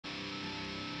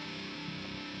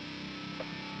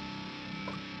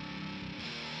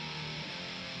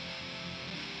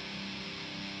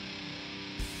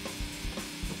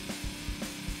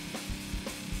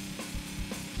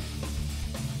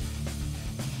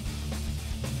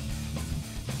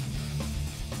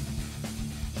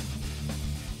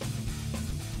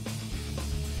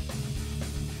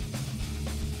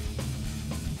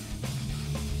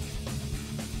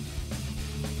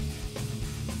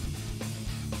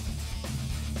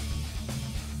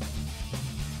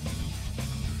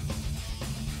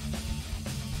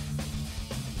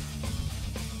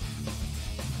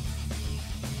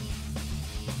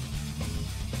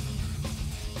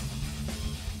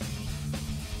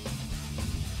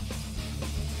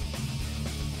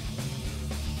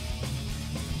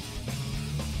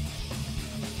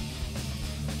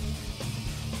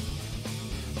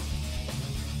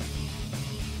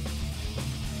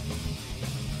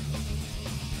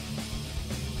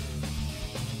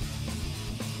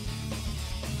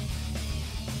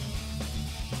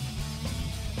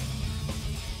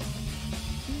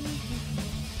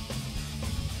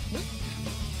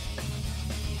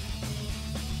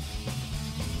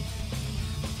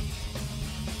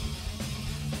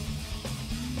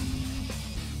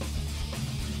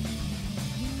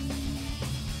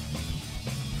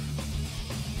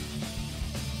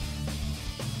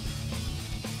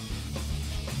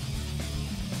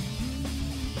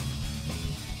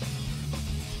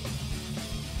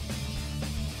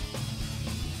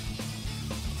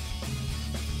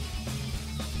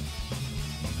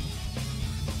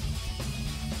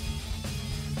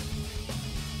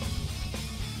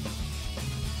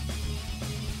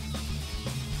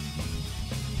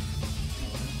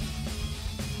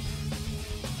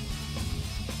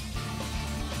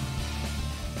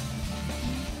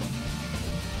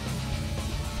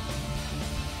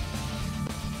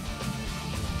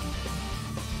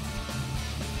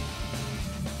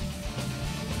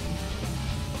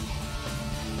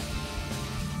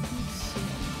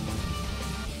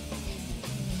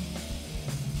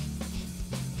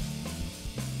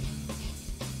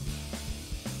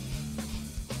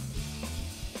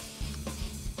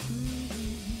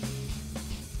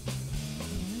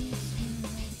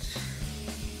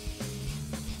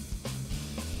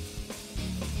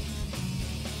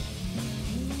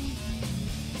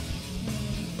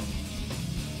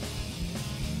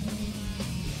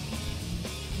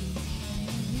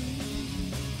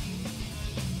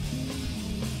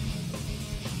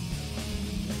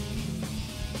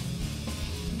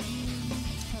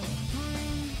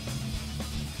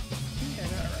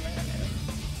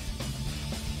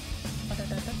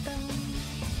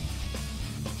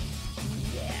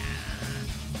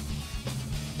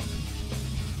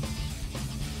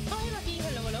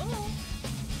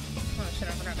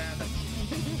bad.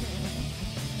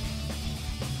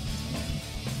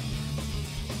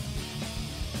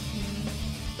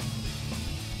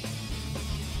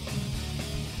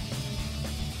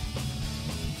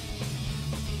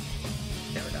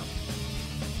 There we go.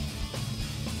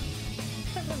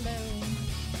 Hello.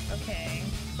 Okay.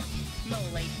 I'm a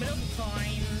little late, but it'll be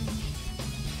fine.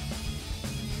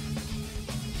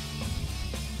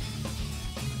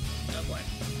 Oh boy.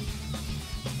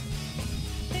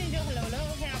 Hello, hello, hello,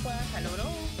 hello, hello.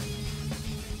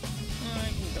 I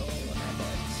can go with my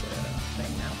bed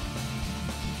thing now.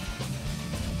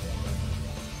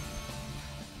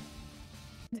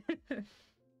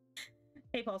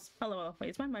 Hey, Pulse. Hello. Wait,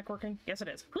 is my mic working? Yes, it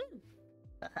is. Woo!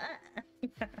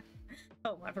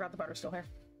 Oh, I forgot the butter's still here.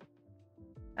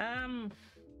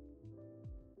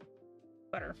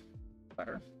 Butter.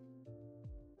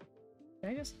 Can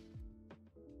I just...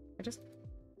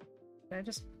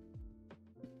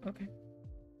 Okay.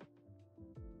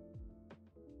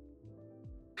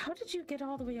 How did you get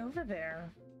all the way over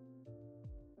there?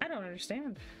 I don't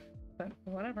understand, but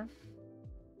whatever.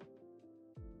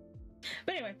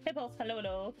 But anyway, hey Pulse,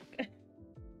 hello.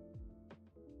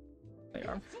 There you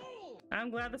are.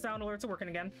 I'm glad the sound alerts are working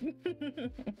again.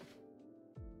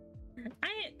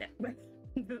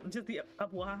 Just the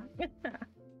upwa.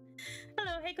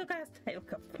 Hello, hey Cast. Hey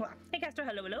Caster,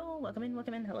 hello. Welcome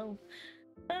in, hello.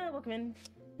 Welcome in.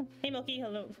 Hey Milky,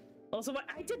 hello. Also,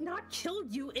 I did not kill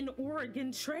you in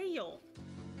Oregon Trail.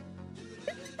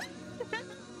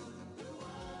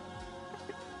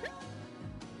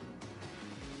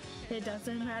 It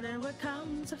doesn't matter what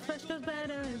comes, fresh goes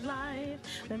better in life.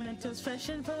 Mementos fresh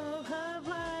and full of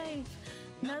life.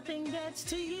 Nothing gets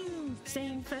to you,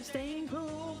 staying fresh, staying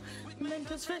cool.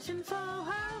 Mementos fresh and full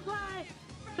of life.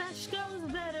 Fresh goes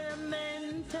better,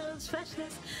 Mentos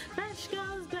freshness. Fresh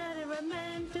goes better,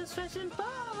 Mentos fresh and full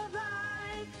of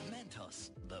life.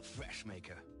 Mentos, the fresh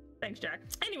maker. Thanks, Jack.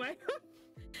 Anyway,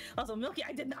 also Milky,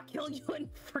 I did not kill you in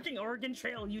freaking Oregon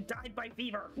Trail. You died by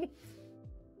fever.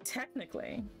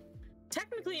 Technically,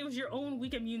 it was your own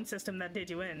weak immune system that did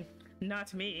you in,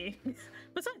 not me.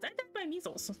 Besides, I died by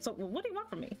measles. So what do you want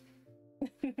from me?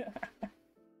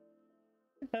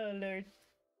 Oh Lord.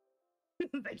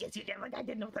 I guess you did. Like I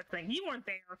didn't know that thing. You weren't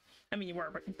there. I mean, you were,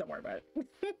 but don't worry about it.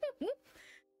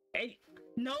 Hey,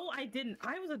 no, I didn't.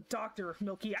 I was a doctor,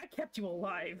 Milky. I kept you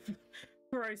alive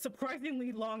for a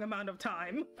surprisingly long amount of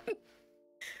time.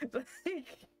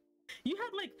 You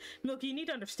had like, Milky, you need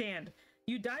to understand.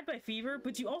 You died by fever,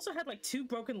 but you also had like 2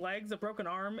 broken legs, a broken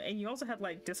arm, and you also had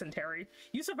like dysentery.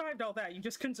 You survived all that. You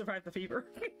just couldn't survive the fever.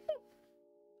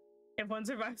 If one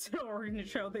survives an Oregon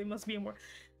Trail, they must be more.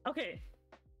 Okay.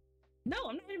 No,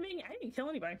 I'm not even I didn't kill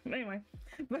anybody. Anyway,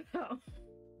 but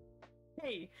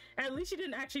hey, at least you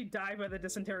didn't actually die by the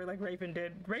dysentery like Raven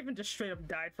did. Raven just straight up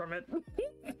died from it.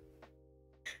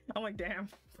 I'm like, damn,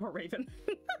 poor Raven.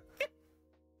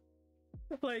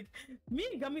 Like, me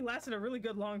and Gummy lasted a really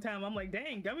good long time. I'm like,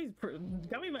 dang, Gummy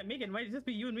might make it. It might just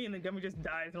be you and me, and then Gummy just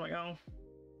dies. I'm like, oh,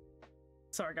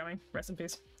 sorry, Gummy. Rest in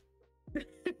peace.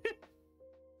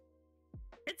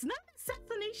 It's not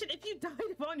assassination if you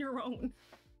died on your own.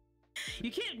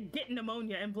 You can't get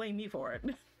pneumonia and blame me for it.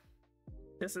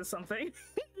 This is something.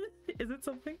 Is it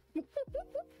something?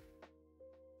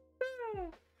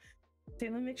 See,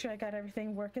 let me make sure I got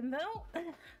everything working though.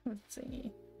 Let's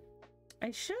see. I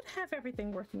should have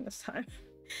everything working this time.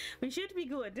 We should be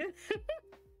good.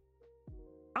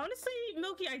 Honestly,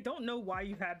 Milky, I don't know why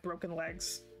you had broken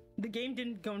legs. The game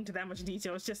didn't go into that much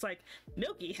detail. It's just like,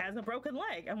 Milky has a broken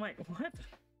leg. I'm like, what?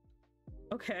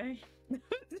 Okay.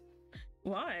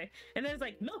 Why? And then it's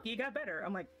like, Milky got better.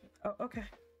 I'm like, oh, okay.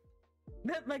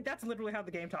 That's literally how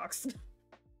the game talks.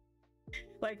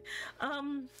 Like,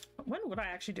 when would I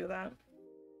actually do that?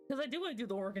 Because I do want to do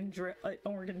the Oregon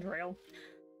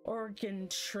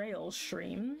Trail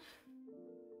stream.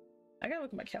 I gotta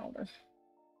look at my calendar.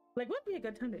 Like, what would be a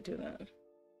good time to do that?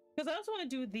 Because I also want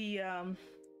to do the, I'm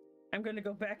gonna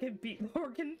go back and beat the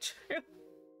Oregon Trail.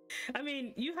 I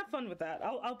mean, you have fun with that.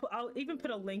 I'll even put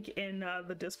a link in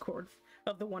the Discord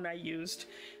of the one I used.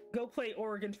 Go play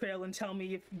Oregon Trail and tell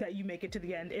me that you make it to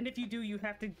the end. And if you do, you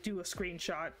have to do a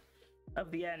screenshot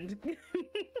of the end.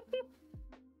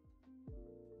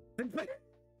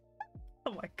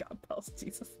 Oh my god, Pulse,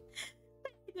 Jesus.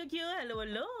 Thank you.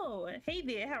 Hello. Hey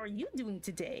there, how are you doing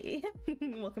today?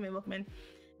 Welcome in.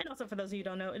 And also, for those of you who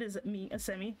don't know, it is me,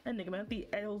 Asemi, Enigma, the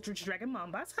Eldritch Dragon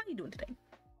Mom Boss. How are you doing today?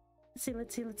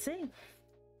 Let's see.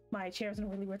 My chair's in a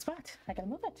really weird spot. I gotta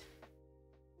move it.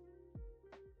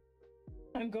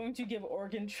 I'm going to give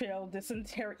Oregon Trail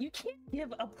dysentery. You can't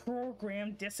give a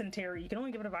program dysentery. You can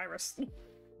only give it a virus.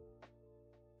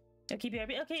 I'll keep you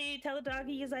happy. Okay, tell the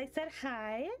doggies I said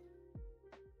hi.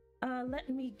 Let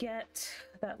me get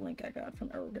that link I got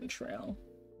from Oregon Trail.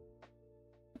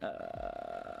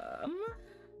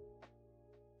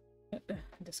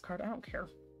 Discard, I don't care.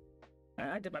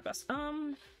 I did my best.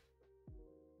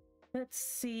 Let's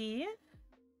see.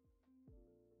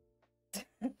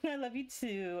 I love you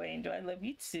too, Angel. I love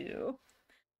you too.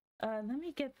 Let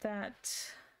me get that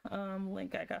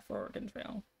link I got for Oregon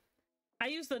Trail. I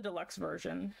use the deluxe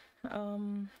version.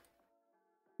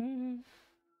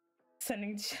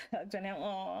 Sending hugs right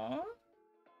now.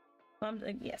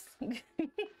 Aww. Yes.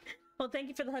 Well, thank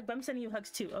you for the hug, but I'm sending you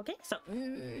hugs too, okay? So,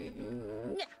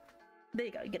 yeah. There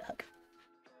you go, you get a hug.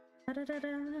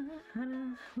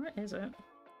 Where is it?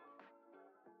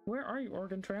 Where are you,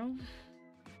 Oregon Trail?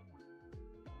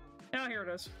 Oh, here it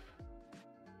is.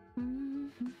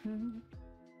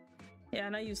 Yeah,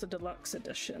 and I use the deluxe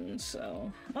edition,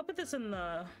 so I'll put this in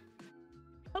the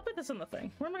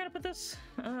thing. Where am I gonna put this?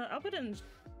 I'll put it in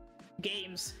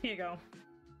games. Here you go.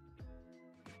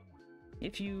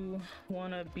 If you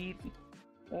wanna beat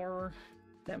or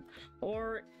them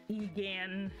or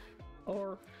again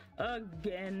or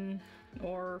again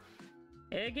or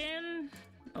again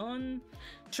on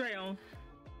trail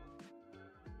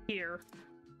here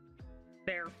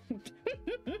there.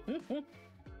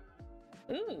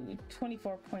 Ooh,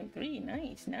 24.3.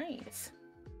 Nice.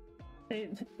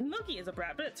 Mookie is a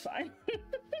brat, but it's fine.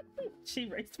 She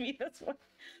raised me this way.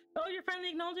 Oh, you're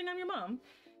finally acknowledging I'm your mom.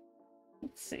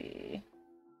 Let's see.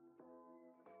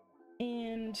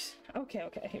 And okay,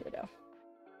 here we go.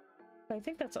 I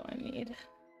think that's all I need.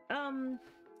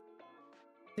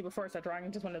 See, before I start drawing, I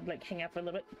just want to like hang out for a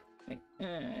little bit. Like, what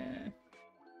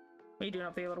are you doing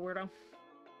up there, little weirdo?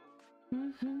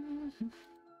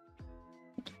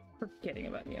 Forgetting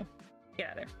about you.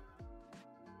 Get out of there.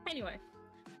 Anyway,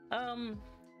 but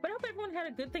I hope everyone had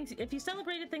a good if you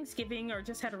celebrated Thanksgiving or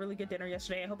just had a really good dinner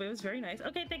yesterday, I hope it was very nice.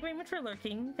 Okay, thank you very much for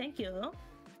lurking. Thank you.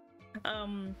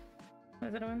 What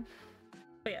is it on?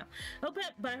 But yeah,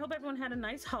 I hope everyone had a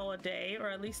nice holiday, or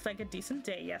at least like a decent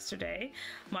day yesterday.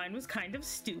 Mine was kind of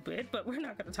stupid, but we're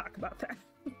not going to talk about that.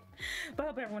 But I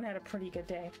hope everyone had a pretty good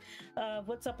day.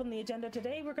 What's up on the agenda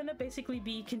today? We're going to basically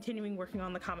be continuing working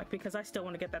on the comic because I still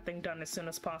want to get that thing done as soon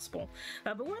as possible.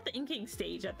 But we're at the inking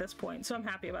stage at this point, so I'm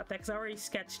happy about that because I already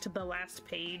sketched the last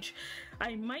page.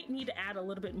 I might need to add a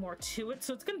little bit more to it,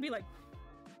 so it's going to be like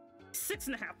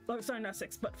 6.5, oh, sorry, not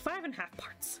 6, but 5.5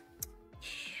 parts.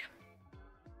 Yeah.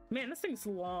 Man, this thing's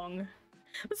long.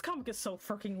 This comic is so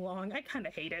freaking long. I kind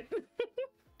of hate it.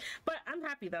 But I'm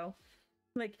happy though.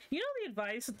 Like, you know the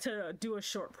advice to do a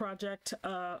short project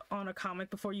on a comic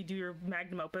before you do your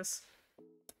magnum opus?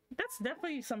 That's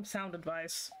definitely some sound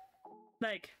advice.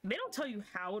 Like, they don't tell you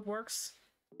how it works.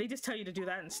 They just tell you to do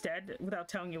that instead without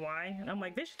telling you why. And I'm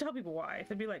like, they should tell people why.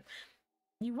 They'd be like,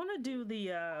 you want to do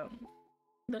the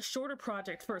shorter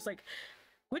project first. Like,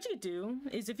 what you do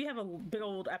is if you have a big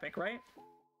old epic, right?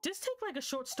 Just take like a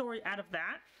short story out of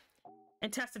that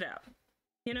and test it out.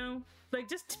 You know, like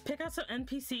just pick out some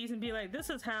NPCs and be like,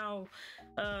 this is how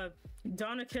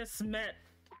Donicus met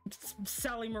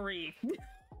Sally Marie.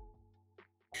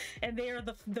 And they are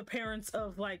the parents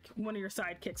of like one of your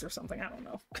sidekicks or something. I don't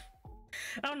know.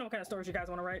 I don't know what kind of stories you guys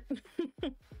want to write.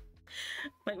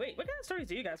 Like, wait, what kind of stories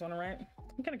do you guys want to write?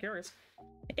 I'm kind of curious.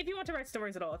 If you want to write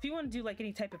stories at all, if you want to do like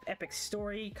any type of epic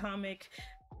story, comic,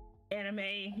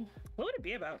 anime, what would it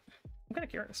be about? I'm kind of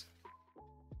curious.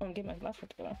 I'm gonna get my last one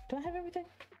to go. Do I have everything?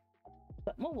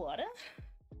 Got my water.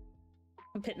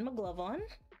 I'm putting my glove on.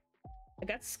 I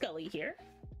got Scully here.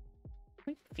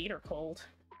 My feet are cold.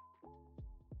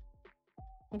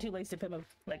 I'm too lazy to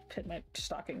put my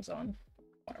stockings on.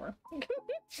 Whatever.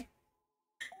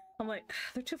 I'm like,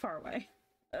 they're too far away.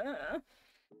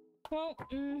 Well,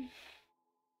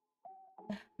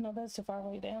 no, that's too far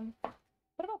away, damn.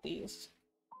 What about these?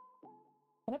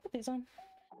 Can I put these on?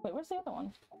 Wait, where's the other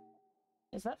one?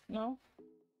 Is that? No.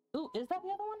 Ooh, is that the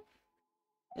other one?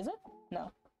 Is it?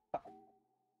 No.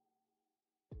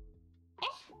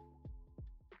 Oh.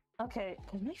 Okay,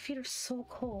 because my feet are so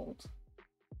cold.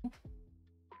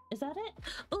 Is that it?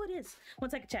 Oh, it is. One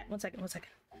second, chat. One second.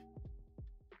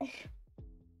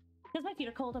 Because my feet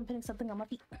are cold, I'm putting something on my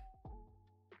feet.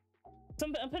 So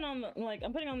I'm putting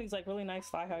on these like really nice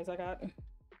thigh highs I got.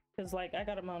 Because like I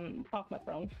got them on off my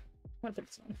throne. I'm gonna put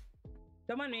this on.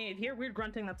 Don't mind me, if you hear weird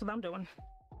grunting, that's what I'm doing.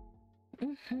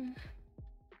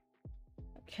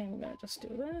 Okay, I'm gonna just do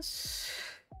this.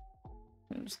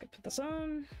 I'm just gonna put this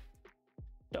on.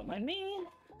 Don't mind me,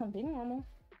 I'm being normal.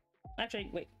 Actually,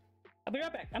 wait. I'll be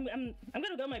right back. I'm gonna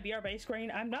go to my BR base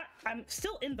screen. I'm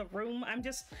still in the room. I'm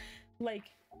just like,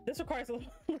 this requires a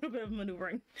little bit of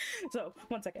maneuvering. So,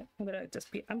 one second.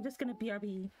 I'm just gonna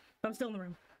BRB. I'm still in the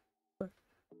room.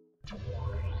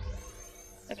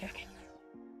 Okay. Okay,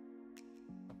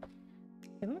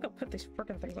 let me go put these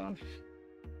frickin' things on.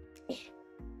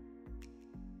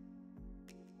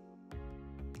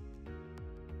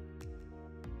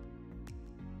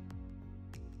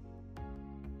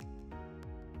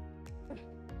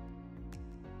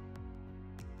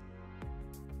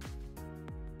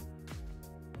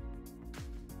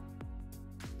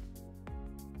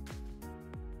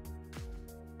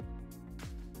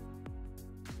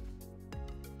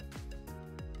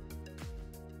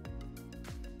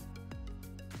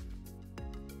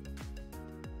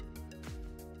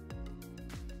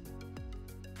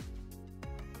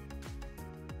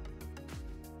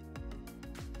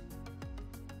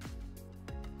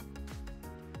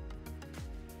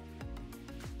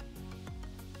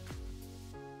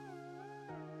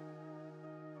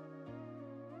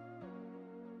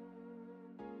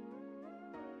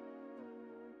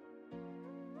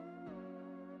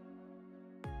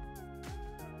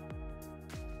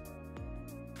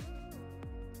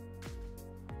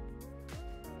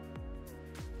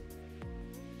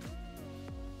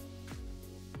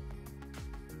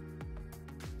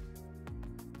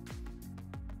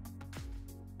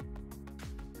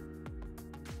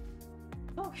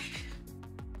 Oh,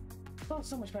 oh,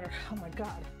 so much better. Oh my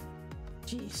god.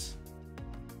 Jeez.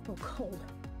 Oh, cold.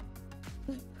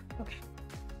 Okay.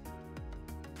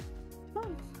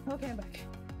 Oh, okay, I'm back.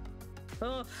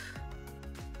 Oh,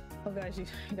 oh, guys, you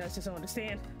guys just don't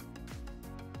understand.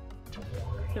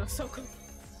 It was so cool.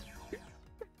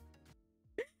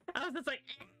 I was just like,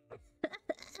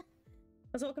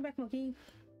 so welcome back, Monkey.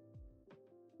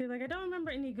 You're like, I don't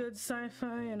remember any good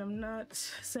sci-fi, and I'm not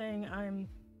saying I'm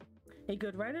a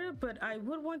good writer, but I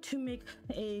would want to make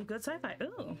a good sci-fi.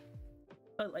 Ooh.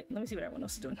 Oh, like, let me see what everyone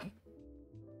else is doing.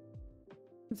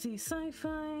 Let's see, sci-fi.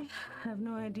 I have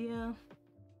no idea.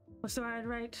 What's the I'd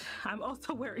write? I'm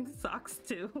also wearing socks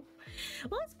too.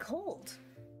 Well, it's cold.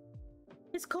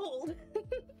 It's cold.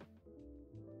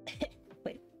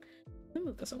 Wait, let me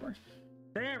move this over.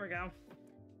 There we go.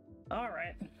 All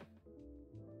right.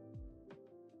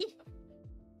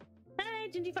 Hi,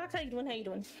 Gingy Fox. How you doing? How you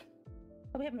doing?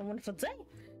 Hope you're having a wonderful day.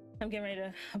 I'm getting ready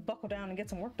to buckle down and get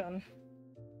some work done.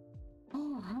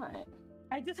 All right.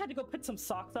 I just had to go put some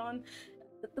socks on.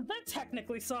 They're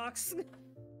technically socks,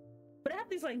 but I have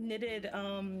these like knitted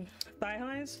thigh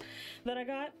highs that I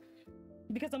got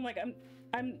because I'm like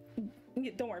I'm.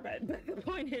 Don't worry about it. But the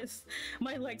point is,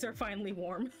 my legs are finally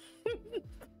warm.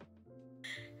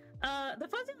 They're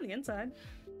fuzzy on the inside.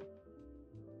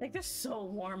 Like, they're so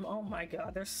warm. Oh my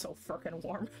god, they're so freaking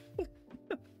warm.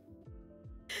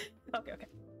 Okay.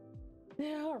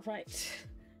 Yeah, all right.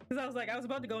 Because I was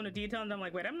about to go into detail, and I'm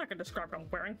like, wait, I'm not gonna describe what I'm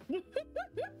wearing.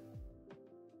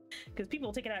 Because people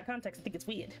will take it out of context and think it's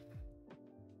weird.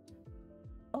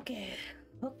 Okay.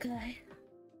 Go ahead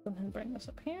and bring this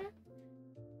up here.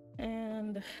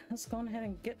 And let's go ahead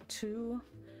and get to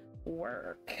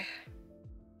work.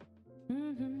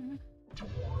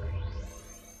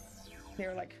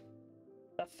 They're like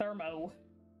the thermo.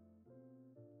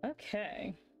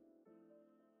 Okay.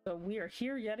 So we are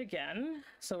here yet again.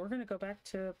 So we're gonna go back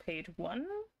to page 1.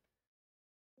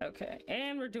 Okay,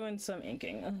 and we're doing some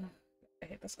inking. I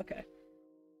hate this. Okay.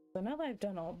 So now that I've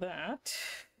done all that,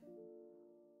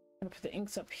 I'm gonna put the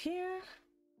inks up here.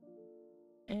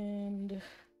 And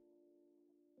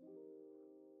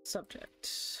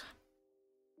subjects.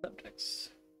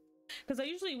 Because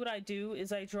what I do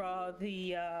is I draw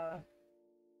the I'm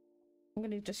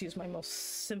gonna just use my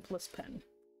most simplest pen.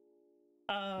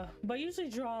 But I usually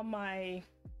draw my,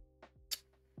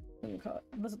 what do you call it?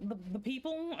 The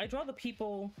people. I draw the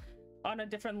people on a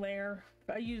different layer.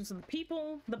 I use the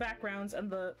people, the backgrounds,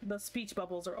 and the speech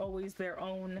bubbles are always their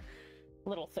own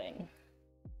little thing.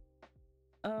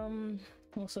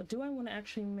 Also, do I want to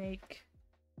actually make,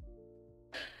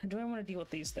 do I want to deal with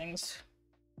these things?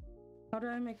 How did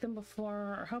I make them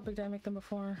before, or how big did I make them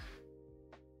before?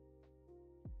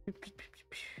 I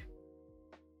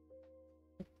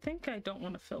think I don't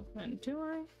want to fill them in, do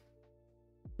I?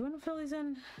 Do you want to fill these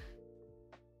in?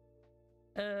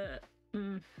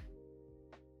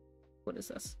 What is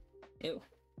this? Ew.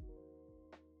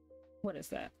 What is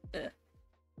that? That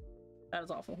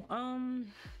was awful.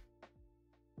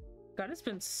 God, it's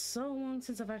been so long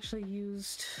since I've actually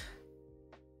used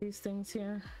these things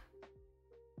here.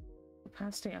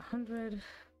 Opacity 100.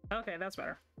 Okay, that's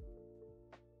better.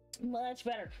 Much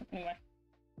better. Anyway.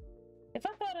 If I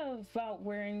thought about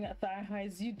wearing thigh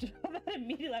highs, you'd draw that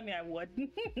immediately. I mean, I would.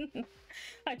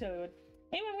 I totally would.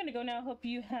 Anyway, I'm gonna go now. Hope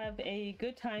you have a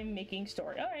good time making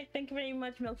story. All right, thank you very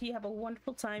much, Milky. Have a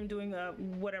wonderful time doing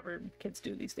whatever kids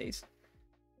do these days.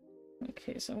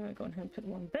 Okay, so I'm gonna go ahead and put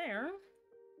one there.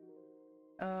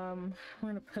 I'm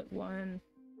gonna put one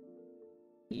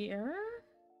here.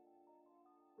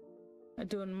 I'm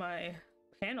doing my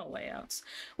panel layouts,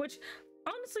 which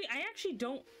honestly I actually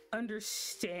don't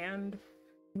understand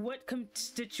what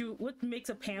makes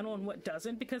a panel and what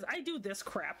doesn't, because I do this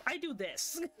crap. I do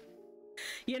this.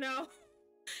 You know,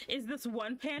 is this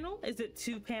one panel? Is it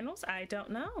two panels? I don't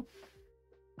know.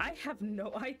 I have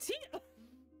no idea.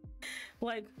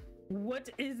 Like, what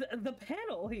is the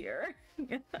panel here?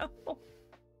 You know?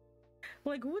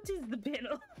 Like, what is the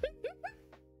panel?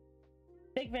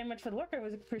 Thank you very much for the work. I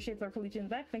always appreciate the Legion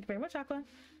back. Thank you very much, Aqua.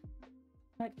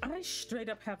 Like, I straight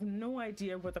up have no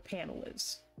idea where the panel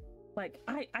is. Like,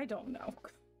 I don't know.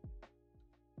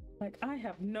 Like, I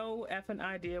have no effing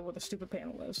idea where the stupid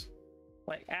panel is.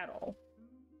 Like, at all.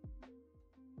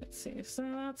 Let's see, so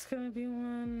that's gonna be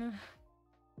one.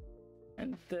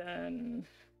 And then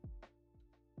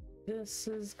this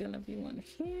is gonna be one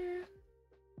here.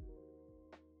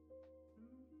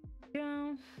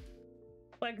 Yeah.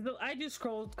 Like, I do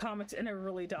scroll comics in a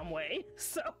really dumb way,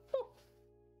 so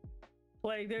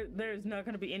like there's not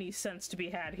gonna be any sense to be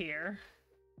had here.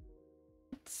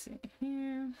 Let's see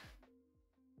here.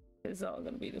 It's all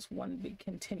gonna be just one big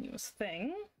continuous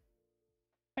thing.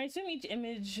 I assume each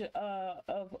image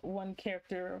of one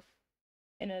character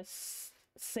in a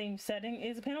same setting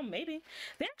is a panel. Maybe.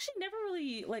 They actually never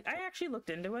really, like, I actually looked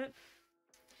into it.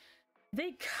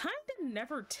 They kind of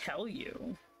never tell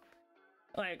you.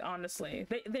 Like, honestly,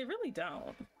 they really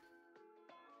don't.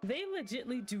 They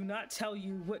legitly do not tell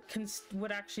you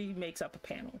what actually makes up a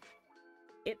panel.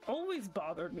 It always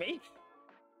bothered me.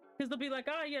 Because they'll be like,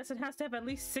 oh yes, it has to have at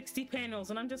least 60 panels.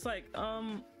 And I'm just like,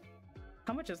 how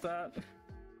much is that?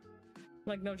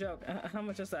 Like, no joke, how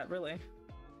much is that, really?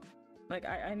 Like,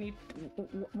 I need,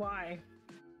 why?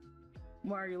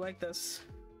 Why are you like this?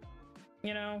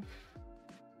 You know?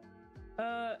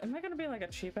 Am I gonna be like a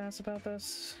cheap ass about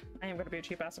this? I am gonna be a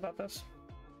cheap ass about this.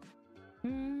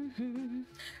 I'm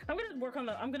gonna work on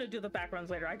I'm gonna do the backgrounds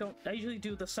later. I usually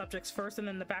do the subjects first and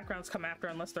then the backgrounds come after,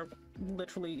 unless they're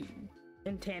literally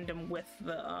in tandem with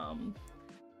the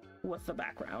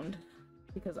background,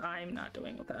 because I'm not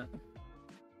doing with that.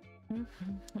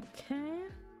 Okay,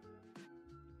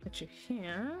 put you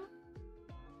here,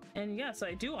 and yes,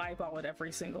 I do eyeball it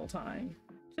every single time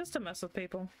just to mess with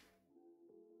people.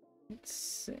 Let's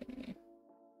see.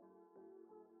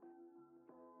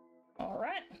 All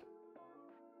right,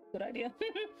 good idea.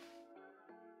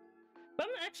 But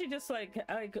I'm actually just like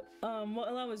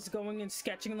while I was going and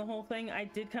sketching the whole thing, I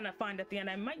did kind of find at the end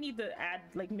I might need to add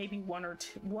like maybe one or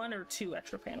two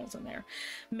extra panels in there.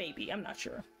 Maybe, I'm not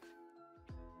sure.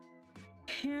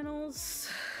 Panels.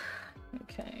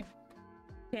 Okay.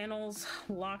 Panels.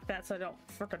 Lock that so I don't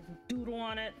frickin' doodle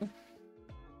on it.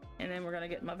 And then we're gonna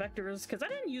get my vectors, because I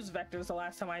didn't use vectors the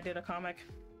last time I did a comic.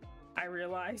 I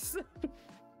realized.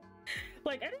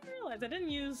 Like, I didn't realize I didn't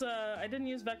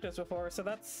use vectors before, so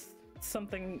that's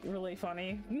something really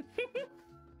funny.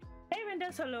 Hey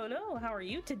Mendes, hello, how are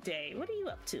you today? What are you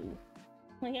up to?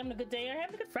 Are you having a good day or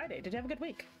having a good Friday? Did you have a good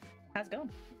week? How's it going?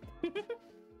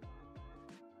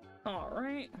 All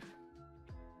right.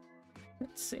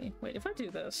 Let's see. Wait, if I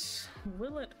do this,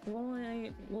 will it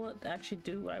actually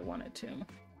do what I want it to?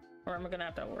 Or am I gonna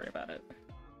have to worry about it?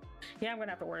 Yeah, I'm gonna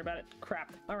have to worry about it.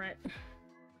 Crap. All right.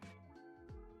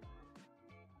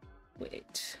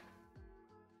 Wait.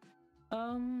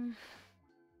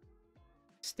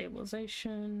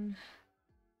 Stabilization.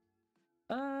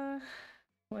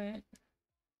 Wait.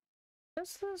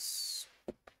 What's this?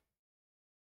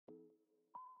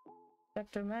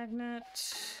 Vector magnet.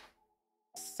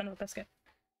 Son of a biscuit.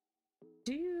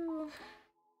 Do you?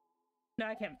 No,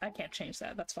 I can't change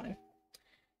that. That's fine.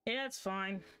 Yeah, it's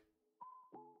fine.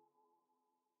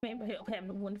 Maybe he'll have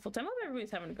a wonderful time. I hope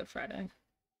everybody's having a good Friday.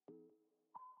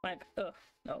 Like, ugh.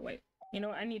 Oh wait. You know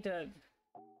what? I need to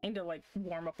like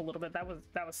warm up a little bit. That was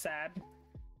sad.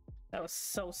 That was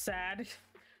so sad.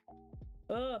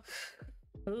 Ugh.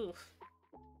 Ugh.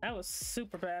 That was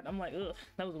super bad. I'm like, ugh.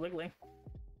 That was wiggly.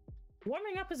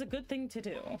 Warming up is a good thing to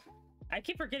do. I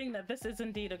keep forgetting that this is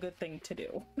indeed a good thing to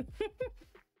do.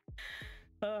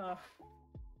 Because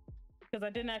I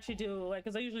didn't actually do, like,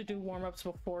 because I usually do warm-ups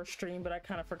before stream, but I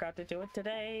kind of forgot to do it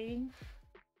today.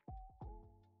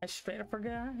 I straight up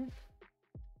forgot.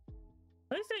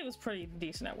 At least today was pretty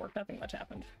decent at work. Nothing much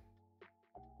happened.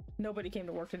 Nobody came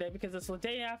to work today because it's the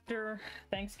day after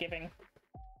Thanksgiving.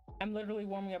 I'm literally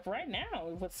warming up right now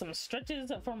with some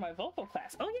stretches for my vocal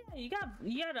class. Oh yeah, you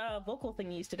got vocal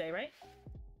thingies today, right?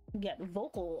 You got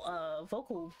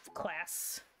vocal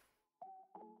class.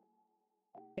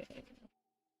 Okay.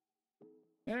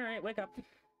 All right, wake up.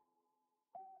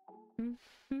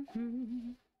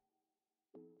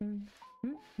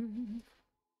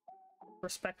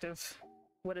 Perspective.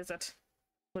 What is it?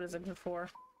 What is it good for?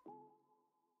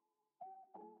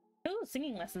 Oh,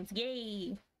 singing lessons!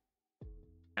 Yay!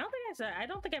 I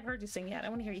don't think I've heard you sing yet. I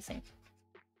want to hear you sing.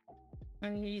 I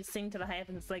want to hear you sing to the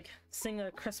heavens, like sing a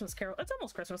Christmas carol. It's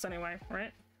almost Christmas anyway,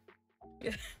 right?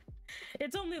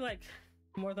 It's only like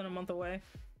more than a month away.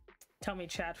 Tell me,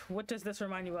 chat, what does this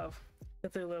remind you of?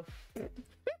 Cthulhu.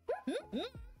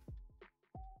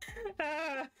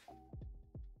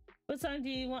 What song do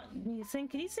you want me to sing?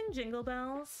 Can you sing Jingle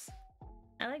Bells?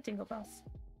 I like Jingle Bells.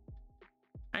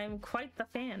 I'm quite the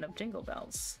fan of Jingle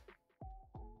Bells.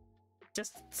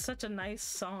 Just such a nice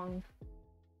song.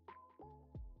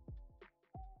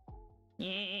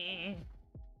 Yeah.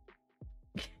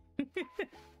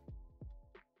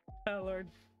 Oh Lord.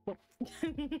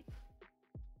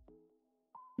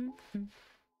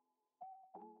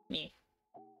 Me.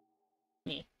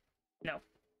 No.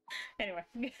 Anyway.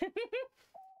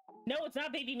 No, it's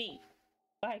not baby me.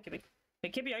 Bye, Kibby. Hey,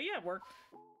 Kibby, are you at work?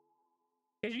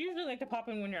 Because you usually like to pop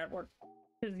in when you're at work.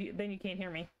 Because then you can't hear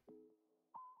me.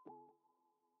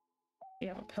 You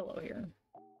have a pillow here.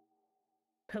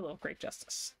 Pillow of great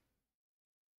justice.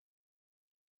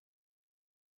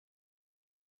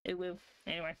 Ooh woo.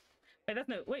 Anyway. Wait, that's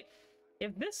no. Wait.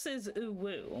 If this is ooh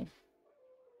woo,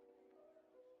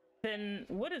 then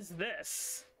what is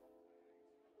this?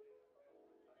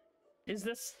 Is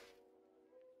this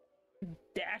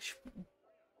dash?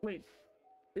 Wait.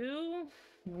 Ooh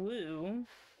woo.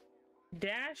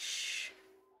 Dash.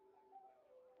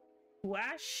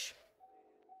 Wash.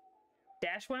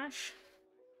 Dash wash?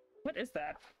 What is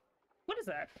that? What is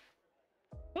that?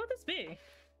 What would this be?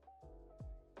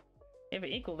 You have an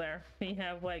equal there. You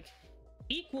have like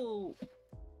equal.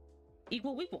 You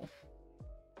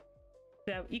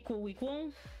have equal. What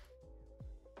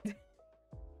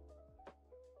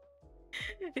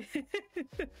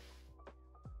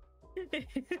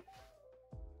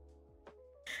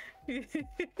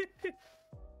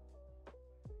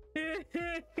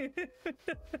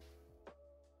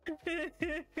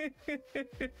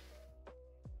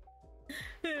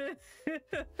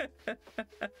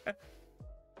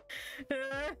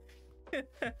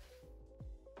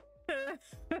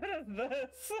is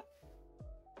this?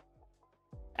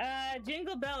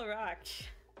 Jingle Bell Rock.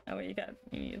 Oh wait,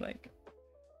 you need like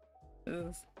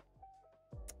this.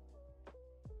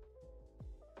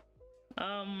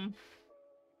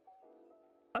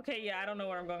 Okay, yeah, I don't know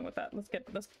where I'm going with that. Let's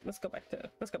go back to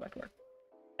work.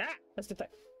 Ah, let's do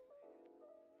that.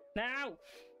 Now.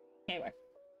 Anyway.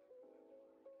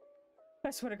 I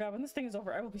swear to God, when this thing is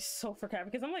over, I will be so freaked out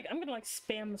because I'm gonna like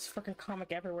spam this freaking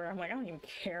comic everywhere. I'm like, I don't even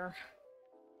care.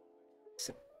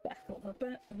 Sit back a little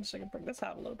bit. I'm just gonna bring this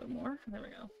out a little bit more. There we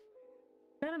go.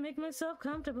 Gotta make myself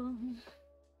comfortable.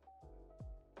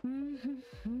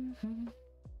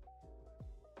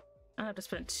 I have to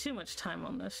spend too much time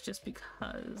on this just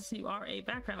because you are a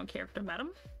background character,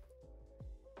 madam.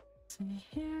 See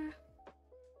here.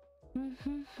 Let's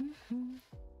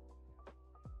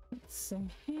see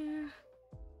here.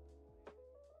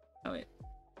 Oh wait.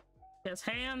 Yes,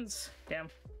 hands. Damn.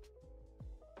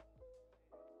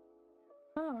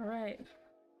 All right.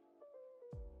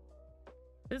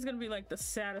 This is gonna be like the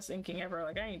saddest inking ever.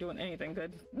 Like I ain't doing anything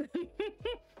good.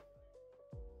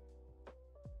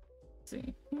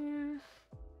 See here.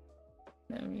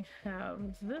 Then we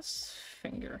have this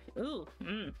finger. Ooh.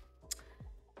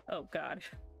 Oh God.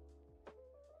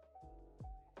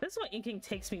 This is why inking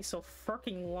takes me so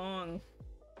freaking long.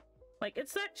 Like,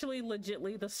 it's actually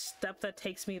legitly the step that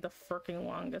takes me the freaking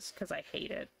longest because I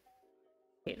hate it.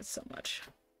 Hate it so much.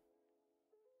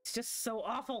 It's just so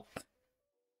awful. At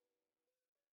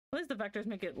least the vectors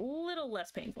make it a little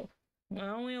less painful.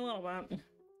 Only a little bit.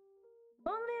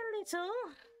 Only a little.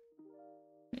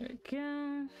 There we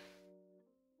go.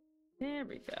 There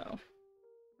we go.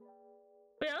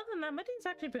 But yeah, other than that, my day's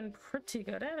actually been pretty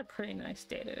good. I had a pretty nice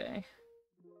day today.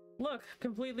 Look,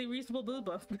 completely reasonable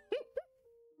booba.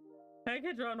 I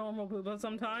could draw normal booba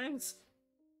sometimes.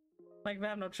 Like, if I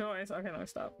have no choice. Okay, let me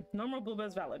stop. Normal booba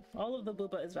is valid. All of the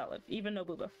booba is valid. Even no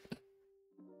booba.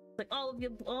 Like, all the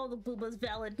booba is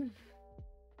valid.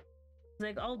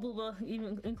 Like, all booba,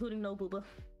 even including no booba.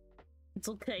 It's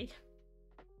okay.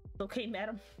 It's okay,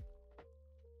 madam.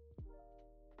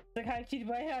 Like, hi, Cutie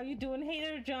Pie, how you doing? Hey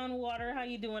there, John Water, how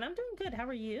you doing? I'm doing good. How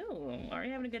are you? Are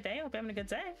you having a good day? I hope you're having a good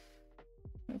day.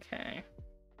 Okay.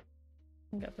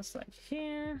 Got this like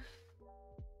here.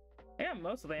 I got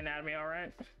most of the anatomy all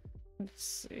right.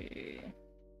 Let's see.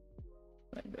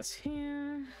 Like this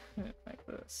here. Like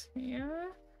this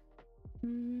here.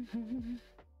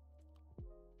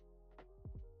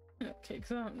 Okay,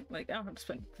 because I don't have to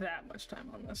spend that much time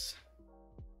on this.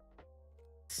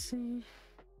 Let's see.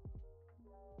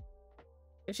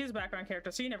 If she's a background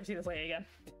character, so you never see this lady again.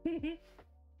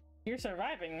 You're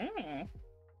surviving.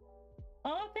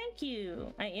 Oh, thank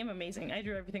you. I am amazing. I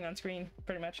drew everything on screen,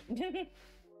 pretty much. New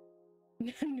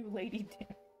lady.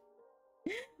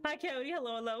 Hi, Coyote.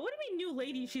 Hello, hello. What do you mean, new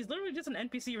lady? She's literally just an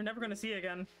NPC you're never gonna see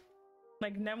again.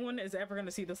 Like, no one is ever gonna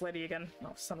see this lady again.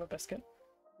 Oh, son of a biscuit.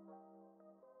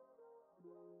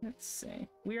 Let's see.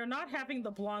 We are not having the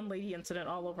blonde lady incident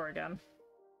all over again.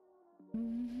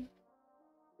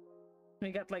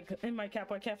 We got, like, in my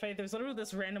Catboy Cafe, there's literally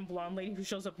this random blonde lady who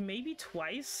shows up maybe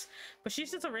twice, but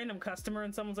she's just a random customer,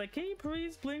 and someone's like, can you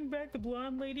please bring back the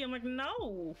blonde lady? I'm like, no!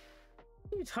 What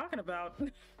are you talking about?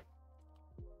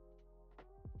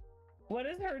 What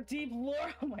is her deep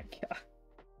lore? Oh my god.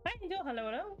 Hi, hello,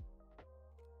 hello.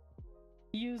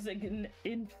 Use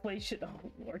inflation. Oh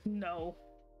lord, no.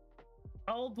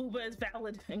 All booba is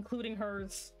valid, including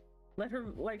hers. Let her,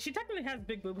 like, she technically has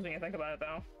big boobs when you think about it,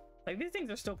 though. Like, these things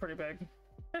are still pretty big.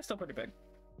 They're still pretty big.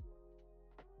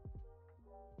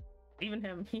 Even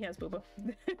him, he has booba.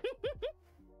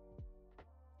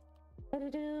 What do I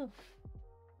do?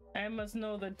 I must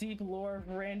know the deep lore of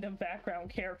random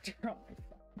background character. Oh my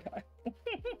god.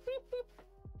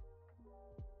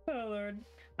 Oh lord.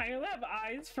 I only have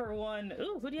eyes for one.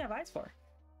 Ooh, who do you have eyes for?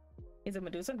 Is it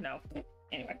Medusa? No.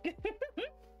 Anyway.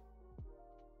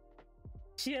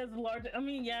 She has large, I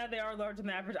mean, yeah, they are larger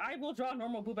than average. I will draw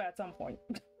normal booba at some point.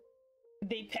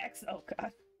 They pecs, oh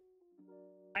god.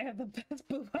 I have the best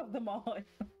booba of them all,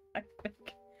 I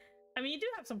think. I mean, you do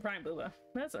have some prime booba.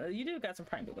 You do got some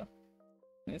prime booba.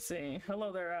 Let's see.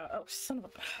 Hello there, oh, son of a,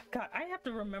 god, I have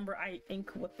to remember I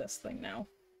ink with this thing now.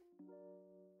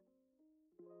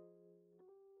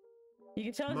 You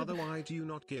can tell. Mother, why do you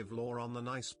not give lore on the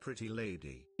nice pretty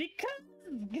lady? Because,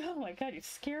 oh my god, you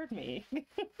scared me.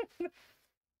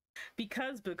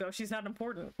 Because, Buko, she's not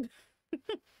important.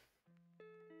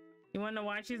 You wanna know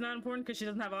why she's not important? Because she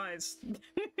doesn't have eyes.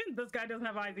 This guy doesn't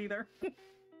have eyes either.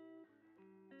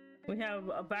 We have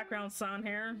a background son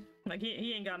here. Like,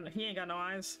 he ain't got no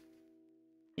eyes.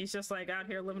 He's just like out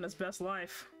here living his best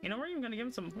life. You know, we're even gonna give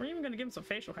him some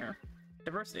facial hair.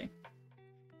 Diversity.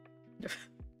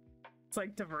 It's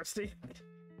like diversity.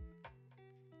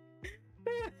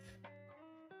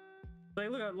 Like,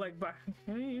 look at, like,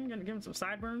 you're gonna give him some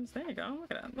sideburns. There you go.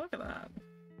 Look at that. Look at that.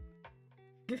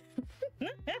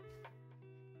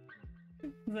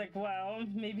 It's like, wow,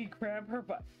 maybe grab her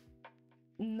butt.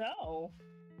 No.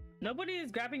 Nobody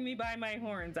is grabbing me by my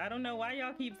horns. I don't know why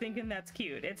y'all keep thinking that's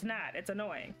cute. It's not. It's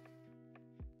annoying.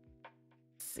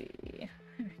 Let's see.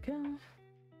 There we go.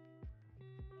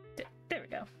 There we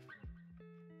go.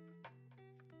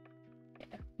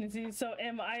 Yeah. You see, so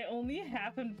am I only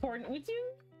half important with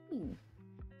you?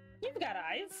 You've got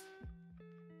eyes.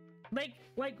 Like,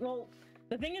 well,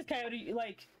 the thing is, Coyote,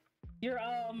 like, you're,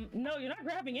 no, you're not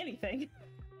grabbing anything.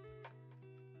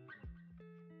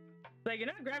 Like, you're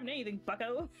not grabbing anything,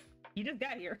 bucko. You just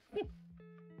got here.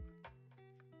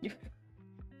 Yeah,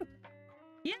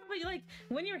 but, like,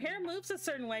 when your hair moves a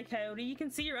certain way, Coyote, you can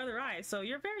see your other eyes, so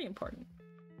you're very important.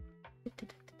 Let's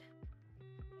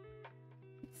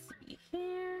see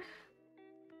here.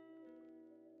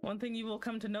 One thing you will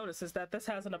come to notice is that this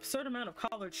has an absurd amount of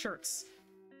collared shirts.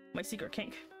 My secret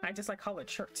kink. I just like collared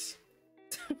shirts.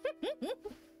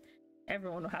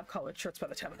 Everyone will have collared shirts by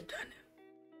the time I'm done.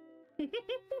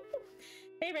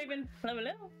 Hey Raven, hello,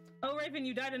 hello. Oh Raven,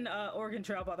 you died in Oregon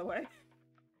Trail, by the way.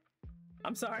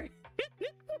 I'm sorry.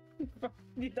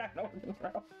 You died in Oregon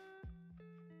Trail.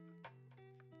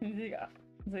 He's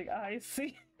like, I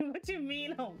see. What you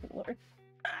mean? Oh Lord.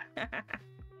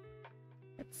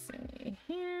 Let's see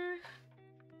here.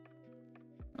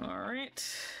 All right.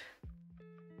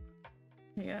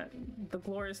 We got the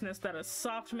gloriousness that is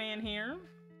soft man here.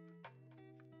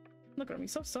 Look at him,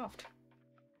 he's so soft.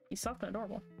 He's soft and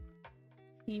adorable.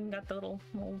 He even got the little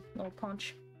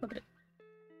punch. Look at it.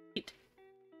 Cute.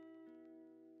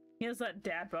 He has that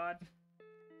dad bod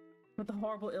with the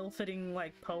horrible ill-fitting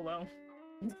like polo.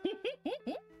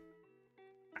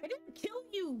 I didn't kill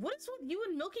you. What is with you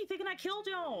and Milky thinking I killed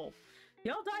y'all?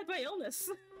 Y'all died by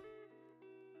illness.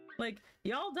 Like,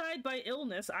 y'all died by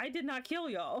illness. I did not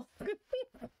kill y'all.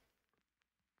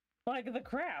 Like the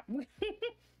crap.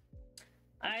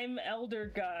 I'm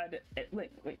Elder God.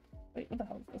 Wait, what the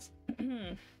hell is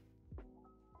this?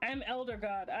 I'm Elder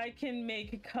God. I can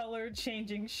make color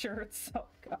changing shirts. Oh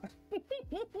god.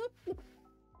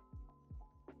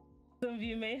 Some of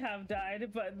you may have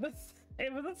died, but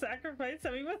it was a sacrifice.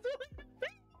 I mean, wait,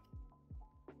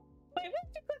 what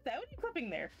did you clip that? What are you clipping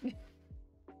there?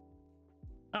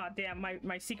 Aw, oh, damn,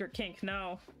 my secret kink.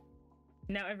 No.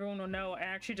 Now everyone will know I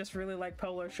actually just really like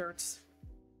polo shirts.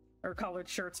 Or collared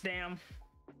shirts, damn.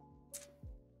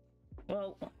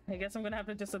 Well, I guess I'm gonna have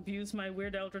to just abuse my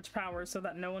weird eldritch powers so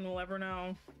that no one will ever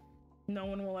know. No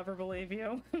one will ever believe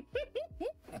you.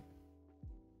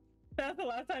 That's the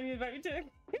last time you invite me to.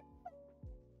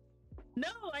 No,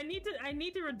 I need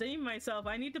to redeem myself.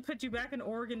 I need to put you back in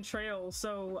Oregon Trail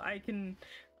so I can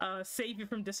save you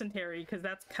from dysentery, because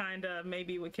that's kinda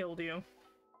maybe what killed you.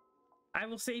 I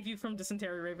will save you from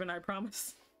dysentery, Raven, I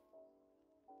promise.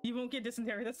 You won't get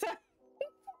dysentery this time.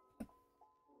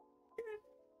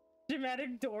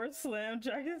 Dramatic door slam,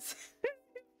 dragons.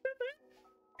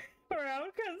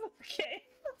 Around, cause okay.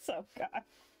 So god.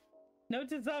 Note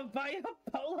to buy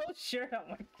a polo shirt. Oh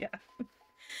my god.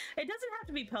 It doesn't have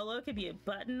to be polo. It could be a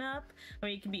button up. I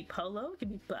mean, it can be polo. It can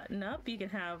be button up. You can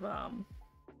have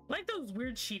like those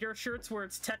weird cheater shirts where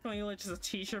it's technically like just a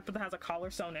t-shirt but that has a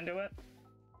collar sewn into it.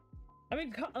 I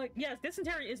mean, like, yes,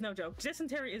 dysentery is no joke.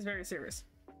 Dysentery is very serious.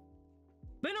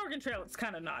 But in Oregon Trail, it's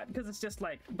kind of not, because it's just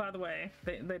like, by the way,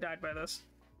 they died by this.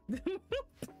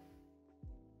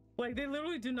 Like, they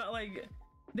literally do not, like,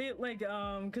 they, like,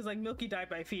 because, like, Milky died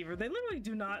by fever. They literally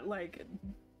do not, like,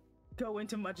 go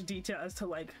into much detail as to,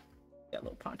 like, yeah, a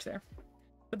little punch there.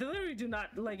 But they literally do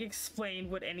not, like, explain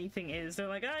what anything is. They're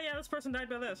like, oh, yeah, this person died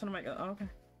by this. And I'm like, oh, okay.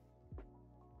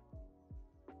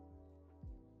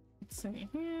 Let's see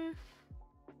here.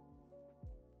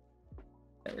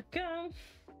 There we go.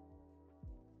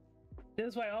 This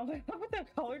is why all the with their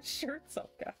collared shirts. Oh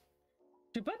god.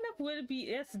 To button up would be,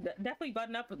 yes, definitely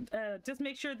button up. Just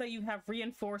make sure that you have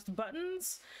reinforced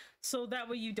buttons, so that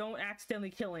way you don't accidentally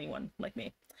kill anyone like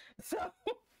me. So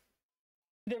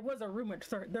there was a rumored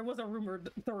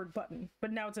third button,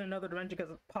 but now it's in another dimension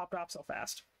because it popped off so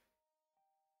fast.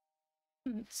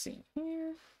 Let's see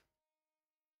here.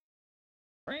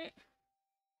 Right.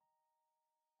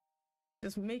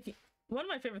 Just making one of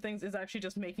my favorite things is actually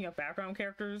just making up background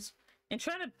characters and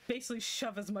trying to basically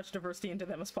shove as much diversity into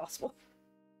them as possible.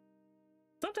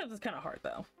 Sometimes it's kind of hard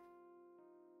though,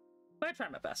 but I try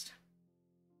my best.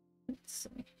 Let's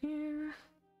see here.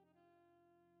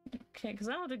 Okay, because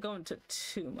I don't want to go into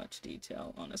too much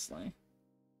detail, honestly.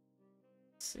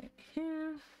 Let's see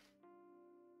here.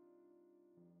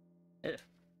 Ugh.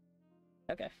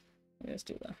 Okay, let's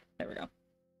do that. There we go.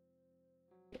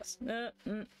 Yes. Nope,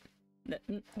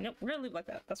 we're gonna leave it like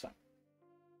that. That's fine.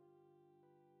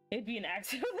 It'd be an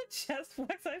accident with a chest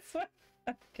flex, I swear.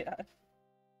 Oh god.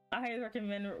 I highly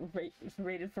recommend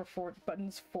rated for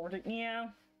buttons 40. Yeah.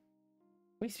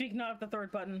 We speak not of the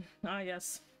third button. Ah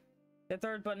yes. The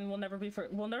third button will never be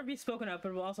spoken of,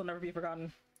 but will also never be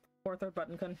forgotten. Or third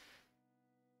button can.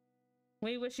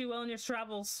 We wish you well in your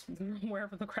travels,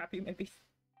 wherever the crap you may be.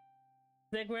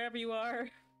 Like wherever you are.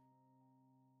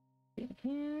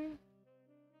 Here.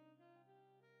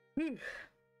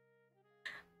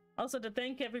 Also, to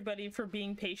thank everybody for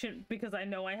being patient, because I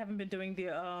know I haven't been doing the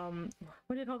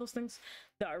what do you call those things,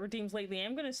 the art redeems lately.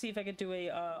 I'm gonna see if I could do a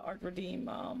art redeem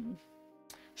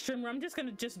stream where I'm just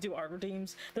gonna do art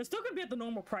redeems. They're still gonna be at the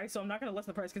normal price, so I'm not gonna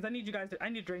lessen the price because I need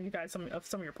to drain you guys some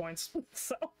of your points.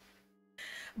 So,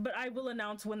 but I will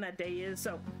announce when that day is.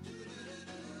 So.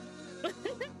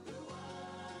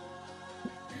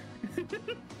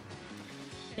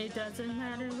 It doesn't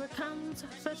matter what comes,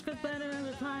 fresh goes better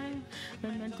with life.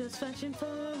 Mementos fashion full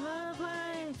of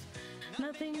life.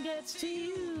 Nothing gets to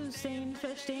you, staying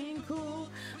fresh, staying cool.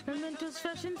 Mementos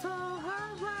fashion full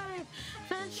of life.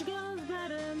 Fresh goes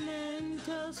better,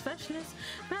 Mentos freshness.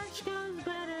 Fresh goes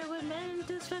better with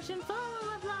Mentos fashion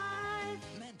full of life.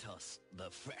 Mentos,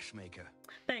 the fresh maker.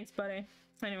 Thanks, buddy.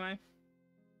 Anyway.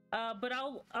 But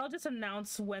I'll just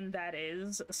announce when that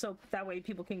is, so that way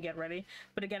people can get ready.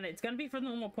 But again, it's gonna be for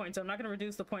normal points, so I'm not gonna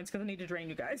reduce the points because I need to drain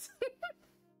you guys.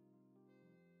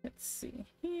 Let's see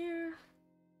here.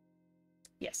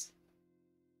 Yes.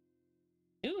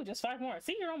 Ooh, just 5 more.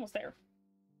 See, you're almost there.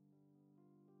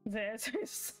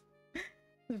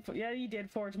 Yeah, you did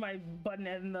forge my button,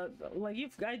 and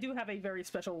I do have a very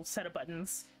special set of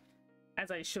buttons. As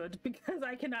I should, because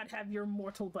I cannot have your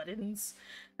mortal buttons.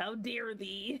 How dare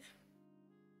thee?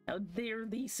 How dare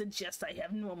thee suggest I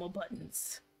have normal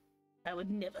buttons? I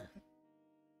would never.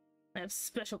 I have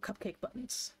special cupcake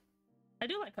buttons. I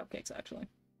do like cupcakes, actually.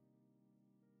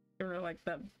 Or like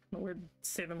that weird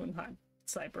Sailor Moon high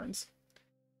sideburns.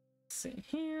 Let's see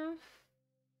here.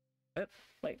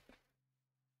 Wait.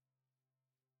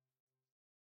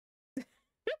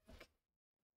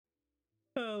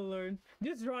 Oh lord.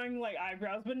 Just drawing like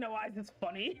eyebrows but no eyes is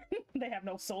funny. They have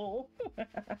no soul.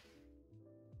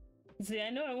 See,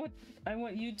 I know I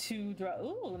want you to draw.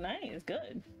 Ooh, nice,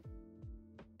 good.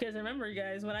 Because remember, you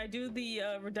guys, when I do the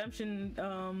redemption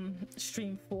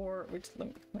stream for, which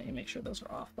let me make sure those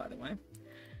are off, by the way.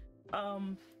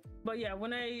 But yeah,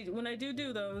 when I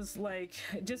do those, like,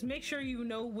 just make sure you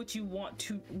know what you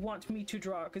want me to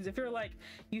draw. Because if you're like,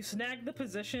 you snag the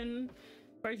position,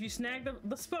 or if you snag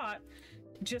the spot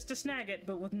just to snag it,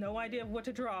 but with no idea of what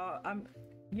to draw, I'm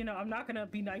not gonna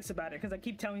be nice about it because I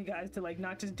keep telling you guys to like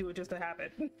not just do it just to have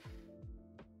it.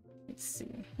 Let's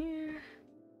see here.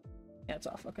 Yeah, it's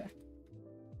off. Okay.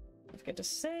 Don't forget to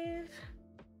save.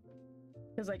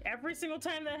 Because like every single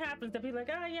time that happens, they'll be like,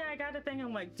 "Oh yeah, I got a thing."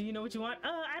 I'm like, "Do you know what you want?"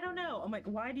 I don't know. I'm like,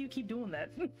 "Why do you keep doing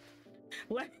that?"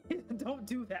 Like, don't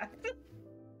do that.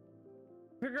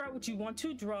 Figure out what you want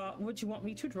to draw, what you want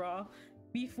me to draw,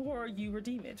 before you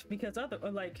redeem it. Because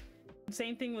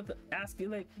same thing with asking,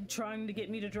 like, trying to get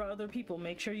me to draw other people.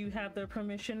 Make sure you have their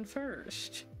permission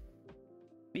first.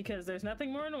 Because there's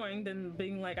nothing more annoying than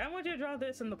being like, I want you to draw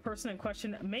this, and the person in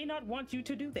question may not want you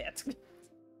to do that.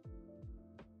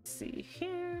 Let's see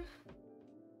here.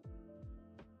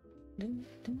 Okay,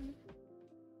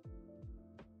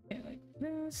 like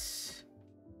this.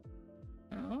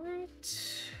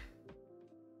 Alright.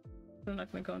 I'm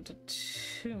not going to go into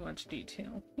too much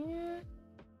detail here.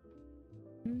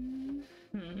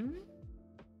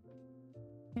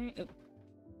 Okay.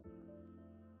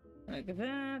 Like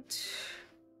that.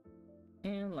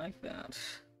 And like that.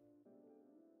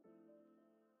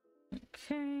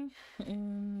 Okay,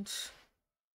 and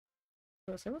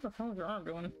I was say, what the hell is your arm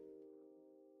doing?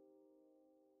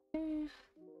 Okay.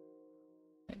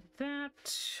 Like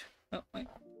that. Oh, wait.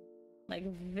 Like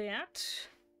that.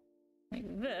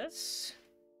 Like this.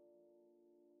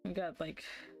 We got like,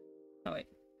 oh wait.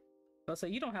 I was say,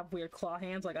 you don't have weird claw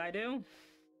hands like I do.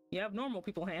 You have normal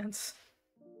people hands.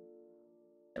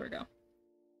 There we go.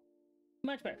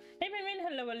 Much better. Hey,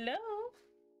 Benjamin, hello.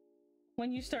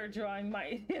 When you start drawing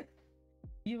my,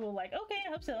 you will like, okay,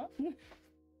 I hope so.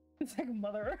 It's like a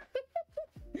mother.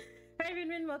 Hi,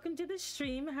 Benjamin, welcome to the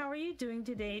stream. How are you doing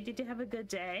today? Did you have a good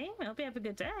day? I hope you have a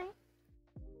good day.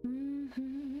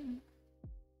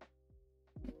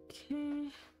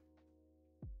 Okay.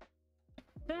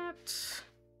 That.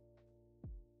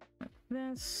 Like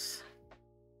this.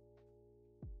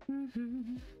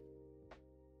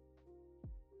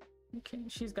 Okay,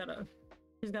 she's got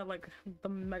like the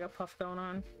mega puff going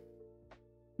on.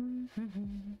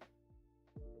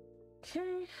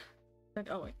 Okay. Like,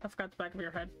 oh wait, I forgot the back of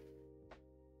your head.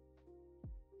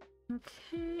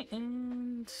 Okay,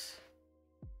 and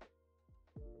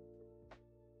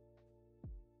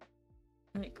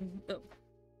like that,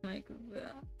 like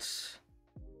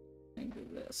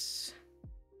this.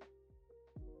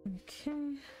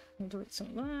 Okay, I'll do it some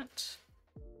of that.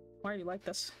 Why are you like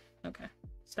this? Okay,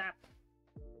 stop.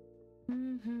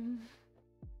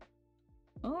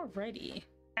 Alrighty.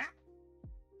 Ah.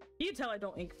 You can tell I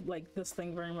don't ink like this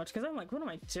thing very much because I'm like, what am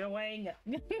I doing?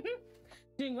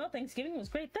 Doing well. Thanksgiving was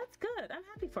great. That's good. I'm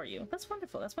happy for you. That's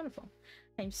wonderful. That's wonderful.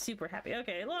 I'm super happy.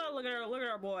 Okay, look at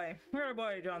our boy. Look at our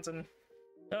boy Johnson.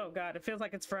 Oh god, it feels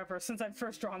like it's forever since I've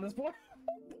first drawn this boy.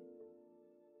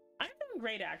 I'm doing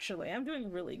great actually. I'm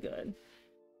doing really good.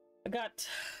 I got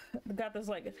this,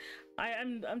 like,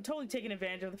 I'm totally taking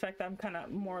advantage of the fact that I'm kind of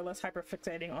more or less hyper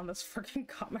fixating on this freaking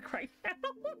comic right now.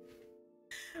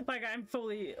 Like I'm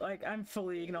fully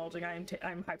acknowledging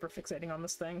I'm hyper fixating on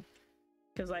this thing,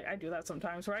 because like I do that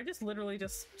sometimes where I just literally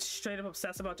just straight up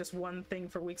obsess about just one thing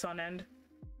for weeks on end.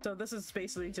 So this is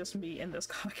basically just me in this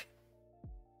comic.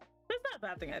 It's not a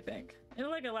bad thing, I think. It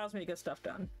like allows me to get stuff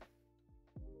done.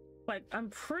 Like, I'm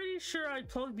pretty sure I'd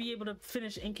probably be able to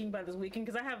finish inking by this weekend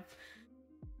because I have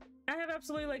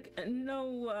absolutely like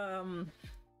no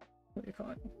what do you call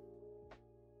it?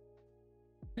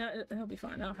 Yeah, it'll be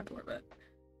fine. I don't have to worry about it.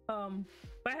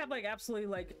 But I have like absolutely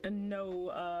like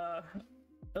no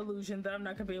illusion that I'm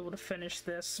not gonna be able to finish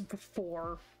this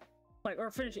before, like, or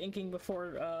finish inking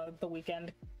before the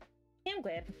weekend. Yeah, I'm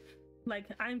glad. Like,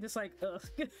 I'm just like, ugh.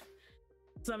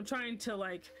 So I'm trying to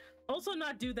like also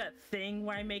not do that thing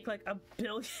where I make like a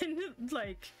billion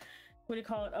like, what do you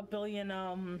call it, a billion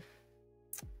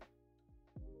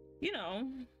you know,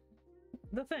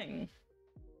 the thing.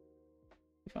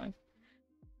 Fine.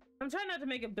 I'm trying not to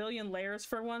make a billion layers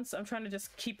for once. I'm trying to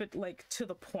just keep it like to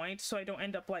the point so I don't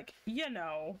end up like, you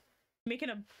know, making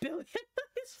a billion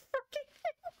layers for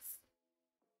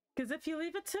Because if you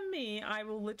leave it to me, I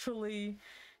will literally,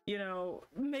 you know,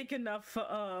 make enough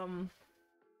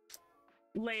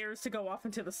layers to go off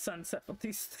into the sunset with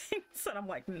these things. And I'm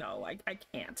like, no, I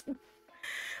can't.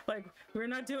 Like, we're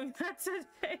not doing that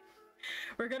today.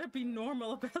 We're gonna be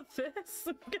normal about this.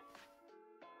 Let's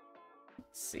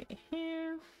see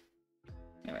here.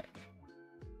 All right.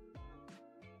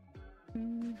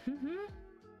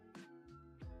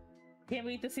 Can't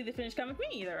wait to see the finished comic. Me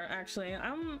either, actually.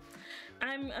 I'm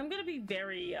gonna be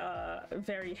very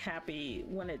very happy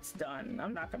when it's done.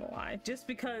 I'm not gonna lie, just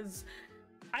because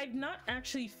I've not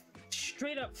actually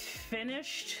straight up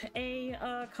finished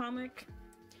a comic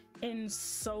in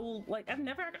so, like, I've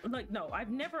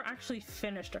never actually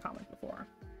finished a comic before.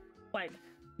 Like,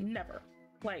 never.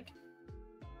 Like,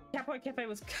 Catboy Cafe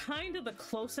was kind of the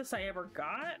closest I ever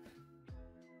got,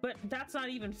 but that's not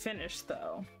even finished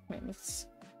though. Wait, let's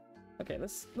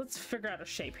figure out a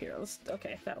shape here.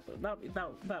 Okay, that'll do.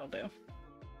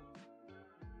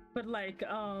 But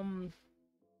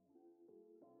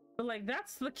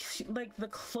that's the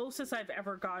closest I've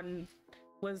ever gotten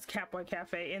was Catboy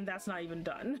Cafe, and that's not even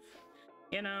done.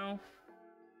 You know,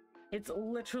 it's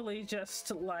literally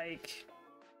just like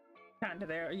kind of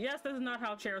there. Yes, this is not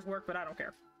how chairs work, but I don't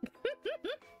care.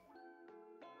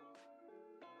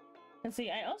 And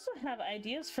see, I also have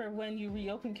ideas for when you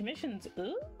reopen commissions.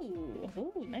 Ooh,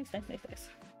 nice.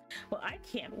 Well, I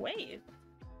can't wait,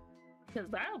 because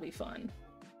that'll be fun.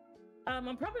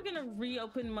 I'm probably gonna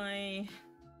reopen my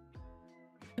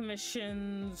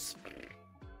commissions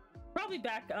probably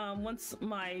back once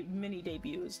my mini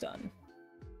debut is done.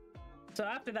 So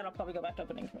after that, I'll probably go back to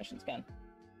opening commissions again.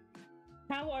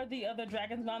 How are the other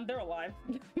dragons gone? They're alive.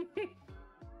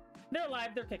 They're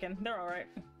alive, they're kicking, they're alright.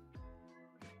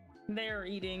 They're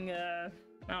eating, I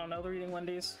don't know, they're eating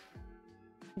Wendy's.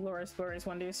 Glorious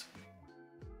Wendy's.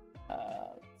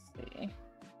 Let's see.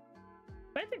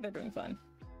 But I think they're doing fine.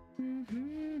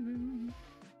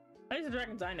 At least the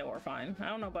dragons I know are fine. I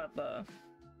don't know about the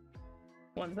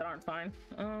ones that aren't fine.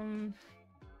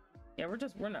 Yeah,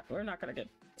 we're not gonna get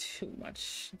too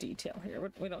much detail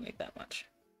here. We don't need that much.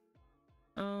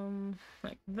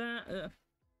 Like that.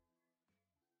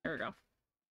 There we go.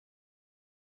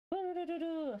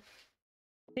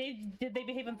 Did they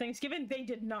behave on Thanksgiving? They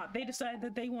did not. They decided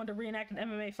that they wanted to reenact an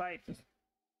MMA fight.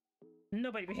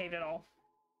 Nobody behaved at all.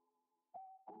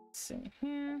 Let's see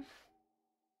here.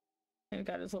 And we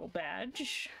got his little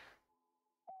badge.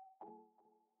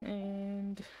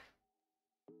 And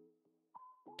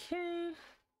okay.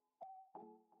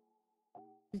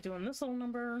 He's doing this little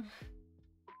number.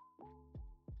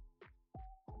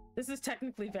 This is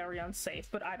technically very unsafe,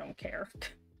 but I don't care.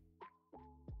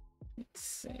 Let's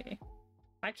see.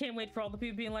 I can't wait for all the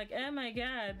people being like, oh my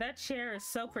god, that chair is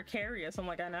so precarious. I'm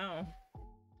like, I know.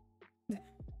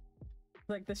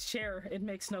 Like, this chair, it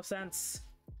makes no sense.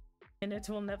 And it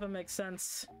will never make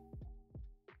sense.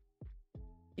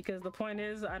 Because the point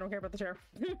is, I don't care about the chair.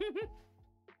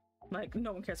 Like,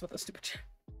 no one cares about the stupid chair.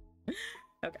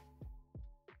 Okay.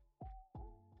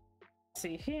 Let's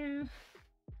see here.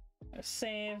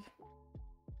 Save.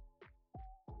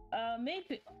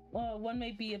 Maybe one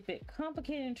may be a bit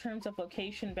complicated in terms of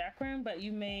location background, but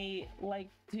you may like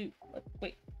to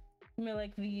wait. You may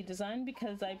like the design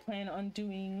because I plan on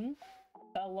doing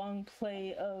a long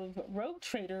play of Rogue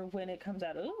Trader when it comes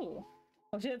out. Ooh,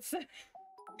 oh shit!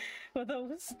 With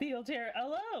a steel chair.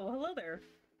 Hello there.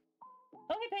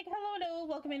 Okay, Peg. Hello.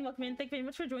 Welcome in. Thank you very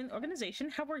much for joining the organization.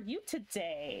 How are you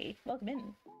today? Welcome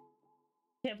in.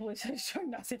 Can't believe I'm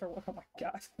showing not safe for work. Oh my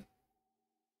god.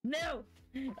 No!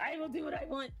 I will do what I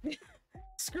want.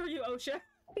 Screw you, OSHA.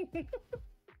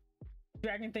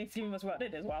 Dragon Thanksgiving was wild.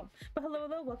 It is wild. But hello,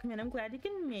 welcome in. I'm glad you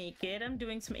can make it. I'm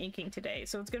doing some inking today,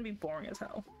 so it's gonna be boring as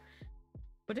hell.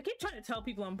 But I keep trying to tell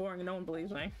people I'm boring and no one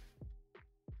believes me.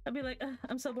 I'd be like,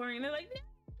 I'm so boring, and they're like,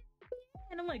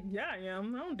 and I'm like, yeah, I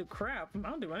am. I don't do crap. I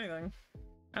don't do anything.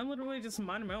 I'm literally just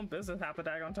minding my own business half the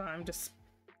daggone time. Just,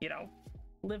 you know,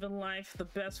 living life the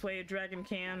best way a dragon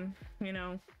can, you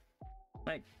know,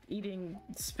 like eating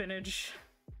spinach,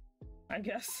 I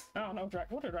guess. I don't know,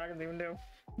 what do dragons even do?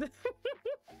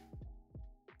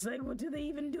 It's like, what do they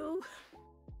even do?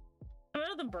 I mean,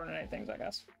 other than burn any things, I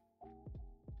guess.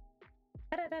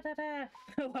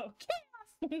 Hello,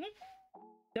 chaos!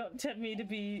 Don't tempt me to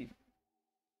be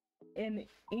an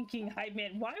inking hype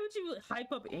man. Why would you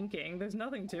hype up inking? There's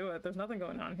nothing to it. There's nothing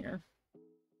going on here.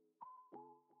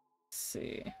 Let's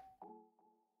see.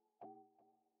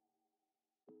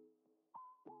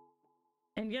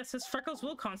 And yes, his freckles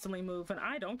will constantly move, and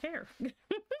I don't care.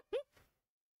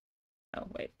 Oh,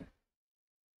 wait.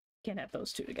 Can't have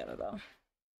those two together, though.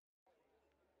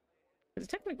 Is it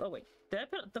technically? Oh wait, did I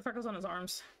put the freckles on his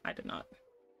arms? I did not.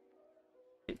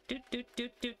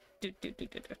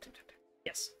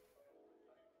 Yes.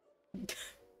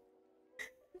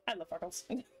 I love freckles.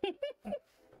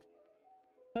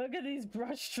 Look at these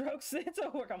brush strokes. It's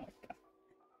a work. Oh my god.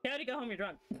 Howdy, go home. You're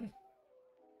drunk.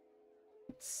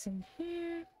 Let's see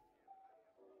here.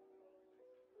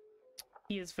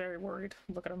 He is very worried.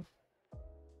 Look at him.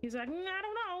 He's like, I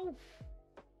don't know.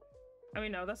 I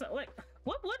mean, no, that's not like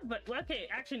what would, but okay,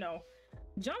 actually, no.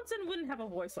 Johnson wouldn't have a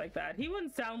voice like that. He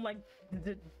wouldn't sound like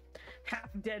the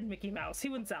half-dead Mickey Mouse. He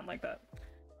wouldn't sound like that.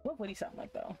 What would he sound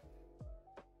like, though?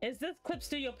 Is this Clip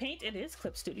Studio Paint? It is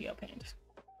Clip Studio Paint.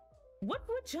 What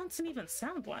would Johnson even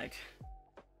sound like?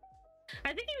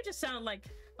 I think he would just sound like,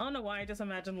 I don't know why, I just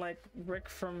imagine like Rick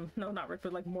from, no, not Rick,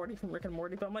 but like Morty from Rick and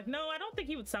Morty, but I'm like, no, I don't think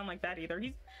he would sound like that either.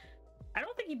 I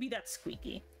don't think he'd be that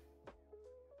squeaky.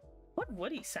 What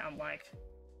would he sound like?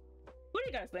 What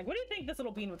do you guys think? What do you think this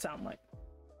little bean would sound like?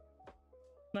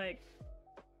 Like,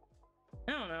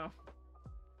 I don't know.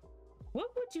 What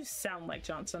would you sound like,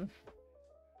 Johnson?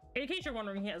 In case you're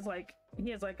wondering, he has like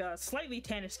a slightly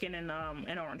tannish skin and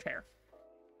orange hair.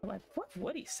 I'm like, what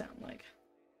would he sound like?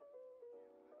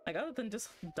 Like, other than just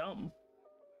dumb.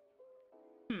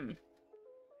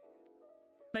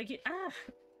 Like, I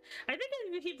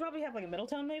think he'd probably have like a middle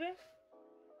tone, maybe.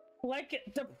 Like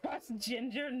depressed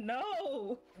ginger?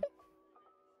 No.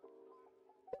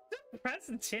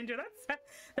 Depressed ginger? That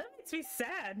makes me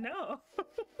sad. No.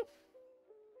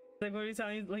 Like, what are you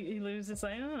telling? Like, he loses.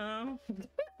 Like, I don't know.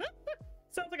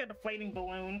 Sounds like a deflating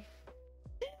balloon.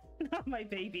 Not my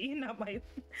baby. Not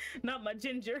my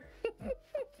ginger.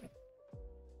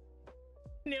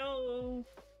 No.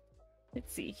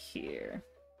 Let's see here.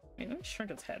 Wait, let me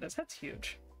shrink its head. His head's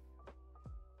huge.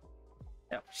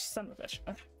 Oh, son of a bitch.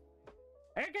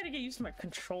 I gotta get used to my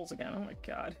controls again. Oh my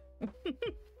god.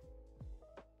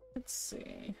 Let's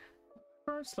see.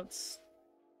 First, let's...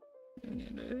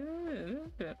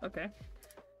 Okay.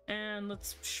 And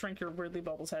let's shrink your weirdly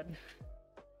bubbles head.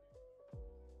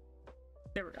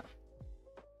 There we go.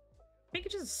 Make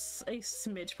it just a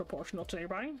smidge proportional to your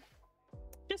body.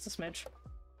 Just a smidge.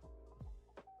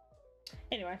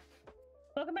 Anyway.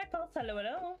 Welcome back, folks. Hello,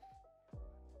 hello.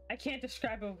 I can't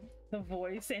describe the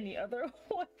voice any other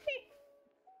way.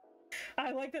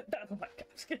 I like that. Oh my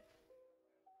gosh.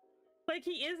 Like,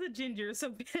 he is a ginger,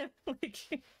 so like...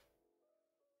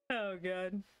 Oh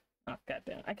god. Oh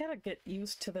goddamn. I gotta get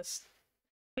used to this.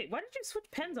 Wait, why did you switch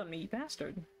pens on me, you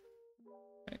bastard?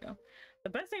 There you go. The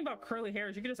best thing about curly hair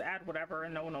is you can just add whatever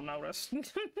and no one will notice.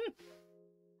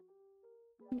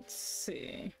 Let's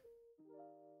see.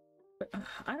 But,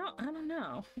 I don't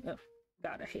know. Oh,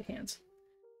 god, I hate hands.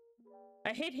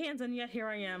 I hate hands, and yet here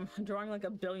I am, drawing like a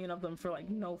billion of them for like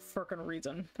no frickin'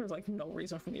 reason. There's like no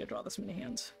reason for me to draw this many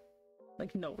hands.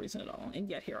 Like no reason at all, and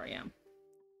yet here I am.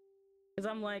 Because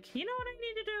I'm like, you know what I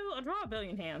need to do? I'll draw a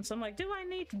billion hands. I'm like, do I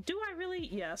really?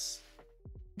 Yes.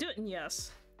 Do it and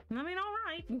yes. I mean,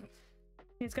 alright.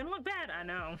 It's gonna look bad, I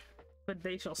know. But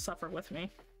they shall suffer with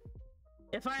me.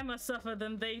 If I must suffer,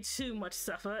 then they too must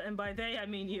suffer, and by they I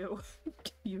mean you.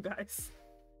 You guys.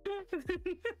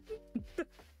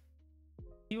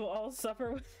 You will all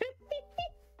suffer with me.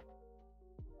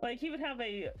 Like, he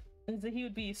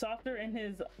would be softer, and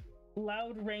his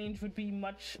loud range would be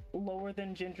much lower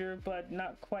than ginger, but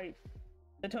not quite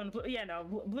the tone of blue. Yeah,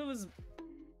 no, blue is...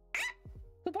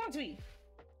 Who bonked me?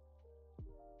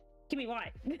 Give me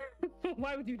why?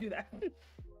 Why would you do that?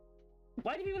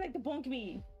 Why do people like to bonk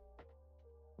me?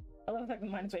 I love the fact that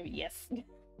mine is baby. Yes.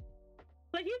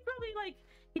 Like, he'd probably like...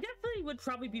 He definitely would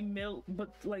probably be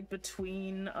but like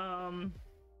between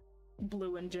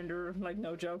blue and ginger. Like,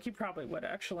 no joke. He probably would,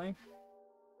 actually.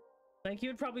 Like, he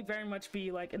would probably very much be,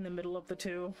 like, in the middle of the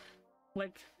two.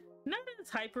 Like, not as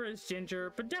hyper as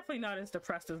ginger, but definitely not as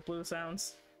depressed as blue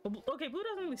sounds. Okay, blue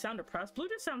doesn't really sound depressed. Blue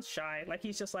just sounds shy. Like,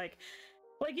 he's just, like,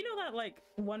 you know that, like,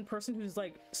 one person who's,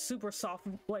 like, super soft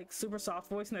voice,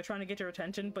 and they're trying to get your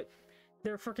attention, but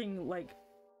their freaking, like,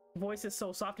 voice is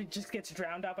so soft it just gets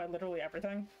drowned out by literally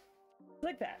everything?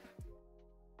 Like that.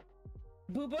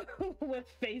 Booba with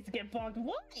face get bonked.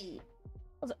 Why? I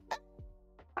was like,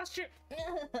 posture.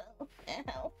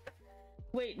 Ow.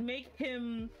 Wait, make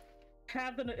him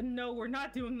have the... No, we're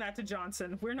not doing that to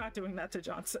Johnson. We're not doing that to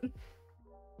Johnson.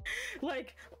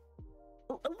 Like,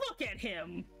 look at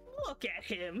him. Look at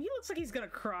him. He looks like he's gonna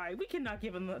cry. We cannot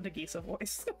give him the Nagisa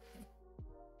voice.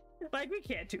 Like, we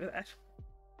can't do that.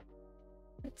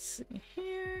 Let's see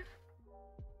here.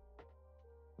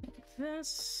 Like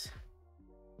this.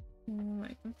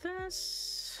 Like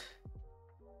this.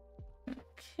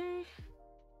 Okay.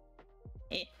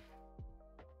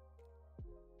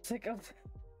 sick of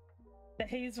the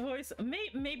Hayes voice.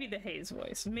 Maybe the Hayes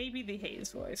voice. Maybe the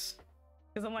Hayes voice.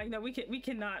 Because I'm like, no, we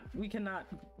cannot,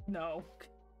 no.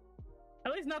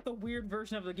 At least not the weird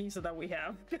version of the geisha that we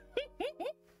have.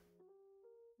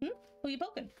 Who you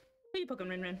poking? Who you poking,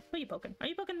 Rin Rin? Who you poking? Are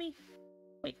you poking me?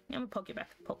 Wait, I'm gonna poke you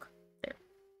back. Poke. There.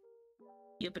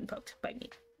 You've been poked by me.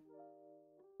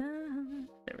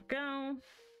 There we go.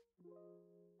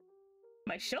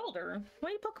 My shoulder? Why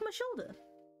are you poking my shoulder?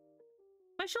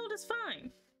 My shoulder's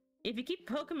fine. If you keep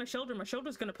poking my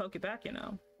shoulder's gonna poke you back, you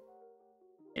know.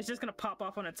 It's just gonna pop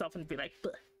off on itself and be like,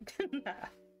 bleh.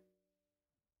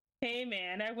 Hey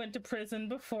man, I went to prison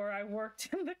before I worked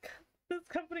in this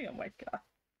company. Oh my god.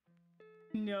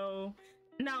 No.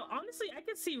 Now, honestly, I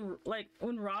could see, like,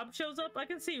 when Rob shows up, I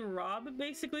can see Rob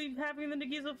basically having the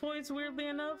Nagisa voice, weirdly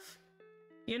enough.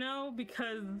 You know,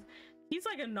 because he's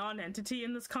like a non-entity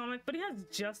in this comic, but he has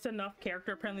just enough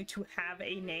character, apparently, to have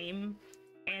a name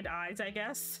and eyes, I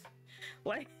guess.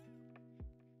 Like,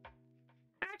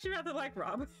 I actually rather like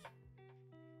Rob.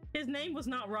 His name was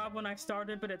not Rob when I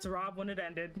started, but it's Rob when it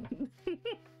ended.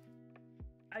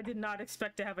 I did not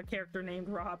expect to have a character named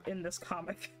Rob in this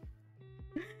comic.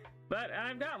 But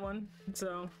I've got one,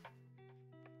 so.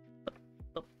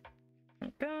 There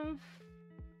we go.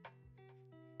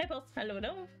 Hey, Pulse. Hello,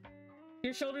 hello.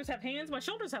 Your shoulders have hands, my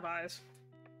shoulders have eyes.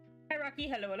 Hi, Rocky.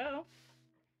 Hello, hello.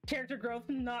 Character growth,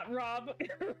 not Rob.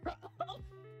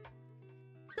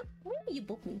 Why do you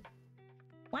boop me?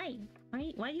 Why?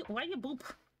 Why you boop?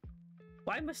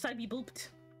 Why must I be booped?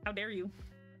 How dare you?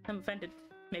 I'm offended.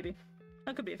 Maybe.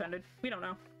 I could be offended. We don't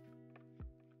know.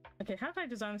 Okay, how did I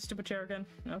design the stupid chair again?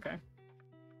 Okay.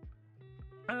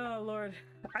 Oh lord.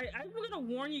 I'm gonna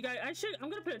warn you guys. I'm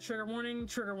gonna put a trigger warning.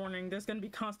 Trigger warning. There's gonna be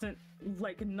constant,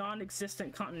 like,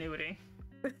 non-existent continuity.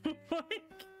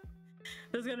 Like,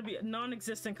 there's gonna be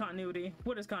non-existent continuity.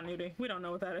 What is continuity? We don't know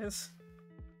what that is.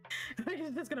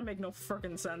 It's gonna make no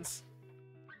frickin' sense.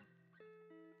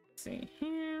 Let's see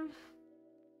here.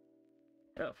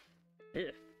 Oh.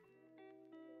 Ugh.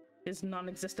 His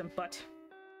non-existent butt.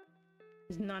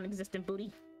 His non-existent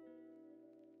booty.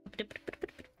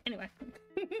 Anyway.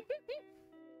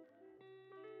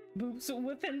 Boobs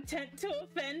with intent to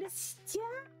offend. Stop.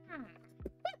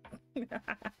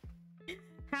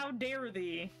 How dare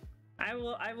thee? I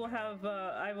will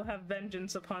have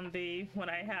vengeance upon thee when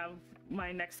I have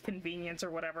my next convenience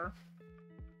or whatever.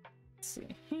 Let's see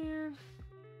here.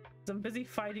 So I'm busy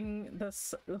fighting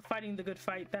the good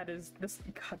fight that is this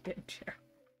goddamn chair.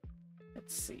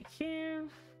 Let's see here.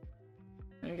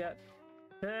 We got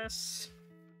this.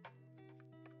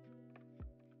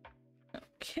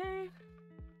 Okay.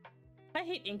 I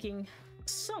hate inking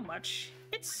so much.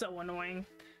 It's so annoying.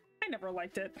 I never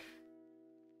liked it.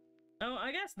 Oh,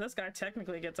 I guess this guy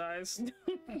technically gets eyes.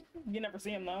 You never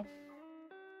see him though.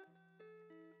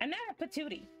 And now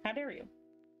Patootie. How dare you?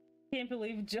 Can't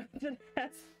believe Jonathan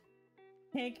has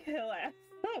Hank Hill ass.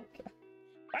 Oh god.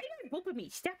 Why are you booping me?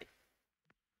 Stop it.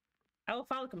 I will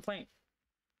file a complaint.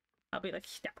 I'll be like,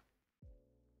 stop.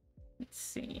 Let's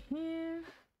see here.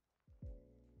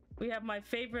 We have my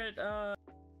favorite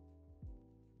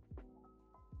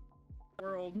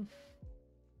world.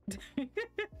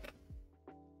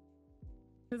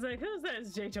 It's like, who's that?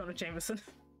 It's J. Jonah Jameson.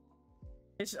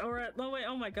 It's alright. No wait,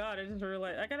 oh my god, I just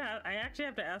realized I actually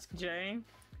have to ask Jay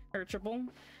or Triple.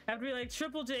 I have to be like,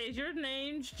 Triple J, is your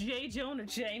name J. Jonah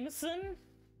Jameson?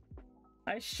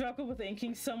 I struggle with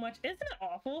inking so much. Isn't it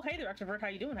awful? Hey there, Extrovert, how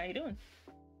you doing? How you doing?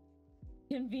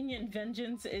 Convenient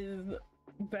vengeance is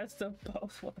best of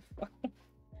both. What the fuck?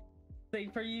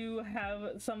 Like, for you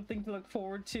have something to look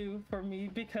forward to. For me,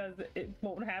 because it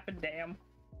won't happen, damn.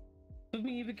 For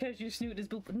me, because your snoot is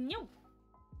booping. No!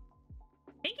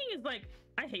 Inking is like,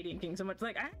 I hate inking so much.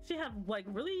 Like, I actually have like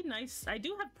really nice, I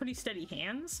do have pretty steady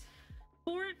hands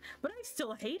for it, but I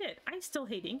still hate it. I still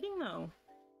hate inking though.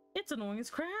 It's annoying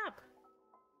as crap.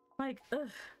 Like, ugh.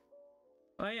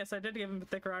 Well, yes, I did give him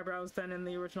thicker eyebrows than in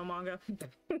the original manga.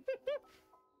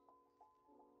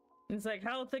 It's like,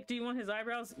 how thick do you want his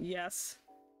eyebrows? Yes.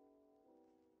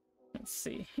 Let's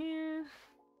see here.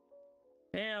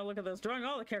 Yeah, look at this. Drawing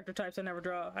all the character types I never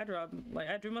draw. I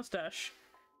drew mustache.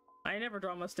 I never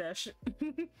draw mustache.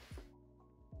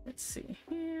 Let's see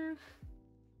here.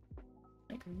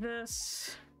 Like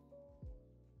this.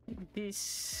 Like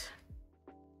this.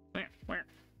 Where?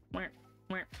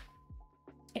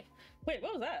 Hey, wait,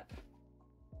 what was that?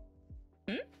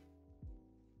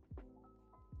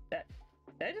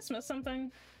 Did I just miss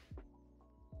something?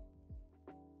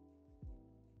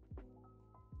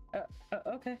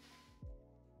 Okay.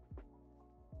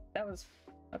 That was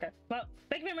okay. Well,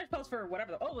 thank you very much, Pulse, for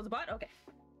whatever. Oh, it was a bot? Okay.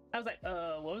 I was like,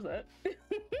 what was that?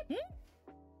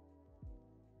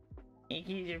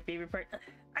 Inking is your favorite part?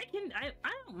 I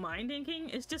don't mind inking.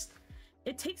 It's just,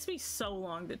 it takes me so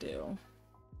long to do.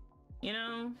 You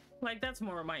know? Like, that's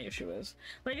more what my issue is.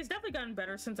 Like, it's definitely gotten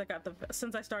better since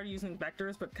I started using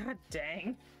vectors, but god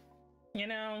dang. You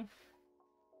know?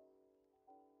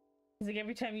 It's like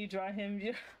every time you draw him,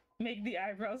 you make the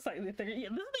eyebrows slightly thicker. Yeah,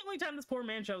 this is the only time this poor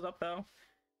man shows up, though.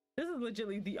 This is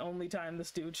legitimately the only time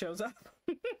this dude shows up.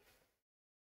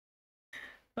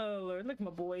 Oh lord, look at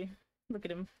my boy. Look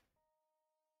at him.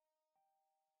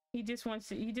 He just wants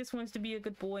to be a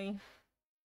good boy.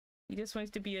 He just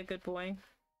wants to be a good boy.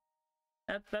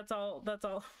 That's all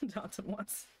Johnson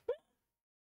wants.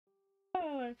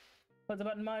 Oh, what's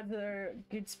about mods that are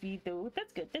good speed though?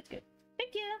 That's good, that's good.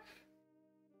 Thank you.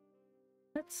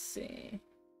 Let's see.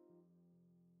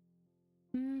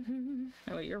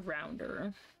 Oh wait, you're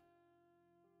rounder.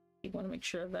 You want to make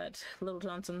sure that little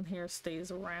Johnson here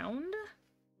stays around.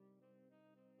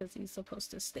 Because he's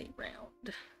supposed to stay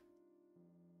round.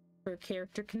 For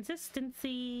character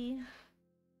consistency.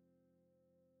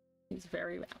 He's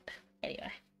very round.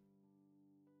 Anyway.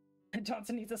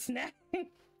 Johnson needs a snack. The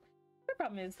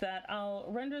problem is that I'll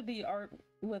render the art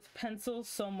with pencil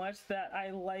so much that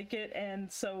I like it,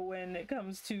 and so when it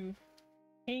comes to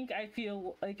ink, I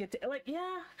feel like it, like,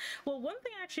 yeah. Well, one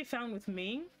thing I actually found with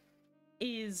me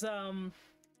is,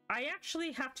 I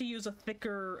actually have to use a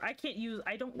thicker, I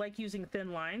don't like using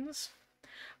thin lines.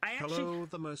 Hello,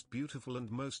 the most beautiful and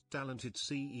most talented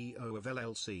CEO of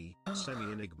LLC,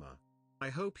 Semi-Enigma. I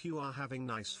hope you are having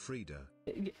nice Frida.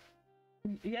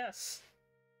 Yes.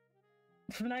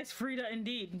 Nice Frida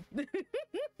indeed.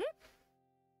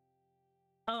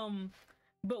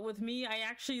 But with me, I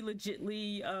actually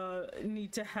legitly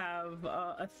need to have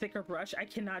a thicker brush. I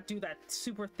cannot do that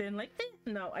super thin, like,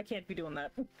 no, I can't be doing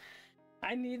that.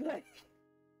 I need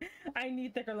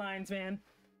thicker lines, man.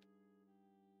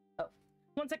 Oh,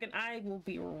 1 second, I will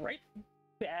be right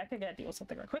back. I gotta deal with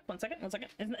something real quick. 1 second, 1 second.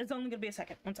 It's only gonna be a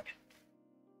second. 1 second.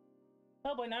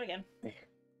 Oh boy, not again.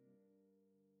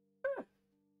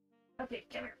 Okay,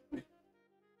 come here.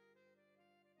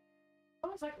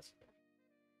 Almost like this.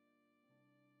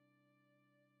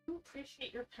 I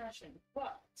appreciate your passion,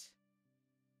 but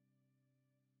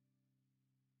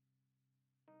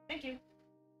thank you.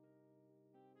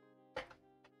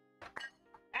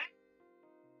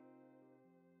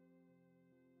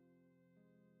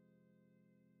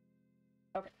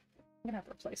 Okay, I'm gonna have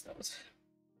to replace those.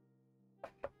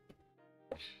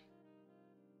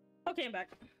 Okay, I'm back.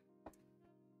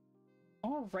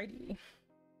 Alrighty.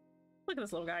 Look at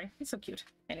this little guy. He's so cute.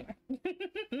 Anyway.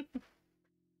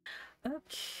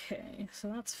 Okay, so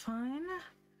that's fine.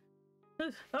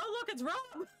 Oh, look, it's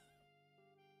Rob!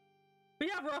 We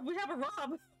have Rob. We have a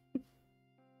Rob.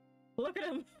 Look at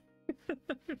him.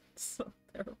 So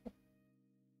terrible.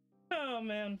 Oh,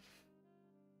 man.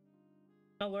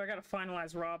 Oh, Lord, I gotta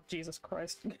finalize Rob. Jesus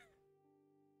Christ.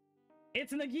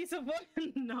 It's Nagisa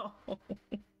boy. No.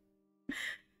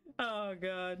 Oh,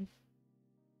 God.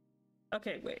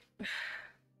 Okay, wait.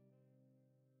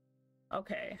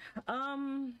 Okay.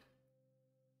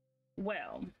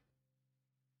 Well.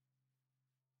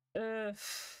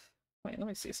 Wait, let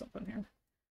me see something here.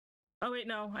 Oh wait,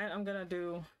 no, I'm gonna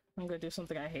do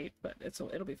something I hate, but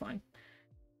it'll be fine.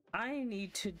 I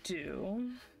need to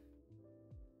do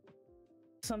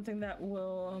something that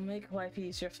will make life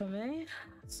easier for me.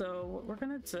 So what we're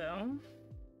gonna do.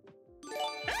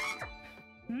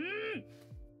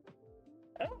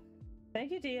 Oh,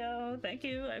 thank you, Dio. Thank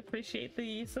you. I appreciate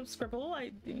the subscribble.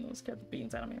 I even scared the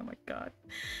beans out of me. Oh my god.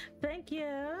 Thank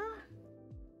you.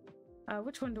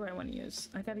 Which one do I want to use?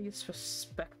 I gotta use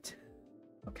perspective.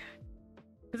 Okay.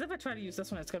 Because if I try to use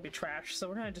this one, it's gonna be trash. So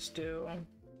we're gonna just do.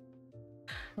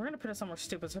 We're gonna put it somewhere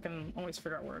stupid so I can always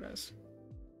figure out where it is.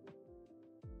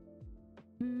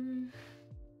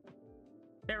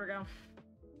 There we go.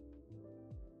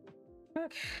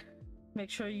 Okay. Make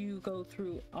sure you go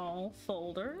through all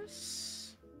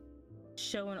folders.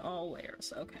 Show in all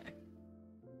layers. Okay.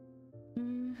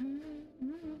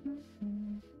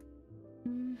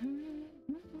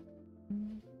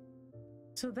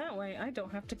 So that way I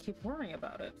don't have to keep worrying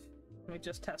about it. Let me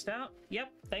just test out.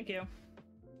 Yep, thank you.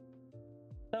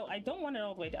 So I don't want it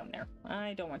all the way down there.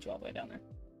 I don't want you all the way down there.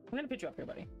 I'm gonna put you up here,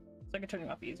 buddy, so I can turn you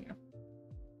off easier.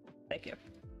 Thank you.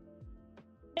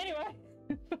 Anyway.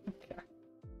 Okay.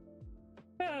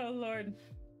 Oh lord.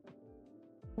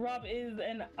 Rob is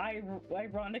an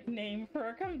ironic name for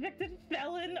a convicted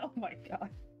felon. Oh my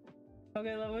god.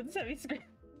 Okay, let's have me scream.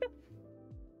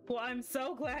 Well, I'm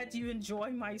so glad you enjoy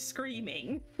my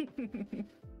screaming.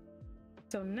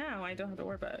 So now I don't have to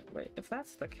worry about it. Wait, if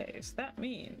that's the case, that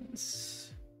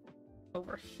means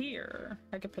over here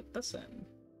I could put this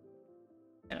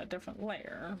in a different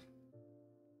layer.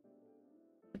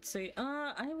 Let's see.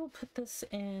 I will put this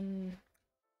in.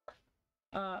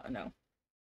 No.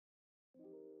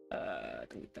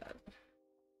 Delete that.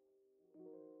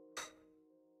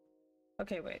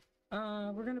 Okay, wait.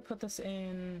 We're gonna put this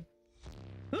in.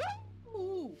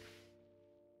 Ooh!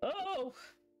 Oh!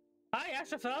 Hi,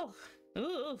 Ashafel!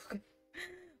 Ooh!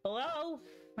 Hello!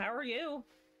 How are you?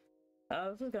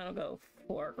 This is gonna go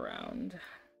foreground.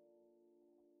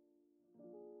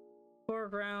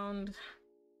 Foreground.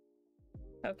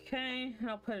 Okay,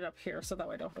 I'll put it up here so that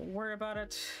way I don't have to worry about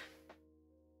it.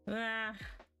 Ah.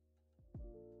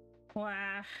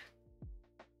 Wah.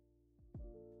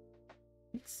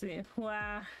 Let's see.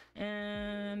 Wah.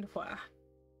 And wah.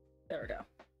 There we go.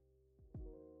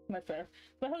 Much better.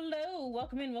 But hello!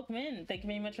 Welcome in, welcome in. Thank you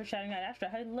very much for shouting out Astra.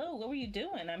 Hello, what were you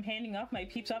doing? I'm handing off my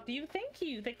peeps off to you. Thank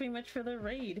you! Thank you very much for the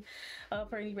raid.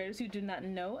 For any raiders who do not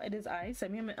know, it is I,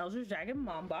 Semi. I'm an Elder Dragon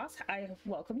Mom Boss. I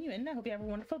welcome you in. I hope you have a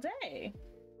wonderful day.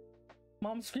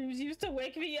 Mom screams used to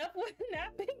wake me up when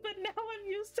napping, but now I'm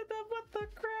used to them. What the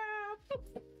crap?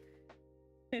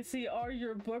 And see, are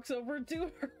your books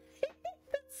overdue?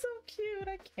 That's so cute.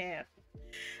 I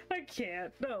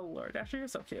can't. Oh Lord, Astra, you're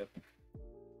so cute.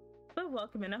 But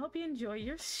welcome in. I hope you enjoy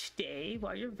your stay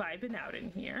while you're vibing out in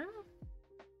here.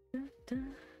 Da, da.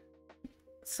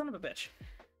 Son of a bitch.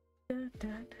 Da, da, da,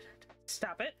 da.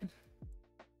 Stop it.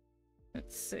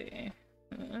 Let's see.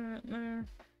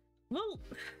 Well.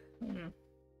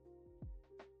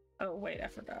 Oh wait, I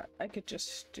forgot. I could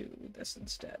just do this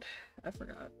instead. I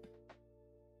forgot.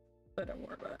 But don't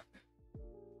worry about it.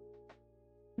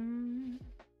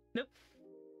 Nope.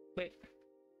 Wait.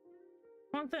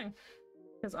 Wrong thing.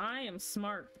 Because I am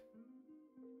smart.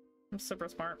 I'm super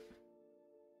smart.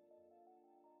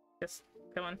 Just,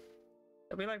 come on.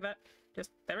 It'll be like that.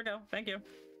 Just, there we go. Thank you.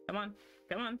 Come on.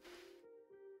 Come on.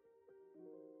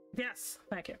 Yes.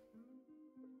 Thank you.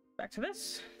 Back to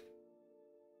this.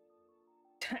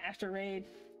 After raid.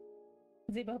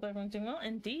 Zeba, hope everyone's doing well.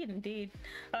 Indeed, indeed.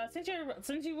 Since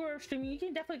you were streaming, you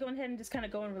can definitely go ahead and just kind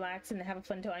of go and relax and have a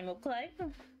fun time. Okay.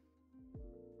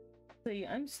 See,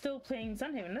 I'm still playing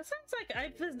Sunhaven. That sounds like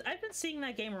I've been seeing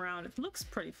that game around. It looks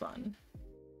pretty fun.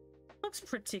 Looks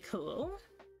pretty cool.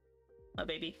 Oh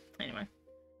baby. Anyway.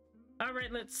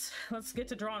 Alright, let's get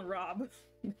to drawing Rob.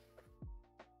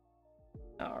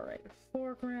 Alright,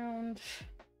 foreground.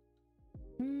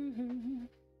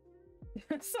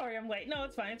 Sorry I'm late. No,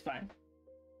 it's fine, it's fine.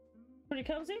 Pretty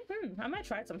cozy? I might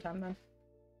try it sometime then.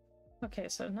 Okay,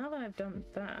 so now that I've done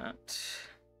that,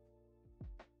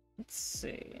 let's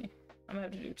see. I'm gonna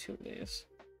have to do two of these.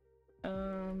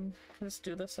 Let's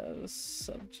do this as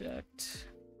subject.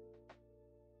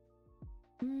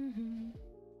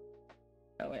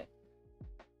 Oh wait.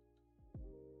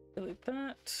 Delete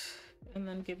that, and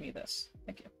then give me this.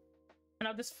 Thank you. And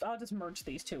I'll just merge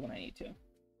these two when I need to.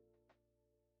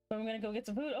 So I'm gonna go get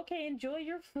some food. Okay, enjoy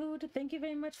your food. Thank you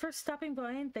very much for stopping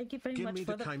by, and thank you very much for the... Give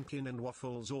me the pumpkin and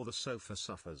waffles or the sofa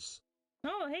suffers.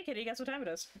 Oh, hey kitty, guess what time it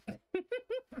is?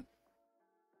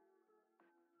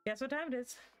 Guess what time it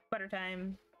is? Butter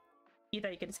time. You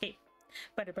thought you could escape.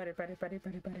 Butter, butter, butter, butter,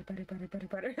 butter, butter, butter, butter, butter,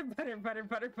 butter, butter, butter,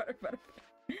 butter, butter, butter.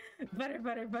 Butter,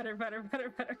 butter, butter, butter, butter,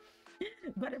 butter.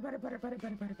 Butter, butter, butter, butter,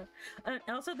 butter, butter, butter.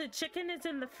 Also, the chicken is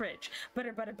in the fridge.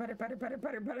 Butter, butter, butter, butter, butter,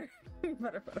 butter, butter. Butter,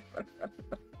 butter, butter, butter, butter.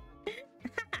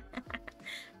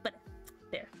 Butter.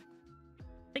 There.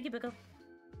 Thank you, Pickle.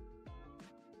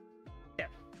 There.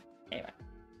 Anyway.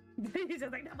 He's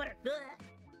just like, no butter.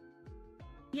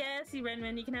 Yes, you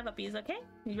Renman, you can have uppies, okay?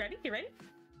 You ready? You ready?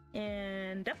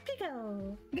 And up you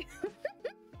go.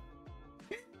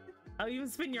 I'll even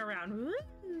spin you around. Woo.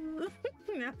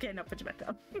 Okay, no, put you back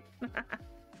down.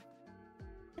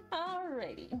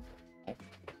 Alrighty.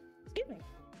 Excuse me.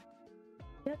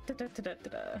 Da, da, da, da, da,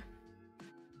 da.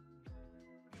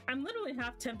 I'm literally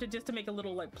half tempted just to make a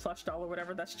little like plush doll or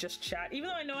whatever that's just chat. Even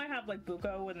though I know I have like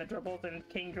Buko and the Dribbles and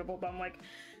King Dribble, but I'm like,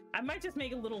 I might just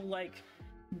make a little like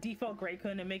default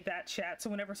Greykun and make that chat, so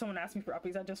whenever someone asks me for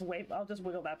uppies, I'll just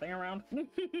wiggle that thing around. I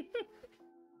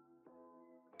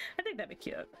think that'd be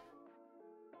cute.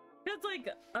 It's like,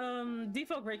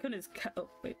 default Greykun is oh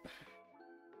wait.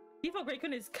 Default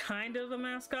Greykun is kind of a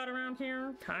mascot around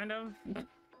here. Kind of. Let's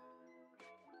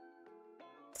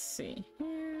see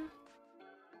here.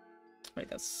 Wait,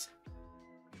 that's...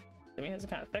 I mean, it's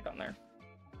kind of thick on there.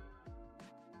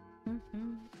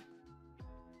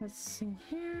 Let's see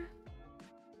here.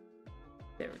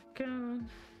 There we go.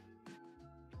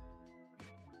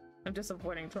 I'm just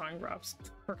avoiding drawing Rob's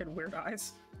freaking weird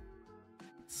eyes.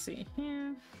 Let's see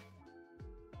here.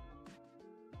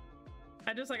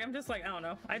 I'm just like, I don't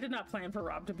know. I did not plan for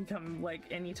Rob to become like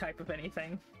any type of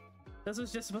anything. This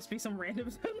was just supposed to be some random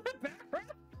in the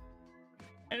background.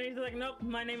 And he's like, nope,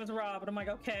 my name is Rob. And I'm like,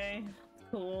 okay,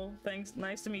 cool, thanks,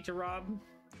 nice to meet you, Rob.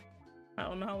 I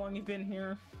don't know how long you've been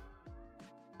here.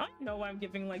 I don't know why I'm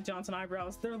giving like Johnson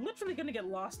eyebrows. They're literally gonna get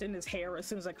lost in his hair as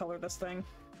soon as I color this thing.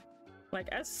 Like,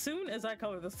 as soon as I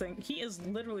color this thing, he is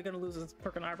literally gonna lose his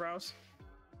freaking eyebrows.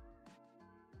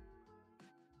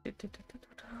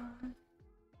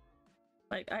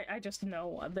 Like, I just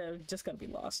know they're just gonna be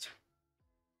lost.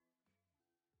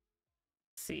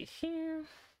 Let's see here.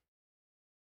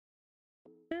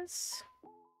 This.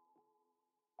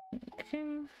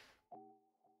 Okay.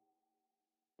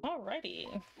 Alrighty.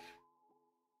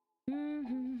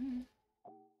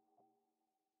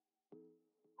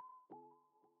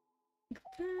 Like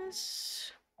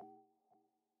this.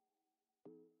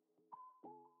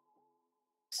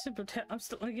 Super. I'm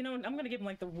still. You know, I'm gonna give him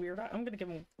like the weird. I'm gonna give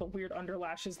him the weird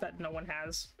underlashes that no one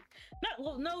has. Not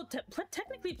well. No.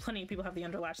 Technically, plenty of people have the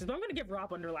underlashes, but I'm gonna give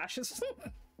Rob underlashes.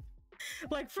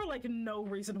 Like for like no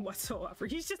reason whatsoever.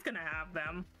 He's just gonna have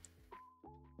them.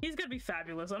 He's gonna be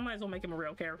fabulous. I might as well make him a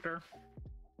real character.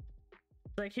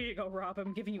 Like, here you go, Rob.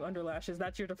 I'm giving you underlashes.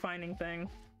 That's your defining thing.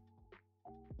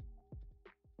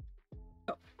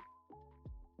 Oh.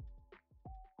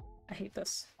 I hate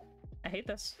this. I hate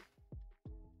this.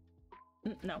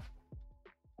 No.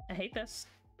 I hate this.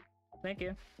 Thank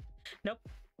you. Nope.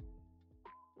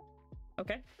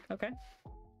 Okay. Okay.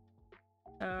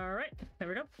 Alright. There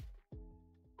we go.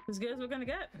 As good as we're gonna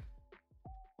get.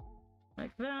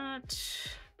 Like that.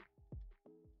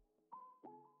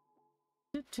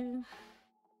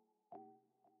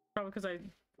 Probably because I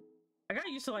got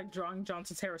used to like drawing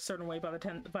Johnson's hair a certain way by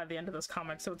the end of this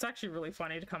comic, so it's actually really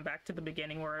funny to come back to the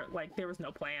beginning where like there was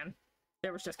no plan.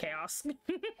 There was just chaos.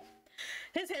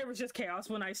 His hair was just chaos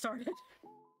when I started.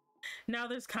 Now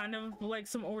there's kind of like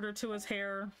some order to his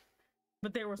hair,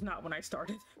 but there was not when I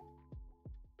started.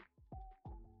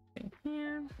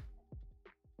 Here.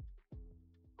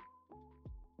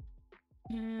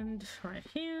 And right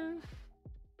here.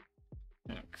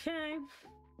 Okay.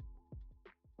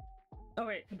 Oh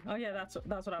wait. Oh yeah, that's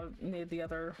what I would need the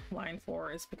other line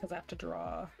for, is because I have to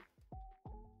draw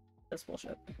this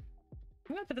bullshit.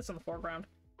 I'm gonna put this in the foreground.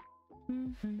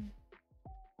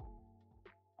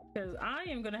 Because I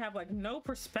am gonna have like no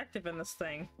perspective in this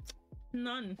thing.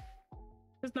 None.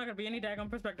 There's not gonna be any daggone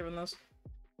perspective in this.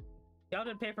 Y'all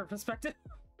didn't pay for perspective.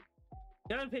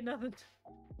 Y'all didn't pay nothing.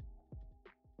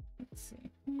 Let's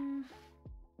see.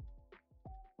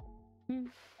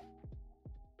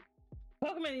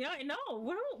 Poke him in the eye? No.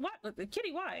 What?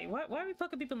 Kitty? Why? Why are we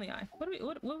poking people in the eye? What are we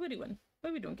doing? What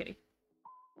are we doing, Kitty?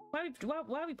 Why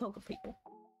are we poking people?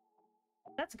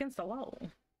 That's against the law.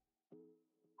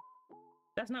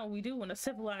 That's not what we do in a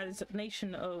civilized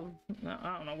nation of...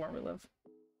 I don't know where we live.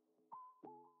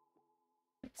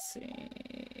 Let's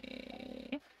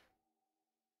see.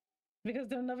 Because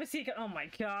they'll never see... Oh my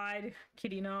god.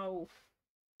 Kitty, no.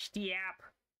 Yap.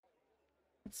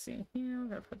 Let's see here. We're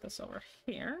gonna put this over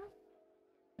here.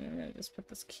 And I'm gonna just put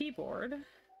this keyboard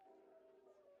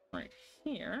right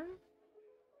here.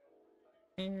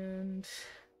 And...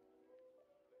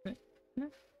 No,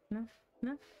 no,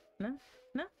 no, no,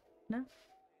 no, no, no,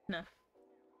 no.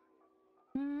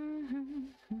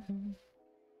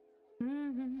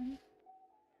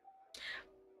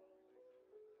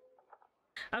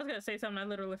 I was gonna say something, I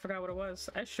literally forgot what it was.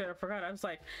 I straight up forgot. I was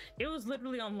like, it was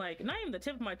literally on like, not even the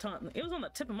tip of my tongue, it was on the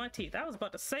tip of my teeth. I was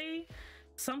about to say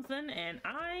something and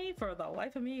I, for the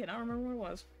life of me, and I don't remember what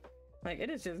it was. Like, it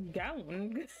is just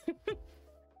gone.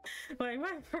 Like,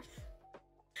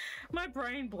 my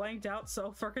brain blanked out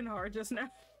so freaking hard just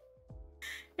now.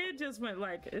 It just went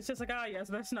like, it's just like, ah, yes,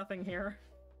 there's nothing here.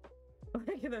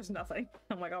 Like, there's nothing.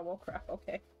 I'm like, oh, well, crap,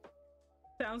 okay.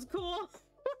 Sounds cool.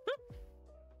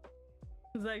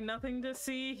 It's like, nothing to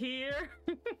see here.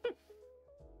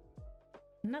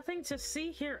 Nothing to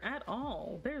see here at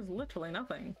all. There's literally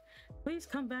nothing. Please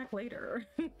come back later.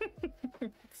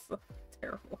 It's so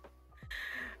terrible.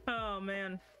 Oh,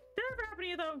 man. Did it ever happen to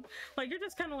you, though? Like, you're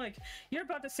just kind of like, you're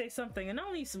about to say something, and not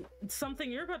only something,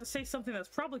 you're about to say something that's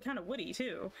probably kind of witty,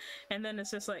 too. And then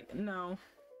it's just like, no.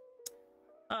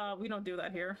 We don't do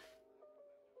that here.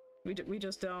 We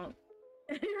just don't.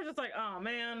 You're just like, oh,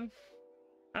 man.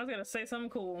 I was gonna say something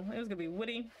cool. It was gonna be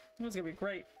witty. It was gonna be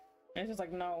great. And it's just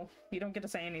like, no, you don't get to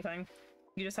say anything.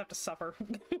 You just have to suffer.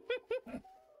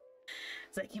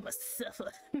 It's like, you must suffer.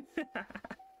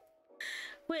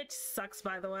 Which sucks,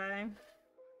 by the way.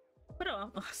 But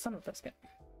oh, son of a biscuit.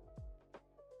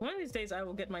 One of these days I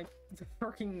will get my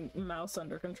fucking mouse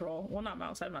under control. Well, not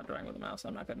mouse. I'm not drawing with a mouse.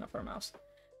 I'm not good enough for a mouse.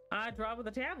 I draw with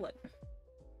a tablet.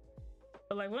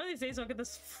 But like one of these days I'll get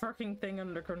this fucking thing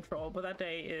under control, but that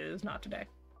day is not today.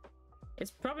 It's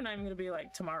probably not even gonna be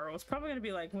like tomorrow. It's probably gonna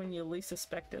be like when you least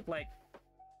suspect it, like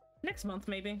next month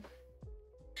maybe.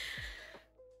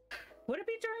 Would it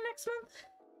be during next month?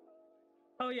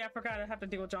 Oh yeah, I forgot I have to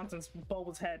deal with Johnson's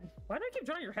bulbous head. Why do I keep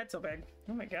drawing your head so big?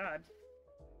 Oh my god.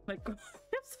 Like, you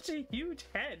have such a huge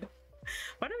head.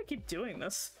 Why do I keep doing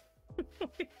this?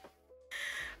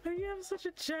 You have such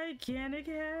a gigantic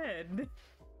head.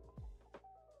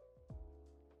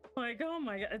 Like, oh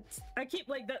my god. I keep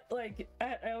like that, like,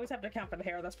 I always have to account for the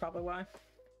hair, that's probably why.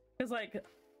 Because like,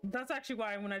 that's actually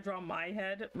why when I draw my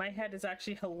head is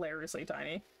actually hilariously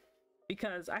tiny.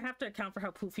 Because I have to account for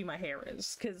how poofy my hair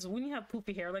is. Because when you have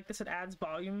poofy hair like this, it adds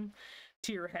volume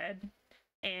to your head.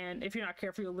 And if you're not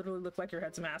careful, you'll literally look like your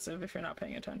head's massive if you're not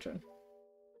paying attention.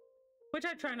 Which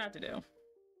I try not to do.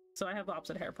 So I have the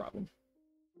opposite hair problem.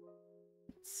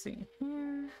 Let's see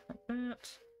here, like that.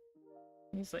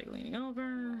 He's like leaning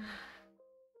over.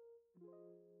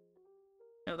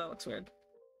 Oh, that looks weird.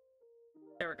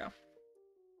 There we go.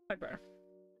 Like better.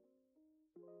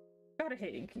 Gotta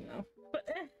hate inking though. But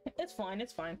it's fine,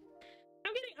 it's fine.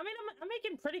 I'm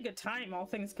making pretty good time, all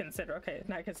things considered. Okay,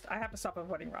 now because I have to stop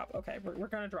avoiding Rob. Okay, we're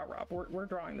gonna draw Rob. We're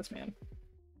drawing this man.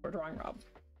 We're drawing Rob.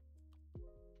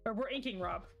 Or we're inking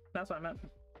Rob. That's what I meant.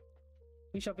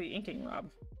 We shall be inking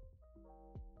Rob.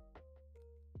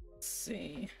 Let's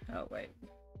see. Oh wait.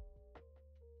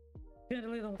 Gonna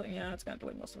delete the whole thing? Yeah, it's gonna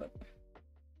delete most of it.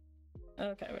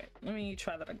 Okay, wait. Let me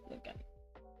try that again.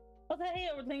 Well, hey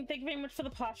everything. Thank you very much for the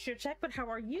posture check. But how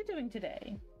are you doing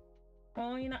today?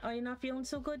 Oh, are you not feeling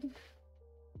so good?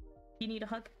 You need a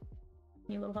hug?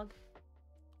 You need a little hug?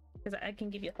 Because I can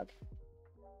give you a hug.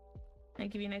 I can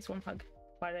give you a nice warm hug.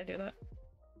 Why did I do that?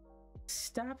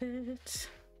 Stop it.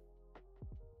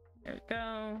 There we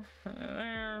go.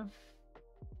 There.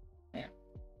 Yeah.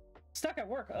 Stuck at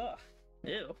work. Ugh.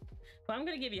 Ew. Well, I'm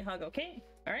gonna give you a hug, okay?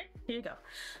 Alright? Here you go.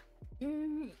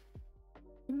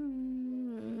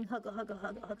 Hug.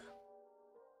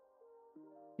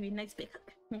 Give you a nice big hug.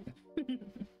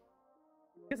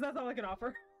 Because that's all I can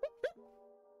offer.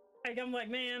 Like, I'm like,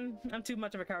 man, I'm too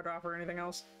much of a coward to offer anything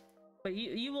else. But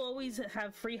you will always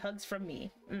have free hugs from me.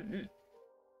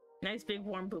 Nice big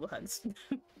warm booba hugs.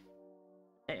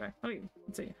 Anyway,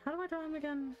 let's see. How do I draw him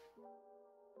again?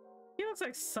 He looks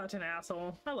like such an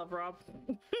asshole. I love Rob.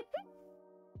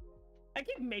 I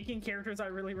keep making characters I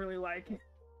really, really like.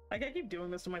 Like, I keep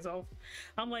doing this to myself.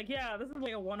 I'm like, yeah, this is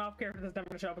like a one-off character that's never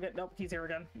gonna show up again. Nope, he's here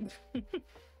again.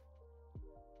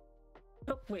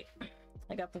 Oh, wait.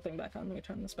 I got the thing back on. Let me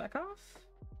turn this back off.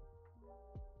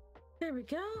 There we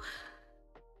go.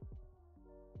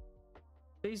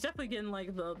 But he's definitely getting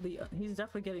like he's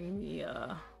definitely getting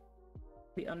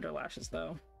the underlashes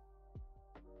though.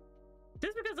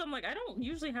 Just because I'm like, I don't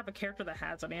usually have a character that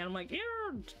has any. And I'm like,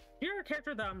 you're a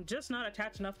character that I'm just not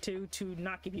attached enough to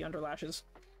not give you underlashes.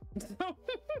 So,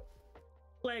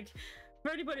 like, for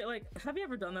anybody, like, have you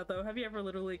ever done that though? Have you ever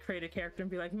literally created a character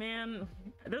and be like, man,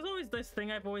 there's always this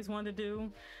thing I've always wanted to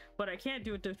do, but I can't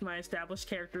do it to my established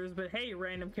characters, but hey,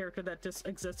 random character that just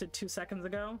existed 2 seconds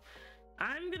ago,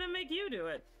 I'm gonna make you do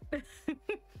it.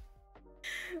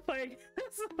 Like,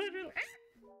 that's literally,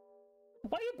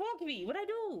 why you bonk me? What'd I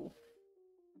do?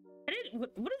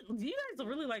 You guys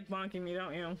really like bonking me,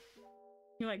 don't you?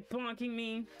 You like bonking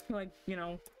me, you like, you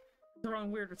know,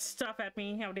 throwing weird stuff at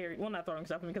me. How dare you? Well, not throwing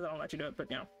stuff at me because I don't let you do it, but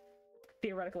you know,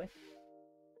 theoretically.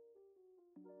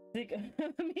 Like,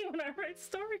 me when I write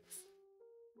stories.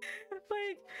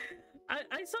 Like,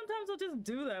 I sometimes will just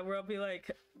do that where I'll be like,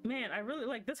 man, I really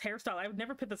like this hairstyle. I would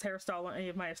never put this hairstyle on any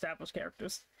of my established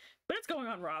characters. But it's going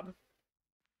on Rob.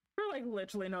 For like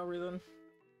literally no reason.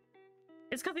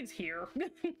 It's because he's here.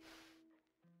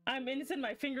 I'm innocent,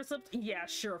 my finger slipped. Yeah,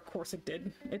 sure, of course it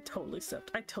did. It totally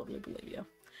slipped. I totally believe you.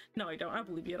 No, I don't. I don't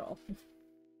believe you at all.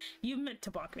 You meant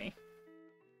to bonk me.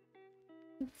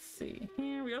 Let's see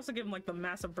here. We also give him like the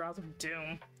massive brows of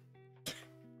doom.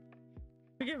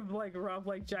 We give like Rob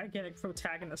like gigantic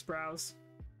protagonist brows.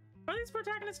 Are these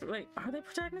protagonist? Wait, are they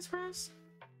protagonist brows?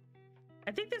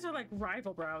 I think these are like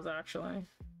rival brows actually.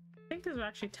 I think these are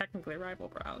actually technically rival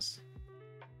brows.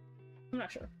 I'm not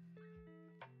sure.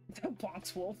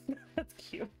 Bonks Wolf. That's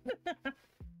cute.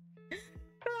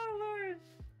 Oh lord.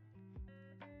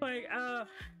 Like, I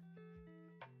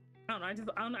don't know. I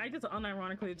just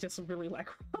unironically just really like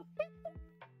Rob.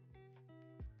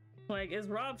 Like, is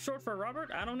Rob short for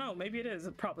Robert? I don't know. Maybe it is.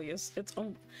 It probably is. It's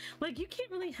like, you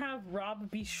can't really have Rob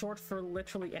be short for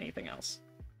literally anything else.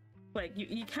 Like,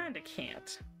 you kind of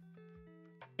can't.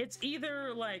 It's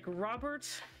either like Robert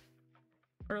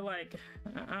or like,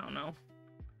 I don't know.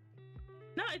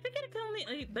 No, I think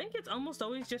I think it's almost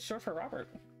always just short for Robert.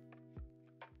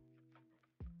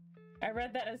 I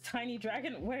read that as Tiny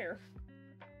Dragon. Where?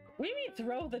 What do you mean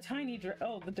throw the tiny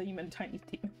oh, the demon, tiny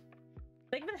demon.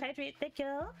 Thank you for the hydrate, thank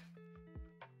you.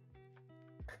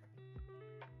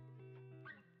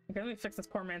 Okay, let me fix this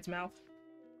poor man's mouth.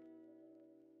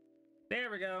 There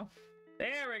we go.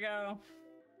 There we go.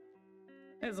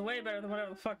 This is way better than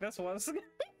whatever the fuck this was.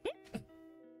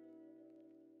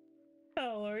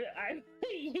 Oh Lord,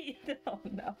 oh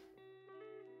no.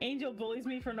 Angel bullies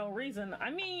me for no reason.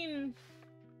 I mean,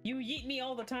 you yeet me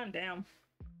all the time, damn.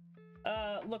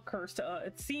 Look, Cursed,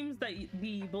 it seems that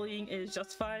the bullying is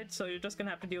justified, so you're just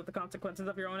gonna have to deal with the consequences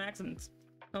of your own actions.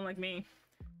 Unlike me,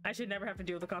 I should never have to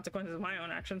deal with the consequences of my own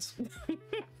actions.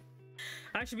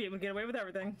 I should be able to get away with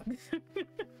everything.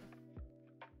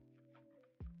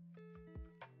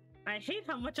 I hate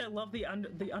how much I love the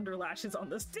underlashes on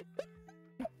this.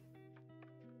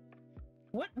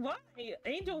 What? Why?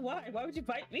 Angel, why? Why would you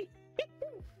bite me?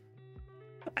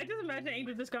 I just imagine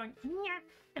Angel just going, yeah.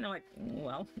 And I'm like,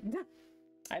 well,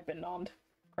 I've been nommed.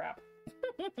 Crap.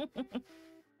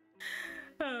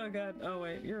 Oh god. Oh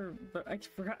wait, I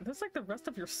forgot. That's like the rest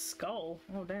of your skull.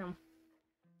 Oh damn.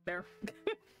 There.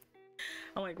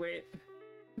 I'm like, wait.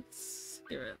 Let's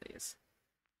get rid of these.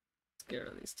 Let's get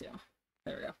rid of these two.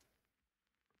 There we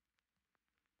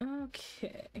go.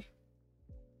 Okay.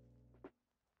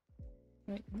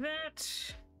 Like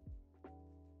that.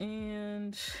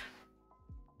 And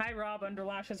hi Rob,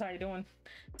 Underlashes, how you doing?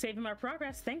 Saving my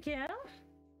progress, thank you.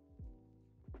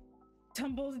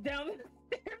 Tumbles down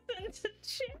the stairs into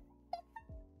chair.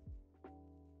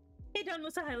 Hey Don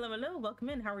Musa, hello, hello, welcome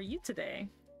in. How are you today?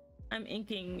 I'm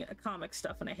inking comic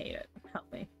stuff and I hate it.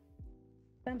 Help me.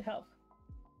 Send help.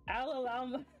 I'm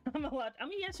allowed. I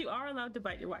mean, yes, you are allowed to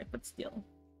bite your wife, but still.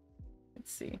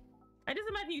 Let's see. I just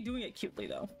imagine you doing it cutely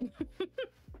though.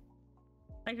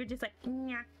 Like you're just like,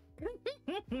 yeah.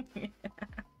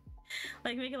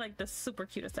 Like make it like the super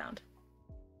cutest sound.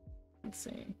 Let's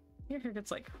see. Your hair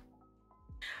gets like.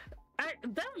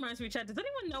 That reminds me, Chad. Does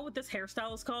anyone know what this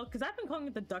hairstyle is called? Because I've been calling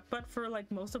it the duck butt for like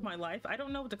most of my life. I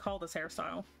don't know what to call this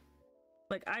hairstyle.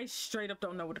 Like I straight up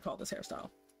don't know what to call this hairstyle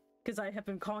because I have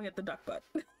been calling it the duck butt.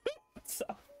 So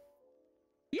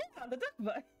yeah, the duck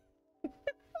butt.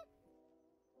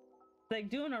 Like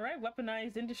doing all right.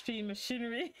 Weaponized industry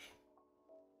machinery.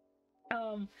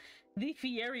 The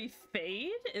Fiery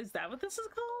Fade? Is that what this is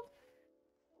called?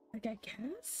 Like, I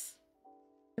guess?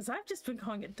 Because I've just been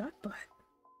calling it duck butt.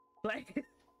 Like,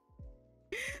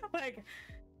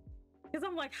 because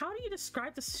I'm like, how do you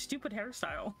describe this stupid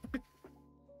hairstyle?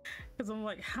 Because I'm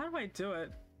like, how do I do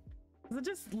it? Because it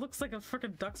just looks like a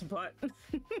freaking duck's butt.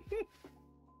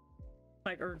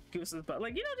 Like, or goose's butt.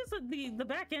 Like, you know, just the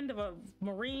back end of a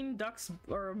marine duck's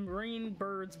or a marine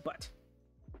bird's butt.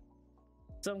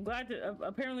 So I'm glad to,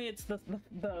 apparently it's the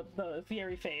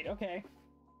Fiery Fade, okay.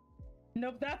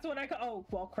 Nope, that's what I call, oh,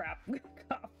 well, crap.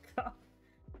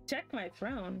 Check my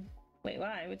throne. Wait,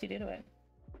 why? What'd you do to it?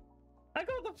 I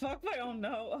called the fuck my own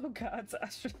no. Oh god,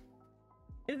 Sasha.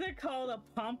 Is it called a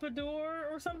pompadour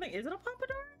or something? Is it a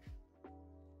pompadour?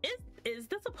 Is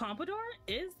this a pompadour?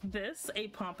 Is this a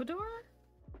pompadour?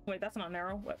 Wait, that's not an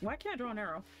arrow. Why can't I draw an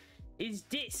arrow? Is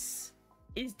this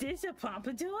a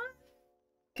pompadour?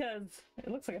 Because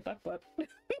it looks like a duck butt.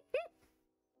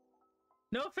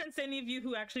 No offense to any of you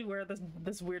who actually wear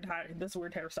this weird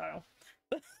hairstyle.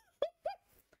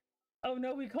 Oh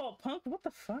no, we call it punk? What the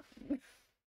fuck?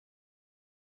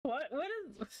 What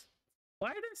is, why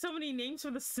are there so many names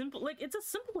for the simple, like it's a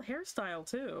simple hairstyle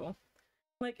too.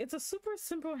 Like it's a super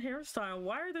simple hairstyle.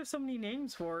 Why are there so many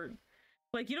names for it?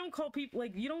 Like you don't call people,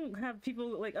 like you don't have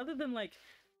people like, other than like,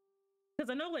 because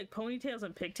I know like ponytails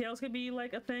and pigtails could be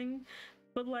like a thing,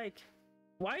 but like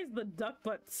why is the duck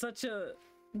butt such a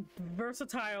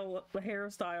versatile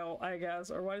hairstyle, I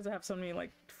guess? Or why does it have so many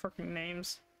like freaking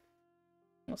names?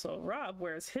 Also, Rob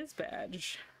wears his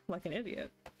badge like an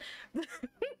idiot.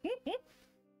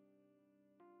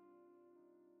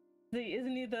 See,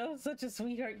 isn't he though such a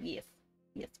sweetheart? Yes.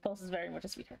 Yes, Pulse is very much a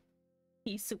sweetheart.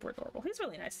 He's super adorable. He's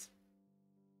really nice.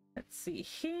 Let's see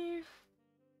here.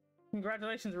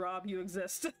 Congratulations, Rob, you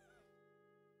exist.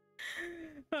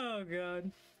 Oh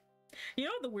god. You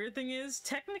know what the weird thing is?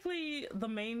 Technically, the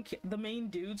main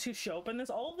dudes who show up in this,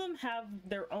 all of them have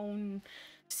their own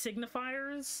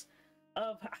signifiers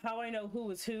of how I know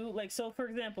who is who. Like, so for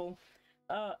example,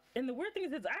 and the weird thing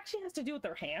is it actually has to do with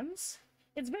their hands.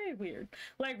 It's very weird.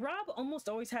 Like, Rob almost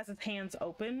always has his hands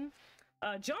open.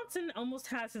 Johnson almost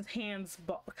has his hands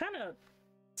kind of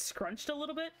scrunched a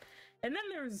little bit, and then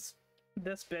there's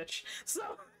this bitch. So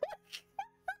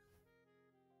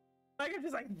like I'm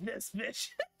just like, this bitch.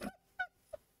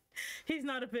 He's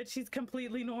not a bitch, he's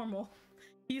completely normal.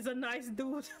 He's a nice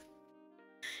dude.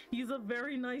 He's a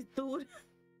very nice dude.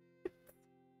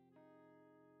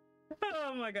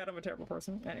 Oh my god, I'm a terrible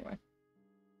person. Anyway.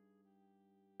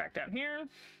 Back down here.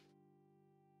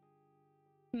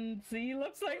 See,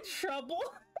 looks like trouble.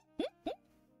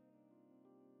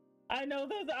 I know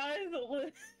those eyes.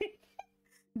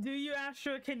 Do you,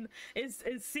 Astra? Is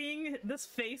seeing this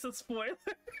face a spoiler?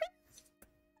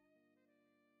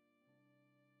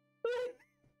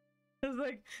 It's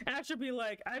like Astra be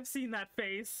like, I've seen that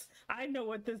face. I know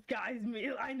what this guy's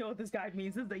mean. I know what this guy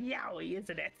means. This is a yaoi,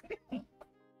 isn't it?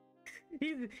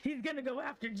 he's gonna go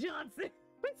after Johnson.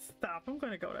 Stop! I'm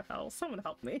gonna go to hell. Someone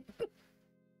help me.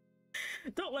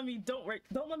 Don't let me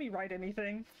write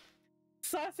anything.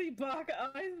 Saucy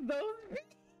Baka eyes, those.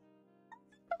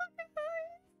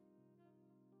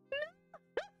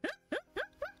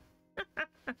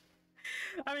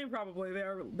 I mean, probably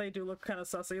they do look kind of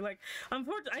sussy. Like,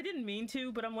 unfortunately, I didn't mean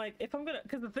to, but I'm like, if I'm gonna,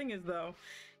 because the thing is though,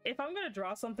 if I'm gonna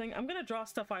draw something, I'm gonna draw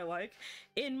stuff I like.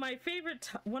 In my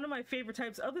favorite, one of my favorite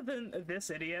types, other than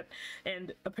this idiot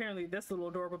and apparently this little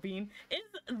adorable bean, is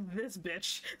this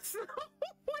bitch. So,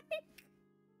 like,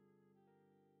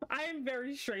 I am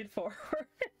very straightforward.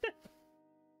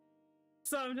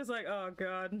 So I'm just like, oh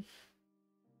god,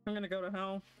 I'm gonna go to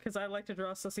hell because I like to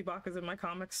draw sussy bakas in my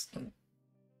comics.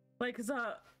 Like,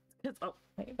 oh,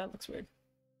 wait, that looks weird.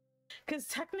 Because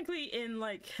technically in,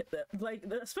 like,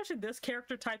 especially this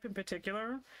character type in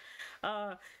particular,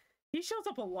 he shows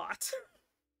up a lot.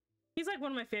 He's, like,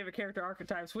 one of my favorite character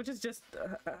archetypes, which is just,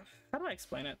 how do I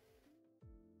explain it?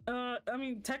 I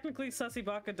mean, technically Sussy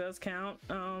Baka does count.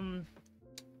 How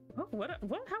would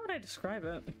I describe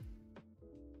it?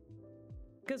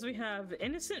 Because we have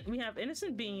innocent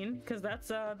bean, because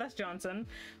that's Johnson.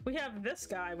 We have this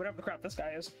guy, whatever the crap this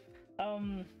guy is.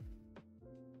 There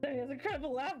he has a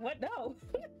incredible laugh. What? No.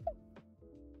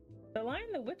 The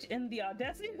Lion, the Witch, and the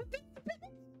Audacity.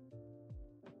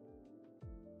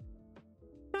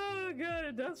 Oh god,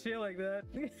 it does feel like that.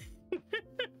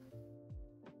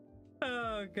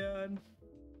 Oh god.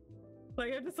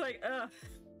 Like, I'm just like,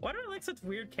 why do I like such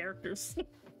weird characters?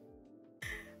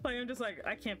 Like, I'm just like,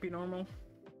 I can't be normal.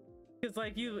 Because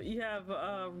like we have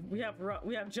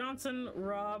Johnson,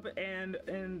 Rob, and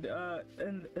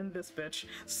this bitch.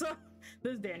 So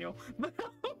there's Daniel. But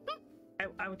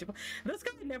I would do. This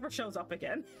guy never shows up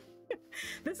again.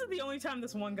 This is the only time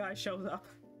this one guy shows up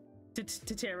to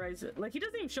terrorize it. Like, he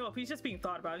doesn't even show up. He's just being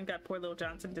thought about. And got poor little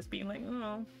Johnson just being like,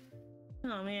 oh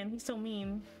man, he's so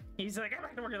mean. He's like, I'm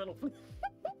back to work, little.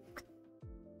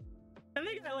 And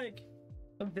they got like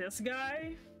this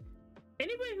guy.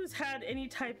 Anybody who's had any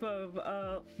type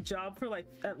of job for like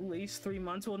at least 3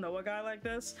 months will know a guy like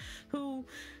this, who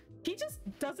he just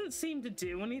doesn't seem to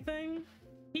do anything.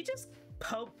 He just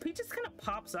kind of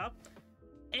pops up,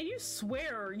 and you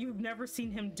swear you've never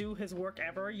seen him do his work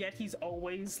ever, yet he's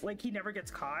always like, he never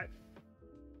gets caught.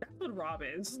 That's what Rob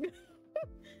is.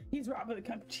 He's robbing the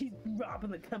company. She's robbing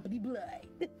the company blind.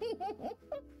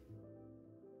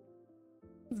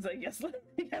 It's like, yes,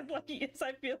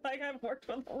 I feel like I've worked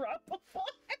with Rob before.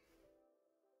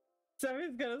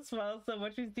 Somebody's gonna smile so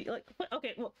much. He's like, what?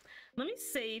 Okay, well, let me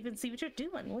save and see what you're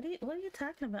doing. What are you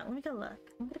talking about? Let me go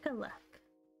look. I'm gonna go look.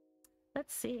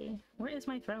 Let's see. Where is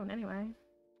my phone anyway?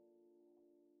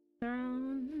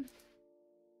 Throne.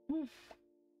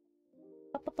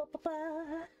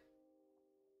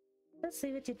 Let's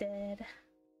see what you did.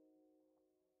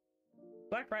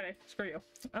 Black Friday. Screw you.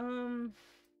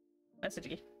 Message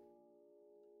key.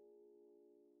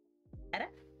 Ada?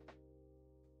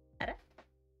 Ada?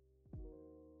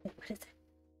 Wait, what is it?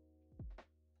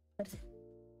 What is it?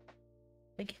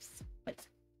 The gifts. What is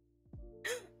it?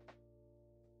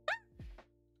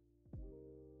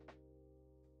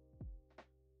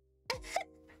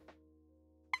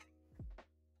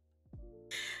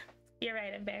 You're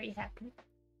right, I'm very happy.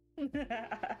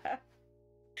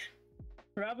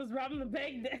 Rob was robbing the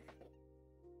bank there.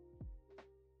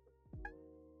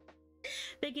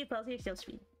 Thank you, Pulse. You're so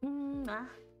sweet. Anyway,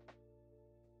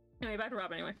 back to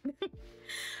Rob anyway.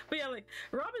 But yeah, like,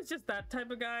 Rob is just that type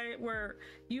of guy where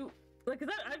you, like, cause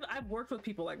I've worked with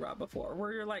people like Rob before,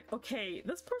 where you're like, okay,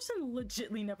 this person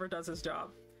legitly never does his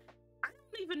job. I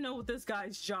don't even know what this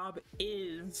guy's job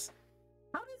is.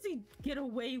 How does he get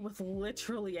away with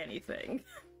literally anything?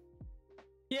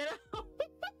 You know?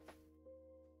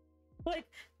 Like,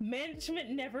 management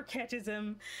never catches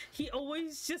him. He's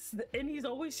always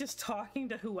just talking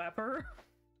to whoever.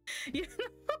 You know?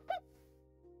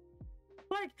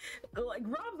 like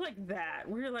Rob's like that.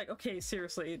 We're like, okay,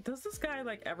 seriously, does this guy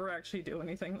like ever actually do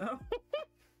anything though?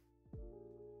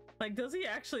 Like, does he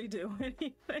actually do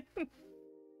anything?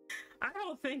 I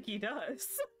don't think he does.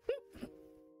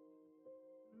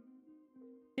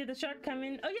 Did the shark come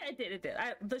in? Oh yeah, it did.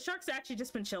 The shark's actually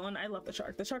just been chilling. I love the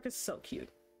shark. The shark is so cute.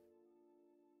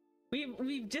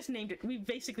 We've just named it. We've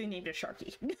basically named it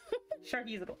Sharky.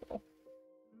 Sharky is adorable.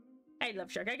 I love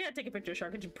Shark. I gotta take a picture of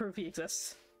Shark to prove he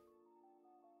exists.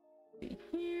 See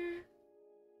here.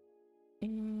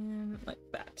 And like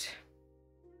that.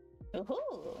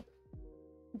 Oh,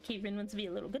 Kevin wants to be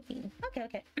a little good bean. Okay,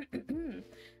 okay. Let me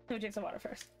drink some water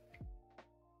first.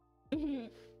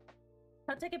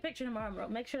 I'll take a picture tomorrow.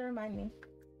 Make sure to remind me.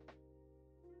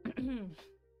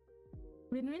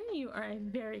 Benjamin, you are a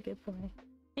very good boy.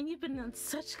 And you've been on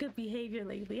such good behavior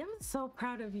lately. I'm so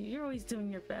proud of you. You're always doing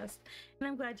your best. And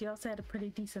I'm glad you also had a pretty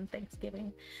decent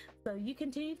Thanksgiving. So you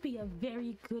continue to be a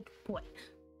very good boy.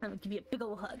 I'm gonna give you a big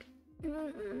ol' hug.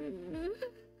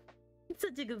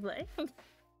 Such a good boy.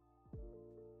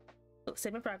 Oh,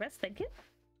 save in progress. Thank you.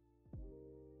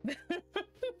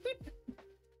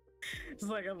 It's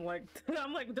like, I'm like,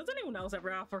 does anyone else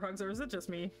ever offer hugs, or is it just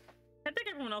me? I think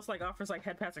everyone else like offers like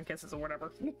head pats and kisses or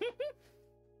whatever. My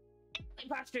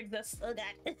posture exists. Oh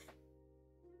god.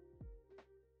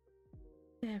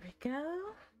 There we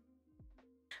go.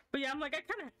 But yeah, I'm like, I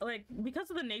kind of like, because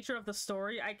of the nature of the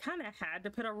story, I kind of had to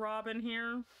put a Rob in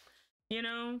here, you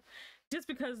know, just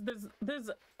because there's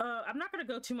I'm not gonna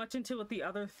go too much into what the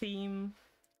other theme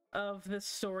of this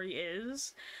story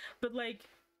is, but like,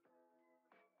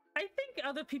 I think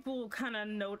other people will kind of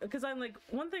note, because I'm like,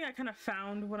 one thing I kind of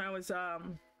found when I was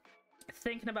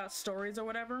thinking about stories or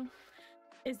whatever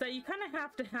is that you kind of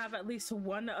have to have at least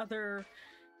one other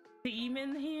theme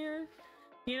in here,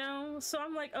 you know? So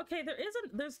I'm like, okay,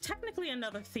 there's technically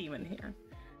another theme in here.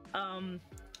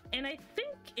 And I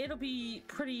think it'll be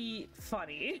pretty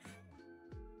funny.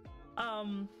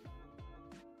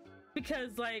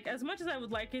 Because like, as much as I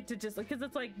would like it to just, because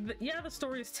it's like, yeah, the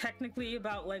story is technically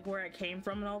about like where I came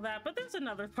from and all that, but there's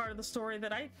another part of the story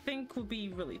that I think would be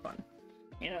really fun,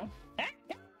 you know?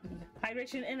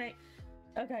 Hydration, and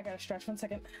okay, I gotta stretch 1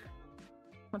 second.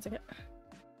 1 second.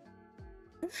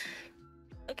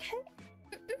 Okay.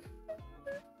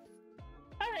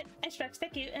 Alright, I stretch,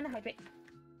 thank you, and I hydrate.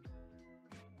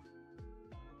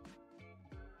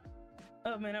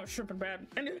 Oh man, I was shrimping bad.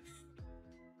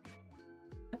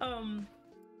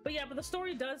 But yeah, but the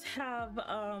story does have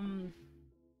kind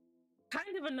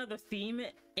of another theme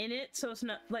in it, so it's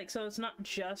not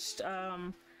just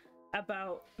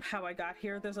about how I got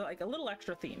here. There's like a little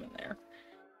extra theme in there,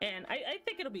 and I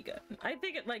think it'll be good. I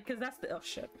think it, like, because that's the, oh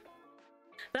shit,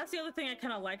 that's the other thing I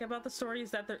kind of like about the story,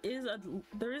 is that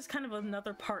there is kind of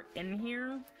another part in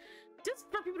here just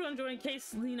for people to enjoy, in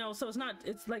case, you know, so it's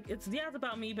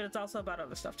about me, but it's also about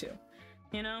other stuff too,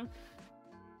 you know.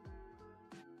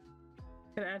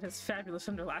 Gonna add his fabulous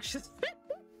underlashes.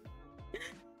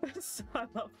 So I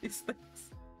love these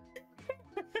things.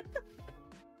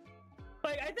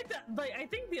 Like, I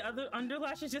think the other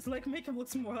underlashes just like make him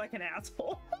look more like an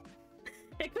asshole.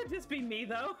 It could just be me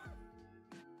though.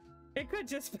 It could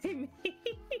just be me.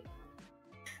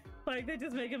 Like, they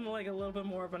just make him like a little bit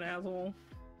more of an asshole.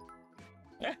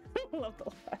 I love the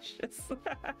lashes.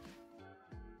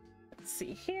 Let's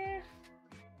see here.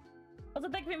 Also,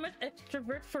 thank you very much,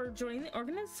 Extrovert, for joining the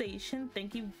organization.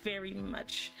 Thank you very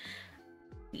much.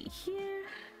 See here.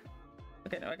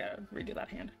 Okay, no, I gotta redo that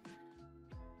hand.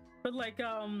 But like,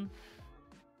 yeah,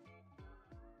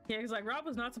 he's like, Rob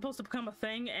was not supposed to become a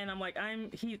thing, and I'm like,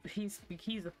 he's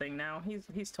a thing now.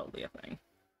 He's totally a thing.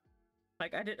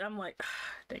 Like, I'm like,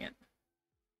 dang it.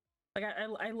 Like,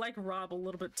 I like Rob a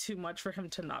little bit too much for him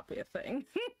to not be a thing.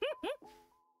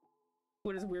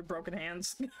 With his weird broken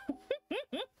hands.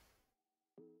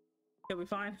 He'll be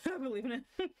fine. I believe in it.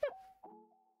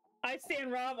 I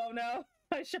stand Rob. Oh no.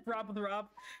 I ship Rob with Rob.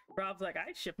 Rob's like,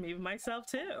 I ship me with myself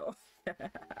too.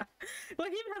 Like,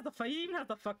 he even has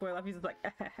the fuckboy laugh. He's just like,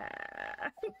 I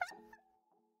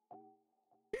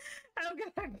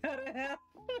gotta have.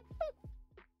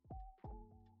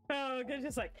 Oh, it's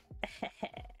just like,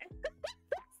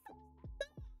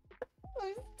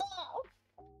 stop.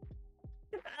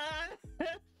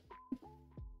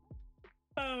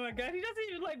 Oh my god, he doesn't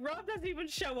even, like, Rob doesn't even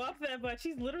show up that much.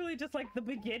 He's literally just like the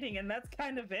beginning, and that's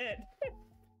kind of it.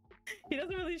 He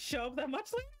doesn't really show up that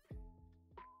much later.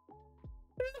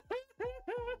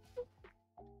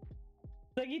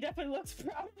 Like, he definitely looks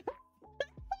proud.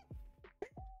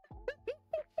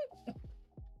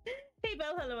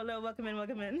 Bell, hello, welcome in,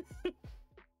 like,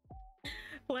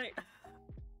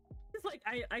 it's like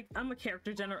I'm a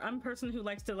character I'm a person who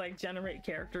likes to like generate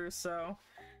characters, so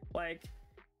like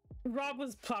Rob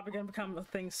was probably gonna become a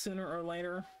thing sooner or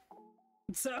later,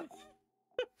 so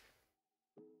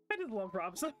I just love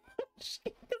Rob so much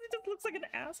because he just looks like an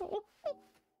asshole.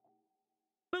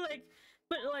 but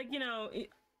like you know,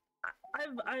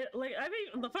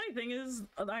 the funny thing is,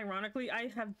 ironically, I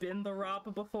have been the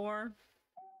Rob before.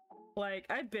 Like,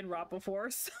 I've been Rob before,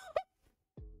 so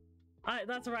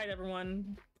that's right,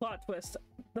 everyone. Plot twist.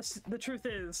 The truth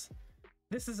is,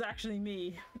 this is actually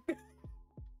me.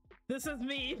 This is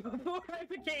me before I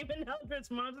became an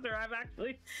Eldritch monster. I've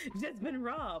actually just been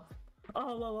Rob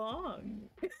all along.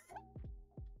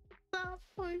 Stop,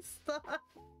 please stop.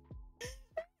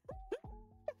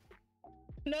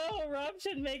 No, Rob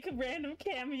should make random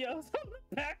cameos on the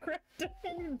background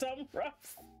doing dumb Rob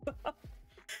stuff.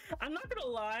 I'm not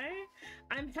gonna lie,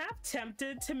 I'm half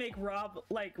tempted to make Rob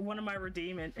like one of my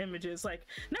redeem images, like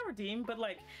not redeem, but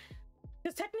like,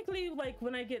 because technically, like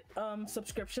when I get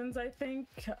subscriptions, I think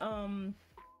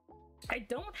I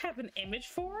don't have an image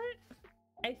for it.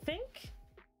 I think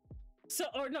so,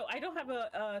 or no, I don't have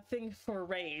a thing for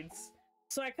raids,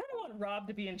 so I kind of want Rob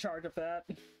to be in charge of that.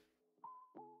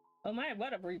 Oh my,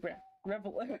 what a rebrand!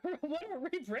 What a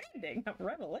rebranding!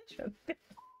 Revelation.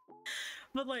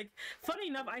 But like, funny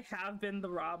enough, I have been the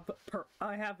Rob.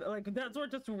 I have like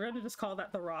we're gonna just call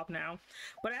that the Rob now.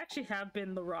 But I actually have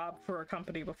been the Rob for a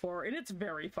company before, and it's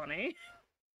very funny.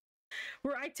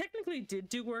 Where I technically did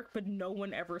do work, but no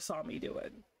one ever saw me do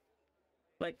it.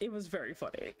 Like, it was very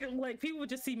funny. Like, people would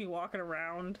just see me walking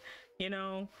around, you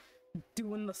know,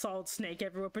 doing the solid snake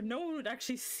everywhere, but no one would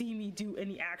actually see me do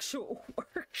any actual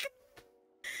work.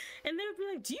 And they would be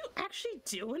like, "Do you actually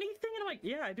do anything?" And I'm like,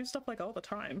 "Yeah, I do stuff like all the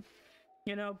time."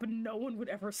 You know, but no one would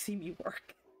ever see me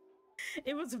work.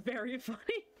 It was very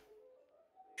funny.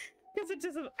 Because it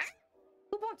just...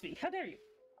 who blocked me? How dare you?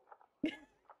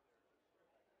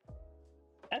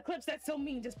 Eclipse, that's so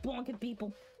mean, just blonking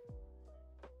people.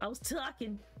 I was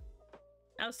talking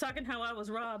how I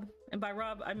was Rob. And by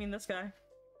Rob, I mean this guy.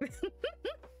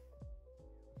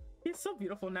 He's so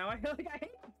beautiful now. I hate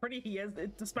how pretty he is,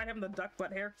 despite having the duck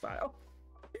butt hairstyle.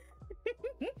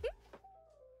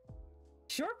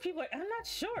 Short people, I'm not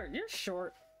short. You're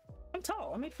short. I'm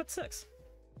tall. I'm 8'6".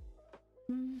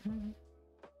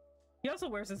 He also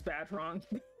wears his badge wrong.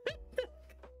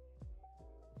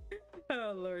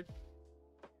 Oh lord.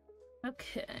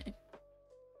 Okay.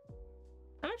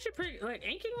 I'm actually pretty, like,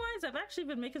 inking wise, I've actually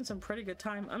been making some pretty good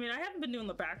time. I mean, I haven't been doing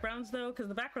the backgrounds though, because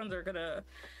the backgrounds are gonna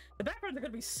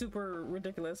be super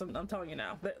ridiculous. I'm telling you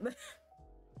now. The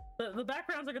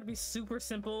backgrounds are gonna be super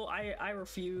simple. I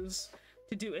refuse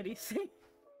to do anything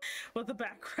with the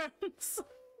backgrounds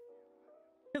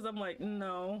because I'm like,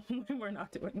 no, we're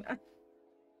not doing that.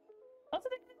 Also,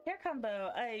 the hair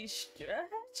combo, I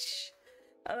stretch.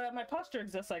 My posture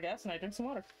exists, I guess, and I drink some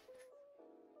water.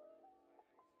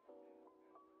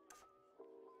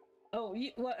 Oh,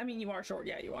 well, I mean, you are short.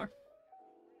 Yeah, you are.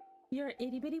 You're a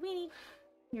itty bitty weenie.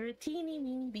 You're a teeny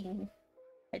weeny beanie.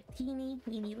 A teeny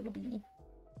weeny little beanie.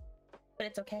 But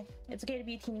it's okay. It's okay to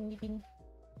be a teeny weeny beanie.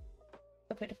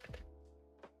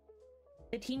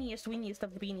 The teeniest weeniest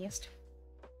of the beaniest.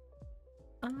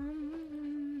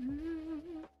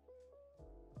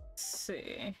 Let's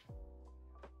see.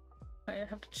 I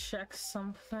have to check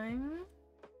something.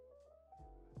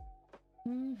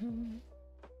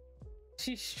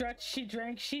 She stretched, she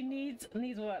drank, she needs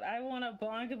what? I want a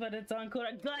bonk, but it's on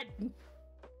quota. Good!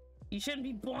 You shouldn't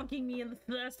be bonking me in the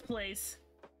first place.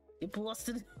 You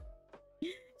blasted.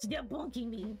 Stop bonking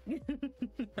me.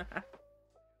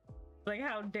 Like,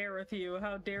 how dareth you?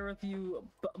 How dareth you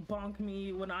bonk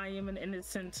me when I am an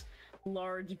innocent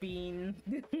large bean?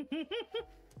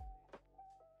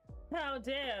 How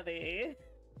dare thee?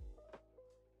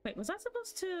 Wait, was I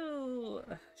supposed to...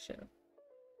 shit.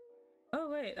 Oh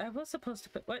wait, I was supposed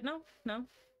to put... What? No? No.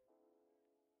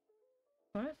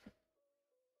 What?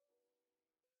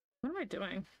 What am I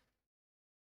doing?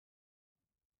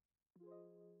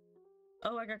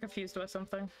 Oh, I got confused with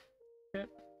something. Shit.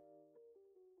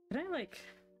 Can I, like,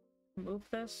 move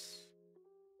this?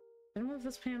 Can I move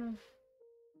this panel?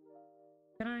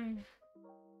 Can I...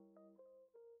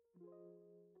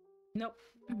 Nope.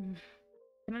 Can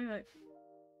I, like...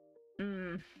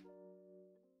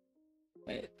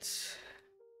 Wait.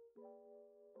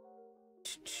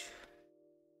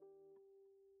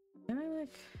 Can I,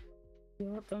 like...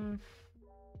 deal them?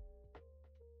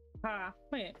 Ah,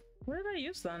 wait. Where did I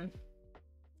use then?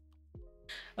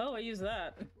 Oh, I use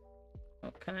that. Oh,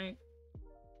 can I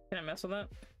mess with that?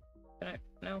 Can I?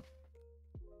 No.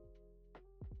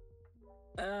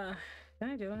 Can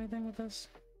I do anything with this?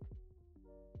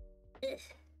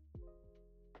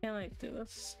 Can I do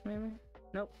this, maybe?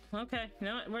 Nope. Okay, you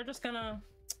know what? We're just gonna...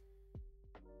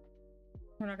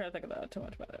 We're not gonna think about it too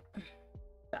much about it.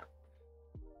 No.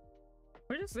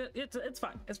 We're just... It's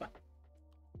fine. It's fine.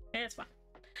 It's fine.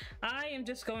 I am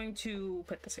just going to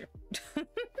put this here. Can't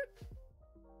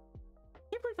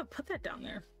believe I put that down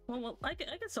there. Well, I can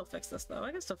still fix this, though.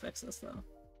 I can still fix this, though.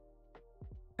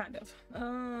 Kind of.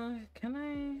 Can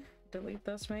I delete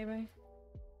this, maybe?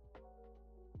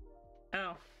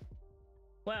 Oh.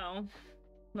 Well,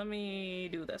 let me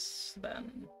do this,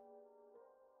 then.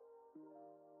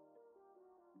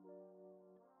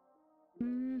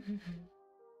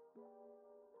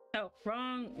 Oh,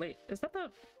 wrong. Wait, is that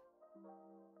the...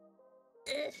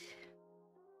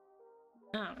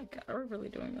 Oh my god, are we really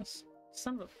doing this?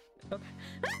 Son of a... Okay.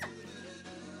 Ah!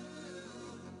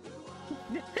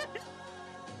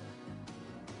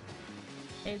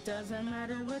 It doesn't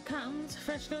matter what comes,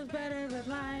 fresh goes better with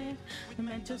life.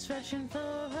 Mementos fresh and full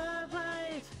of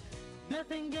life.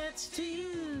 Nothing gets to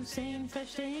you, staying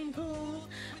fresh, staying cool.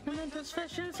 Mementos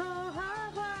fresh and full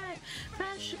of life.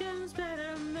 Fresh goes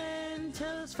better,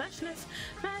 Mentos freshness.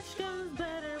 Fresh goes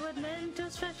better with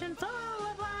Mentos fresh and full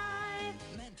of life.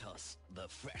 Mentos, the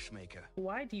fresh maker.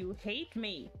 Why do you hate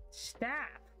me?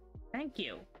 Stop. Thank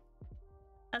you.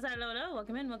 Hello,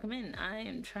 welcome in, welcome in. I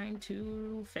am trying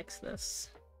to fix this.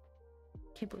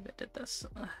 Can't believe I did this.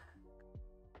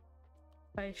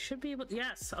 I should be able to...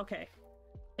 Yes, okay.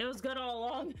 It was good all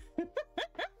along.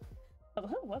 Oh,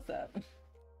 who was that?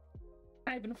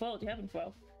 I've been foiled, you haven't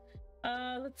foiled.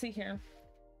 Let's see here.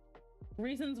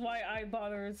 Reasons why I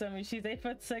bother Semi. She's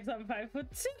 8'6", I'm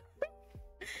 5'2".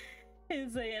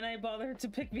 And I bother her to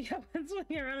pick me up and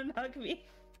swing around and hug me.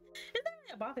 Isn't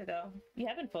that a bother though? You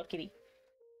haven't foiled, kitty.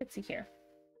 Let's see here.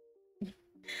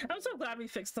 I'm so glad we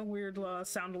fixed the weird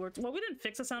sound alerts. Well, we didn't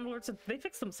fix the sound alerts. They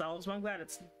fixed themselves, but I'm glad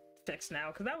it's fixed now,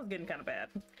 because that was getting kind of bad.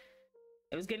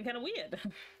 It was getting kind of weird.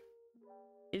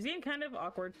 It was getting kind of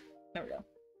awkward. There we go.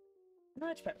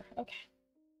 Much better. Okay.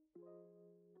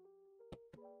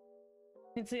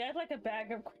 And see, I had like a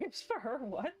bag of grapes for her.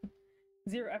 What?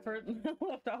 Zero effort.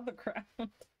 Left off the ground.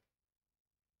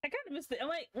 I kind of missed it. I'm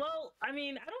like, well, I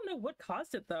mean, I don't know what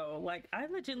caused it though. Like, I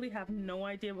legitimately have no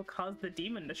idea what caused the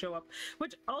demon to show up.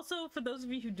 Which also, for those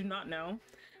of you who do not know,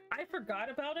 I forgot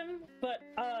about him, but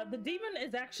the demon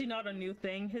is actually not a new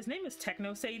thing. His name is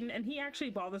Techno Satan, and he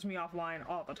actually bothers me offline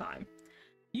all the time.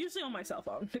 Usually on my cell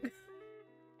phone.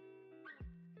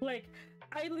 Like,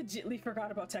 I legitimately forgot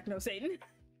about Techno Satan.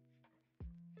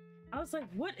 I was like,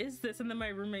 what is this? And then my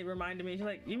roommate reminded me, she's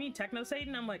like, you mean Techno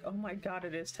Satan? I'm like, oh my god,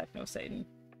 it is Techno Satan.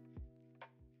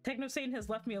 Techno Satan has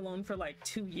left me alone for like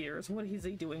 2 years. What is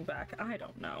he doing back? I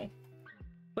don't know.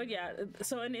 But yeah,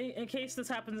 so in case this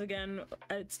happens again,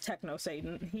 it's Techno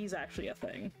Satan. He's actually a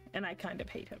thing, and I kind of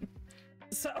hate him.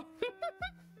 So,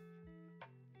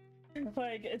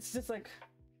 like, it's just like,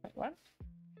 wait, what?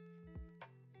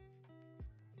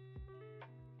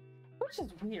 Which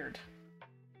is weird.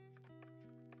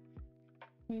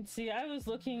 You see, I was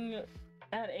looking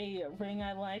at a ring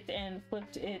I liked and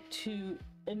flipped it to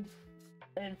and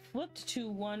flipped to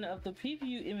one of the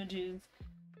preview images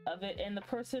of it, and the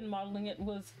person modeling it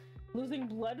was losing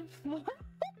blood flow.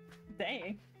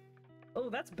 Dang. Oh,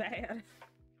 that's bad.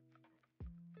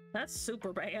 That's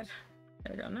super bad.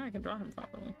 There we go. Now I can draw him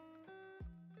properly.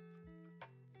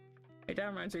 Hey, that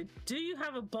reminds me. Do you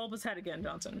have a bulbous head again,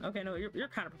 Johnson? Okay, no, you're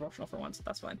kind of proportional for once.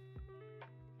 That's fine.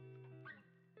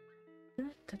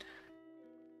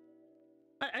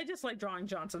 I just like drawing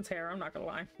Johnson's hair. I'm not gonna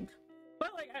lie.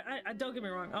 But like, I don't get me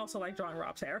wrong. I also like drawing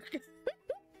Rob's hair.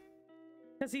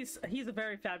 Because he's a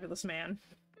very fabulous man,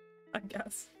 I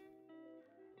guess.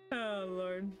 Oh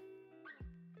lord.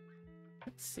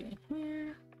 Let's see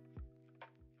here.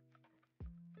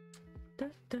 Da,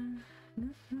 da,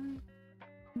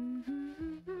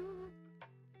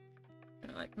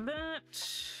 like that.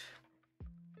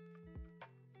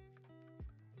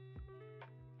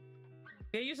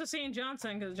 Get used to seeing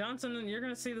Johnson, because Johnson, you're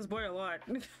gonna see this boy a lot.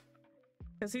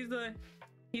 Because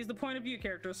he's the point of view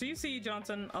character, so you see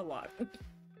Johnson a lot.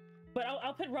 But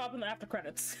I'll put Rob in the after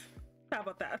credits. How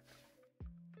about that?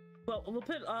 Well, we'll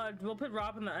put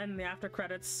Rob in the after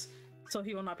credits, so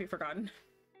he will not be forgotten.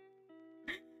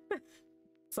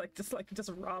 It's like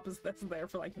just Rob is there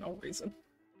for like no reason.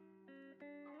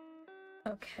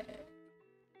 Okay.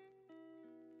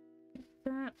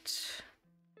 That.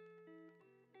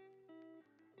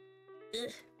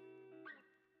 Ugh.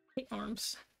 Hate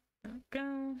arms. There we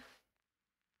go.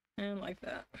 And like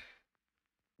that.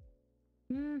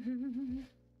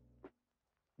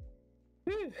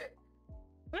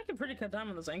 I'm making pretty good time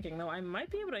on this inking, though. I might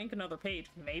be able to ink another page.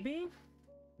 Maybe?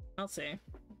 I'll see.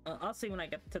 I'll see when I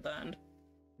get to the end.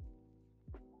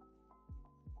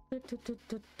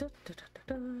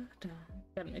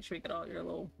 Gotta make sure you get all your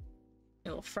little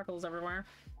freckles everywhere.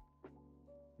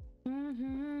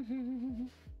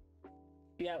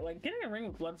 Yeah, like getting a ring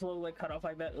with blood flow like cut off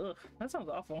like that. Ugh, that sounds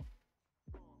awful.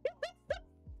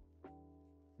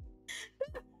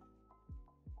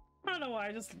 I don't know why.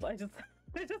 I just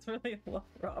really love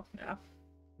Rob now.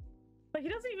 Like he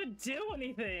doesn't even do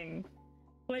anything.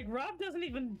 Like Rob doesn't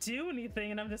even do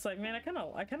anything, and I'm just like, man, I kind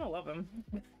of love him.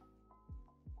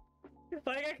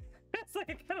 Like it's like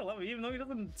I kind of love him, even though he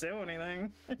doesn't do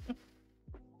anything.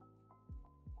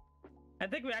 I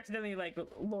think we accidentally like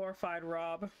glorified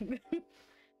Rob.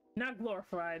 Not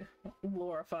glorified,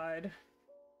 glorified.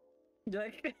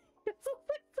 Like it's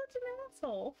like such an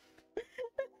asshole.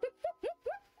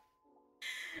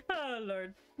 Oh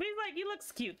lord, but he's like, he looks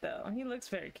cute though. He looks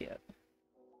very cute.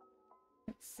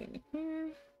 Let's see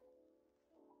here.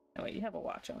 Oh wait, you have a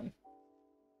watch on.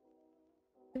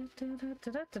 But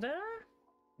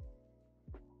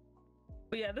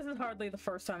yeah, this is hardly the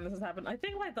first time this has happened. I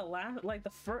think like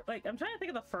I'm trying to think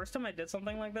of the first time I did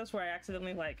something like this where I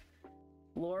accidentally like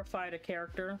glorified a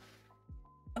character.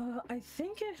 I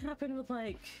think it happened with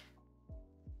like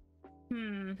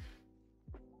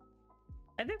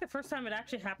I think the first time it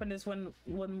actually happened is when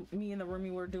me and the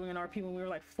roomie were doing an RP when we were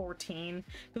like 14,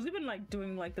 because we've been like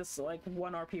doing like this like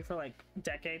one RP for like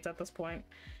decades at this point.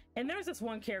 And there's this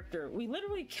one character, we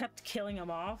literally kept killing him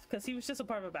off because he was just a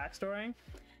part of a backstory,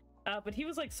 but he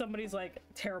was like somebody's like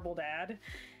terrible dad,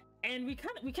 and we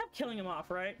kept killing him off,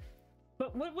 right?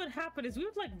 But what would happen is we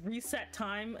would like reset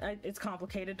time. It's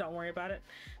complicated, don't worry about it,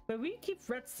 but we keep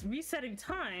resetting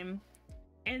time,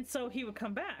 and so he would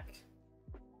come back.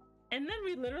 And then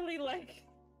we literally like,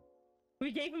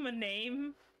 we gave him a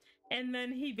name, and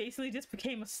then he basically just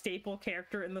became a staple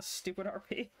character in the stupid RP.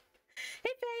 Hey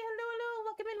Faye, hello,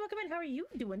 welcome in. How are you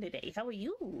doing today? How are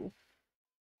you?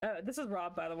 This is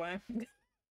Rob, by the way. But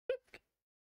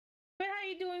how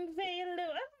you doing, Faye? Hello. I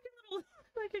like your little,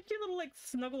 like your cute little like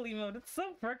snuggle emote. It's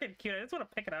so freaking cute. I just want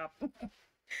to pick it up.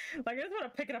 Like I just want to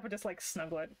pick it up and just like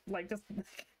snuggle it. Like just.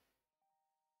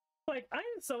 Like, I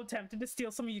am so tempted to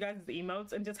steal some of you guys'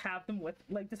 emotes and just have them with,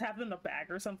 like, just have them in a bag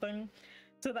or something.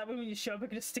 So that way when you show up, I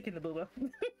can just stick in the booba.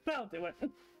 I'll do it.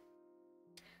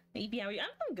 Maybe I'm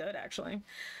doing good, actually.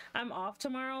 I'm off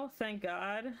tomorrow, thank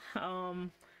God.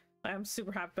 I'm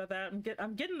super happy about that.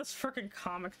 I'm getting this freaking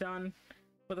comic done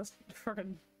with this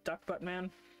freaking duck butt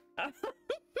man.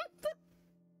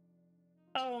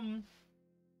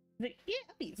 The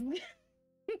yuppies.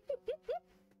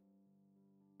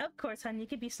 Of course, honey, you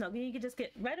could be snuggling. You could just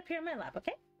get right up here in my lap,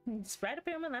 okay? Just right up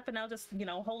here in my lap, and I'll just, you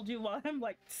know, hold you while I'm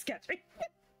like sketching.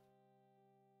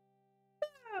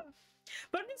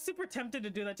 But I'm just super tempted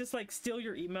to do that. Just like steal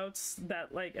your emotes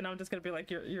that like, and I'm just gonna be like,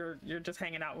 you're just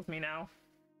hanging out with me now.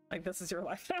 Like this is your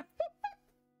life now.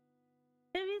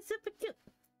 It'll be super cute.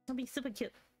 It'll be super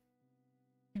cute.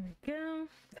 There we go.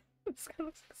 This guy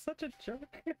looks like such a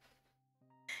jerk.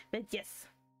 But yes.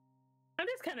 I'm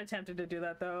just kind of tempted to do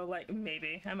that though. Like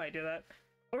maybe I might do that,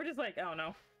 or just like I don't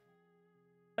know.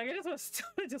 Like I just want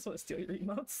to steal your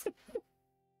emotes.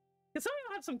 Because some of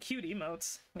y'all have some cute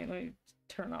emotes. Wait, let me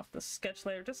turn off the sketch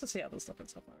layer just to see how this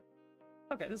looks so far.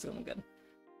 Okay, this is looking good.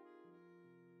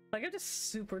 Like I'm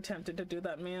just super tempted to do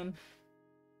that, man.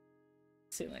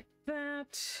 Let's see, like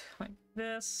that, like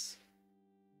this,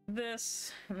 and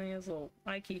then he has a little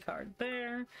iKey card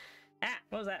there. Ah,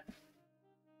 what was that?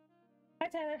 Hi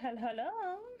Tyler, hello.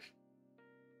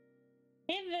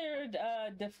 Hey there,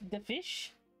 the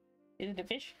fish. Is it the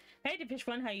fish? Hey, the fish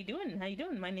one, how you doing? How you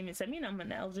doing? My name is Semi, and I'm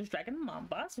an Eldritch Dragon mom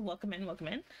boss. Welcome in, welcome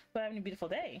in. Hope having a beautiful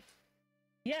day.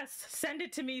 Yes, send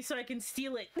it to me so I can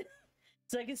steal it.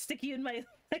 So I can stick you in my,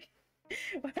 like,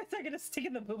 why is I gonna stick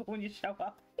in the booba when you show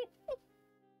up?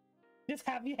 Just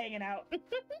have you hanging out.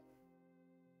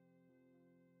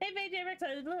 Hey, BJ Rex,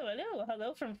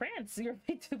 hello from France. Your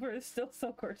VTuber is still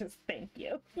so gorgeous. Thank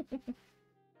you.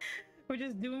 We're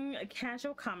just doing a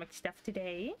casual comic stuff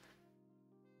today.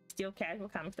 Still casual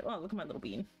comic stuff. Oh, look at my little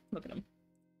bean. Look at him.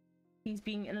 He's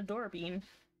being an adora bean.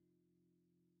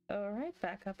 All right,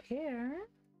 back up here.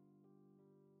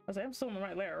 I was like, I'm still in the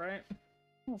right layer, right?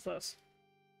 What's this?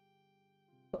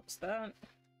 Close that.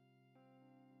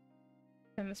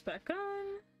 Turn this back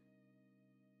on.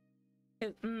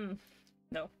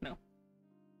 No.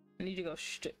 I need to go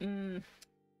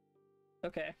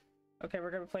Okay,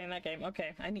 we're gonna be playing that game.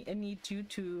 Okay, I need you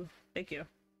to. Thank you.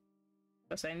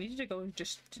 So I need you to go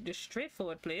just straight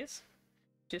forward, please.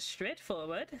 Just straight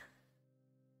forward.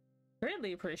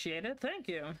 Greatly appreciate it. Thank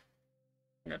you. I'm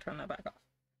gonna turn that back off.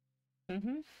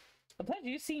 A pleasure.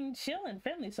 You seem chill and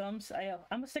friendly, so I'm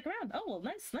gonna stick around. Oh well,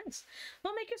 nice.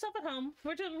 Well, make yourself at home.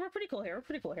 We're pretty cool here.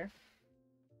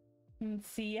 Let's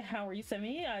see, how are you,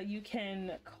 Semi? You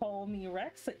can call me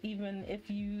Rex, even if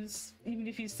you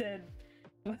said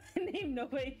my name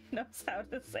nobody knows how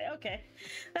to say. Okay,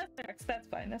 that's Rex. That's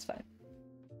fine.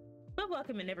 Well,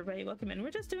 welcome in, everybody. Welcome in.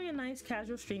 We're just doing a nice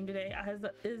casual stream today, as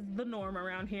is the norm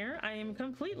around here. I am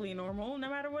completely normal, no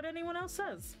matter what anyone else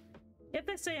says. If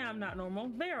they say I'm not normal,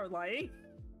 they are lying.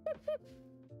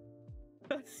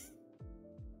 That's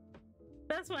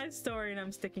my story, and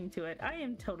I'm sticking to it. I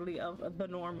am totally of the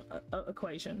norm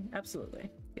equation. Absolutely.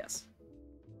 Yes.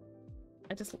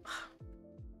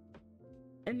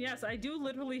 And yes, I do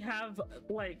literally have,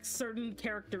 like, certain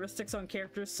characteristics on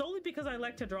characters solely because I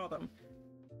like to draw them.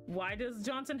 Why does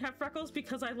Johnson have freckles?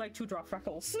 Because I like to draw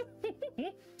freckles.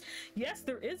 Yes,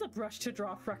 there is a brush to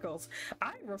draw freckles.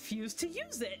 I refuse to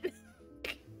use it.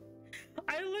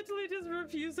 I literally just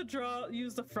refuse to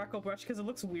use the freckle brush because it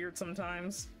looks weird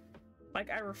sometimes. Like,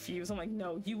 I refuse. I'm like,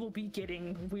 no, you will be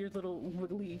getting weird little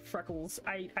wiggly freckles.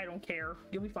 I don't care.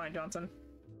 You'll be fine, Johnson.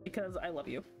 Because I love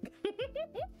you.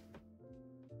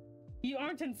 You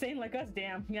aren't insane like us,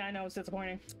 damn. Yeah, I know, it's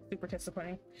disappointing. Super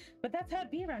disappointing. But that's how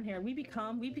it be around here. We be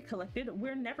calm, we be collected.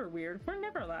 We're never weird. We're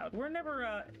never loud. We're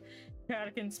never,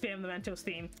 chaotic and spam the Mentos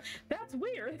theme. That's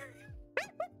weird.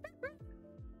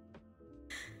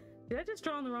 Did I just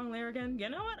draw on the wrong layer again? You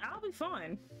know what? I'll be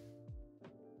fine.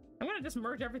 I'm gonna just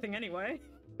merge everything anyway.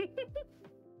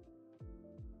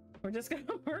 We're just gonna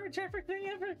merge everything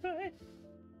anyway.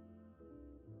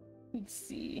 Let's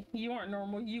see. You aren't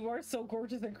normal. You are so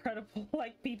gorgeous, incredible.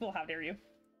 Like people, how dare you?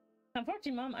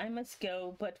 Unfortunately, Mom, I must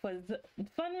go, but was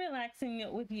fun relaxing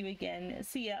with you again.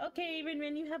 See ya. Okay,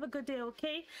 Rin, you have a good day,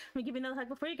 okay? I'm gonna give you another hug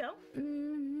before you go.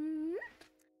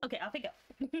 Okay, off you go.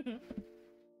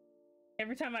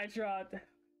 Every time I draw,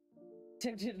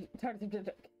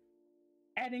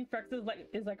 adding freckles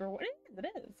is like a reward. It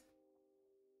is.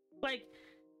 Like,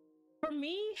 for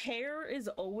me, hair is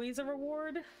always a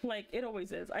reward. Like, it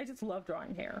always is. I just love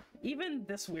drawing hair. Even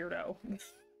this weirdo.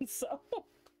 So,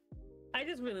 I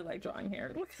just really like drawing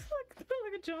hair. Look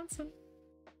at Johnson.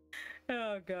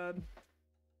 Oh, God.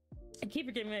 I keep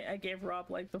forgetting I gave Rob,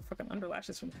 like, the fucking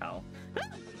underlashes from Hell.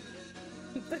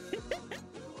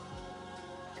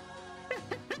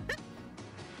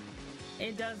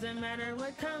 It doesn't matter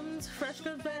what comes, fresh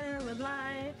goes better with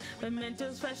life.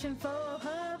 Mementos fresh and full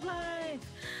of life.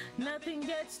 Nothing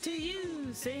gets to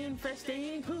you, staying fresh,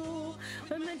 staying cool.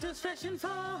 Mementos fresh and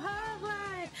full of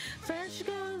life. Fresh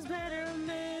goes better,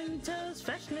 Mentos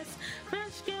freshness.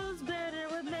 Fresh goes better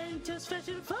with Mentos fresh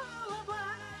and full of life.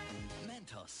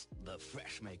 Mentos, the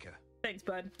fresh maker. Thanks,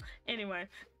 bud. Anyway,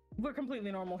 we're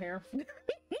completely normal here.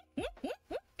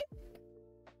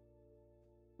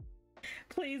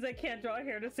 Please, I can't draw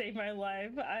hair to save my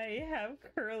life. I have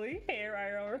curly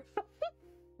hair.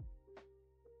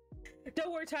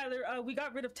 Don't worry, Tyler. We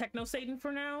got rid of Techno Satan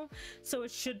for now, so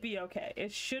it should be okay.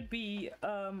 It should be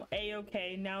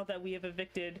a-okay now that we have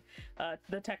evicted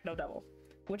the Techno Devil,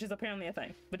 which is apparently a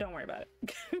thing. But don't worry about it.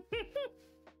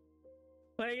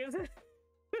 Like,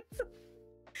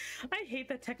 I hate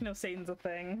that Techno Satan's a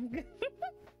thing.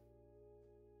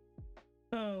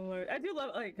 Oh Lord, I do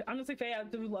love, like, honestly, Faye, I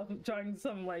do love drawing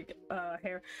some, like,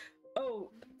 hair. Oh,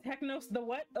 the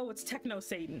what? Oh, it's Techno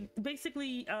Satan.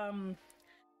 Basically, to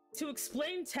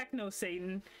explain Techno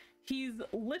Satan, he's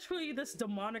literally this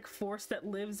demonic force that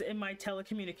lives in my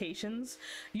telecommunications.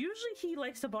 Usually he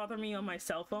likes to bother me on my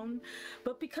cell phone,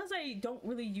 but because I don't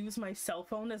really use my cell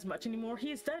phone as much anymore, he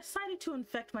has decided to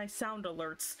infect my sound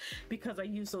alerts because I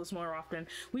use those more often.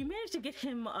 We managed to get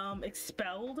him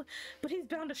expelled, but he's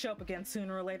bound to show up again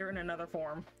sooner or later in another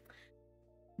form.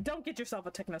 Don't get yourself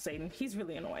a Techno Satan. He's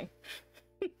really annoying.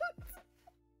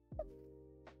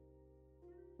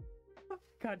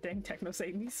 God dang Techno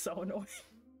Satan, he's so annoying.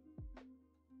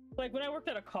 Like, when I worked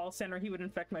at a call center, he would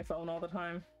infect my phone all the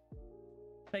time.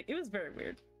 Like, it was very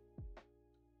weird.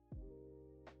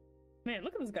 Man,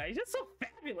 look at this guy. He's just so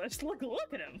fabulous. Look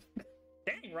at him.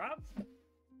 Dang, Rob.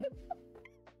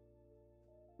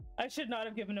 I should not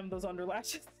have given him those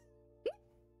underlashes.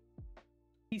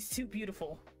 He's too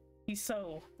beautiful. He's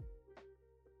so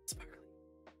sparkly.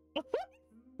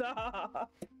 Stop. Let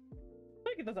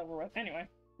me get this over with. Anyway.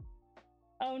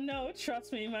 Oh no,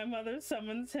 trust me, my mother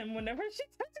summons him whenever she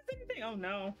touches anything. Oh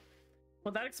no.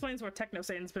 Well, that explains where Techno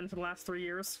Satan's been for the last 3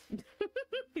 years.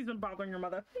 He's been bothering your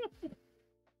mother.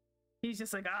 He's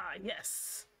just like, ah,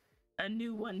 yes. A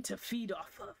new one to feed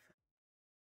off of.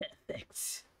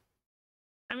 Perfect.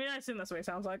 I mean, I assume that's what he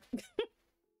sounds like.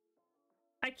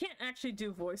 I can't actually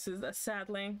do voices,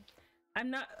 sadly.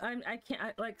 I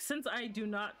can't, like, since I do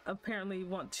not apparently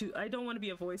want to, I don't want to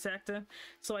be a voice actor,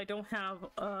 so I don't have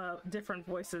different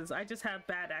voices. I just have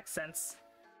bad accents.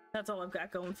 That's all I've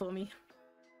got going for me.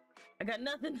 I got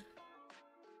nothing.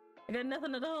 I got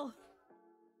nothing at all.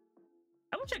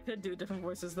 I wish I could do different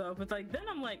voices though, but like then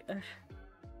I'm like, ugh.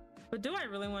 But do I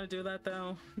really want to do that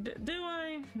though? Do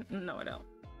I? No, I don't.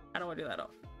 I don't want to do that at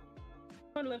all.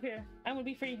 I want to live here. I want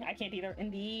to be free. I can't either.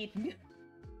 Indeed.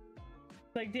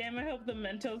 Like, damn, I hope the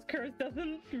Mentos curse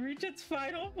doesn't reach its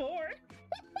final form.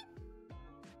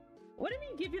 What do you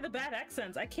mean give you the bad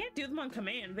accents? I can't do them on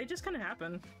command. They just kind of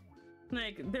happen.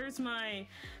 Like, there's my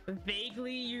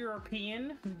vaguely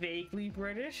European, vaguely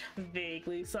British,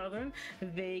 vaguely Southern,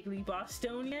 vaguely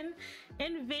Bostonian,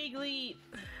 and vaguely,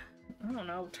 I don't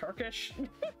know, Turkish.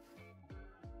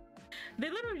 They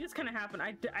literally just kind of happen.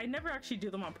 I never actually do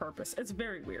them on purpose. It's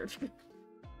very weird.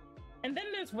 And then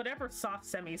there's whatever soft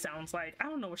Semi sounds like. I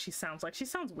don't know what she sounds like. She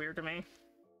sounds weird to me.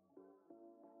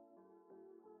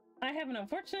 I have an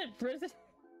unfortunate British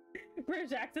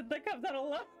accent that comes out a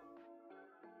lot.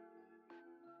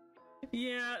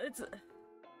 Yeah, it's...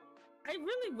 I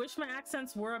really wish my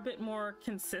accents were a bit more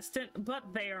consistent, but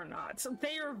they are not.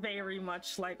 They are very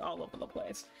much like all over the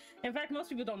place. In fact, most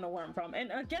people don't know where I'm from.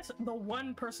 And I guess the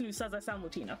one person who says I sound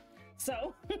Latina.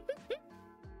 So...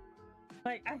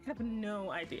 Like, I have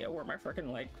no idea where my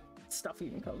freaking, like, stuff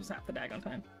even goes half the daggone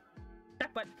time.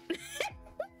 That butt. At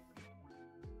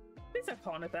least I'm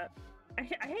calling it that. I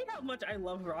hate how much I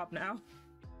love Rob now.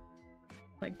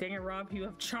 Like, dang it, Rob, you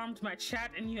have charmed my chat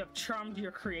and you have charmed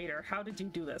your creator. How did you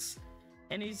do this?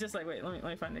 And he's just like, wait, let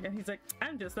me find it again. He's like,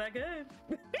 I'm just that good.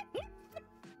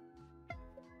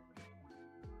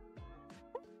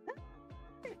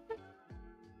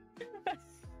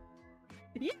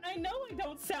 Yeah, I know I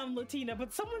don't sound Latina,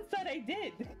 but someone said I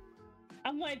did.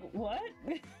 I'm like, what?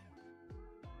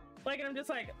 Like, and I'm just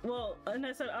like, well, and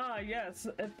I said, ah, yes.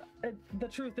 The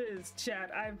truth is, chat,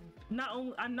 I'm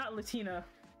not Latina.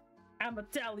 I'm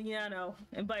Italiano,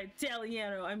 and by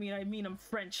Italiano, I mean I'm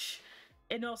French,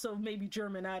 and also maybe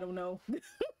German. I don't know.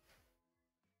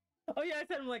 Oh yeah, I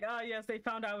said, I'm like, ah, yes. They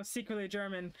found out I was secretly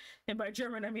German, and by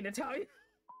German I mean Italian.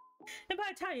 And by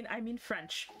Italian, I mean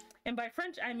French. And by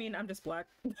French, I mean I'm just black.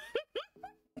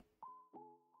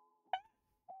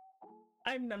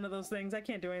 I'm none of those things. I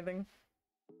can't do anything.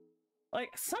 Like,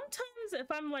 sometimes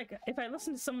if I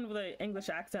listen to someone with an English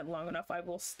accent long enough, I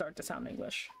will start to sound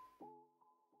English.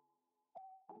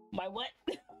 My what?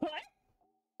 What?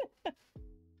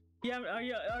 Yeah,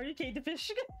 are you Kate the Fish?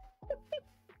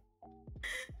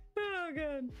 Oh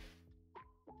god.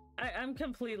 I'm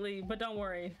completely, but don't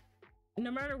worry. No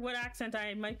matter what accent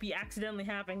I might be accidentally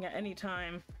having at any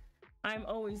time, I'm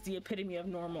always the epitome of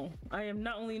normal. I am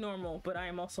not only normal, but I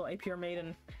am also a pure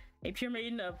maiden. A pure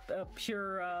maiden of a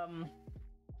pure,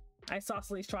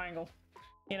 isosceles triangle.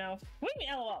 You know? Leave me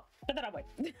LOL! Put that away!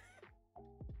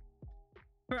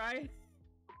 Right?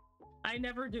 I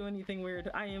never do anything weird.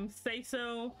 I am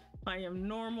say-so, I am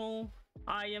normal,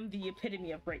 I am the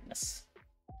epitome of greatness.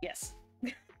 Yes.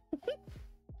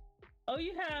 Oh,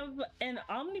 you have an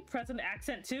omnipresent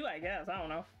accent too, I guess. I don't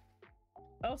know.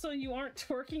 Also, you aren't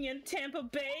twerking in Tampa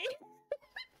Bay?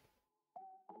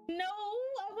 No,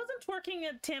 I wasn't twerking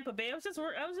at Tampa Bay. I was just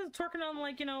twerking on,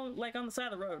 like, you know, like on the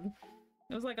side of the road.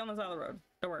 It was like on the side of the road.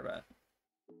 Don't worry about it.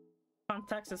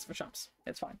 Context is for chumps.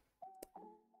 It's fine.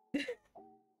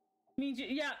 Means you,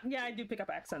 yeah, I do pick up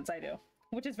accents. I do,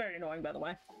 which is very annoying, by the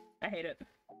way. I hate it.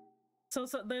 So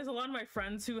there's a lot of my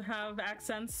friends who have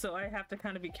accents, so I have to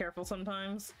kind of be careful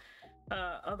sometimes.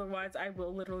 Otherwise, I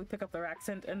will literally pick up their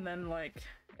accent, and then, like,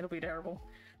 it'll be terrible.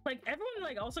 Like, everyone,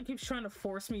 like, also keeps trying to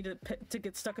force me to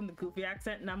get stuck in the goofy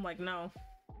accent, and I'm like, no.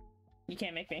 You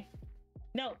can't make me.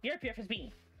 No, you're a PFS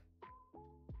bean.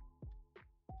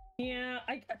 Yeah,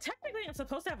 technically I'm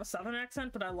supposed to have a southern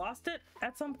accent, but I lost it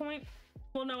at some point.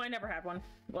 Well, no, I never had one.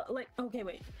 Well, like, okay,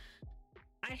 wait.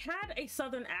 I had a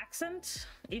southern accent.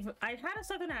 I had a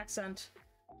southern accent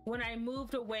when I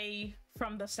moved away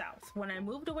from the South. When I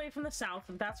moved away from the South,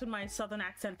 that's when my southern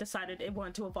accent decided it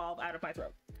wanted to evolve out of my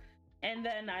throat. And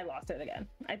then I lost it again.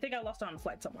 I think I lost it on a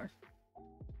flight somewhere.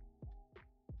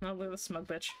 Oh, look at the smug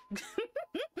bitch.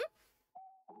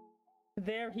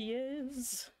 There he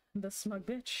is. The smug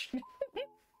bitch.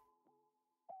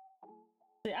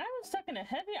 See, I was stuck in a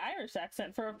heavy Irish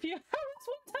accent for a few hours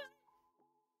one time.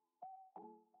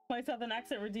 My southern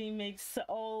accent regime makes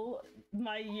all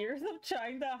my years of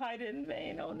trying to hide it in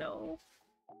vain. Oh no.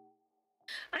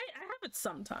 I have it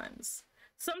sometimes.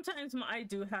 Sometimes I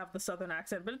do have the southern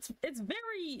accent, but it's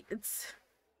very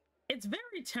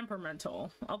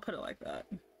temperamental. I'll put it like that.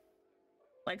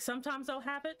 Like sometimes I'll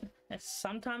have it, and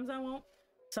sometimes I won't.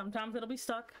 Sometimes it'll be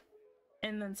stuck,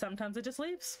 and then sometimes it just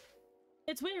leaves.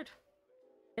 It's weird.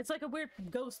 It's like a weird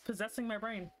ghost possessing my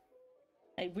brain.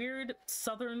 A weird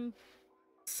southern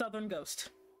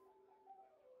ghost.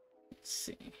 Let's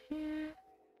see here.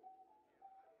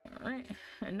 All right,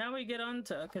 and now we get on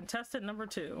to contestant number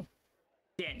 2,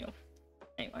 Daniel.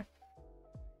 Anyway,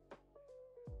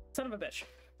 son of a bitch.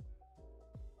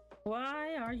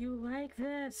 Why are you like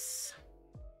this?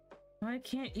 Why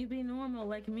can't you be normal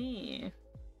like me?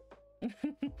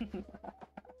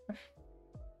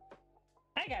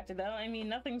 I got you though. I mean,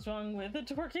 nothing's wrong with it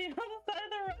twerking on the side of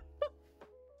the road.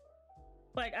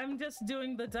 Like, I'm just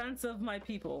doing the dance of my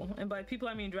people. And by people,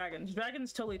 I mean dragons.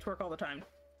 Dragons totally twerk all the time.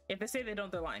 If they say they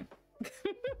don't, they're lying.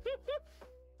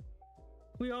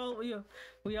 we all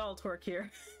twerk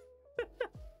here.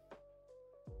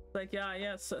 Like, yeah,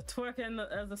 yes, twerking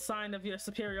as a sign of your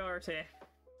superiority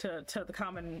to the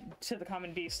common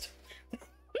beast.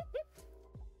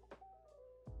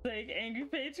 Like, angry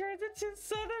page turns into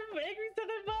angry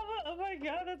southern mama. Oh my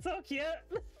god, that's so cute.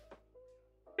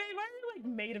 Babe, why are you like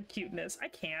made of cuteness? I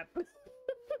can't. Like,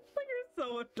 you're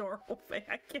so adorable, Faye.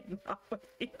 I cannot with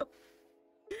you.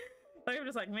 Like, I'm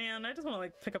just like, man, I just want to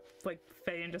like pick up like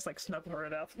Faye and just like snuggle her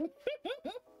enough.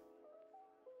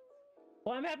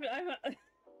 Well, I'm happy.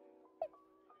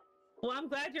 Well, I'm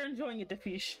glad you're enjoying it,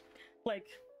 Defish. Like,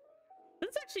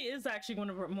 this is actually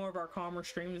one of more of our calmer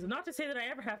streams. Not to say that I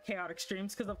ever have chaotic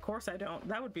streams, because of course I don't.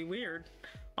 That would be weird.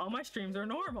 All my streams are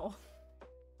normal.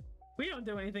 We don't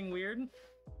do anything weird.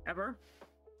 Ever.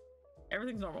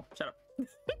 Everything's normal. Shut up.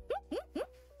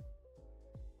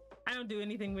 I don't do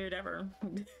anything weird ever.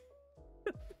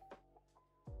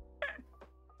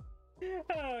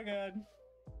 Oh god.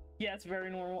 Yeah, it's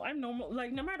very normal. I'm normal.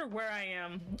 Like, no matter where I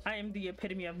am the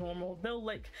epitome of normal. They'll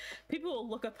like, people will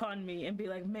look upon me and be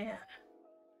like, man,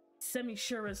 Semi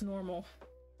sure is normal.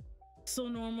 So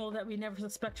normal that we never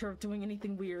suspect her of doing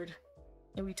anything weird.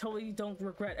 And we totally don't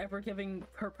regret ever giving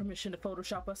her permission to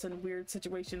Photoshop us in weird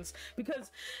situations, because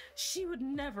she would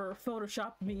never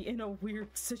Photoshop me in a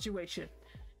weird situation,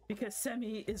 because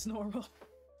Semi is normal.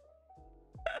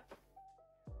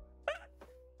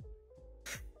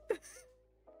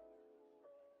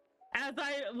 As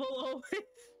I will always...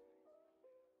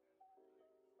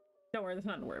 Don't worry, there's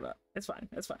nothing to worry about. It's fine,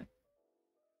 it's fine.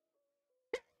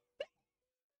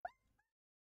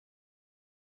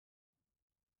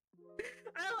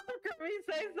 I love Kirby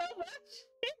say so much.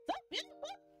 It's so beautiful.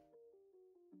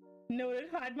 Noted,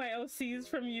 hide my OCs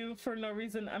from you for no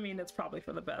reason. I mean, it's probably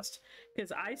for the best,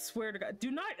 because I swear to God,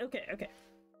 do not. Okay.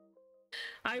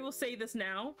 I will say this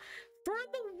now. For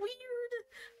the weird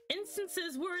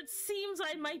instances where it seems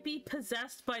I might be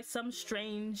possessed by some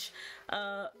strange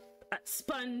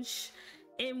sponge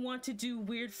and want to do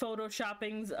weird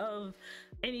photoshoppings of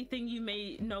anything you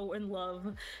may know and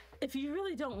love, if you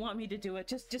really don't want me to do it,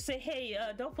 just say, hey,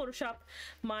 don't Photoshop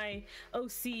my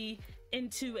OC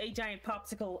into a giant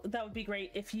popsicle. That would be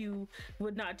great if you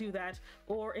would not do that,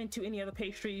 or into any other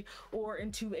pastry, or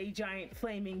into a giant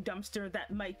flaming dumpster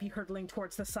that might be hurtling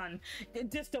towards the sun.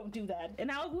 Just don't do that,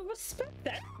 and I will respect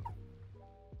that.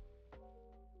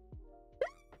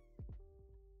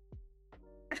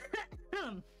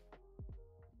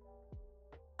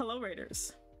 Hello,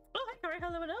 Raiders. Oh, hi, Kari.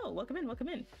 Hello. Welcome in.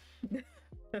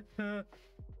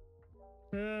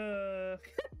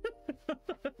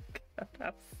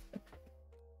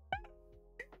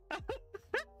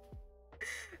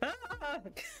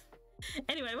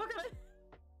 Anyway, welcome in.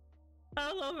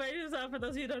 Hello, Raiders. For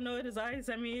those of you who don't know, it is I,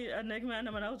 Semi, Enigma, and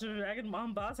I'm an Ultra Dragon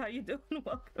Mom Boss. How you doing?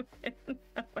 Welcome in.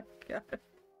 Oh my god.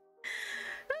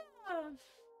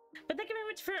 But thank you very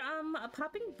much for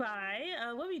popping by.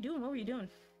 What were you doing?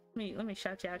 Let me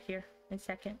shout you out here in a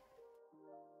second.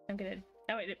 I'm gonna...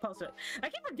 Oh wait, Pulse it. I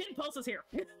keep forgetting Pulse is here.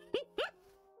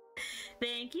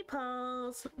 Thank you,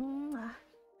 Pulse.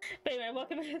 But anyway,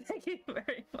 welcome in. Thank you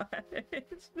very much.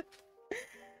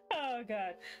 Oh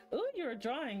god. Ooh, you're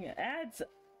drawing ads.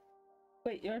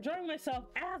 Wait, you're drawing myself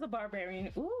as a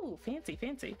barbarian. Ooh,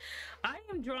 fancy. I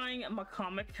am drawing my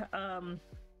comic. Oh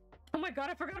my god,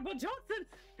 I forgot about Johnson.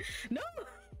 No,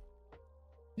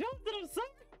 Johnson, I'm sorry.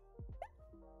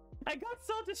 I got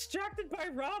so distracted by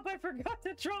Rob, I forgot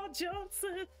to draw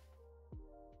Johnson.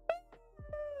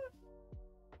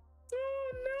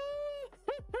 Oh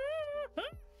no.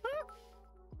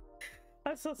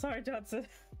 I'm so sorry, Johnson.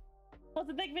 Well,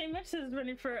 so thank you very much, This is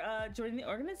Rennie, for joining the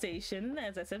organization.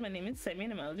 As I said, my name is Semi,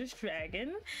 and I'm Eldritch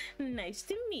Dragon. Nice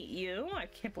to meet you. I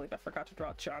can't believe I forgot to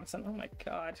draw Johnson. Oh my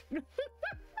god.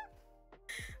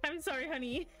 I'm sorry,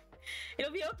 honey.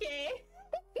 It'll be okay.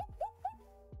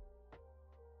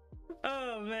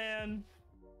 Oh man.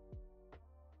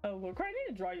 Oh look, I need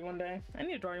to draw you one day. I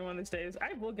need to draw you one of these days.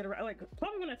 I will get around, like,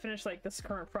 probably when I finish like this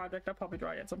current project, I'll probably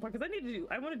draw you at some point because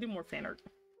I want to do more fan art.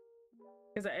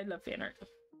 Because I love fan art.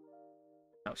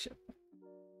 Oh shit.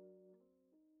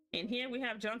 And here we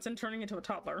have Johnson turning into a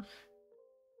toddler.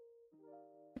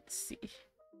 Let's see.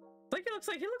 Like he looks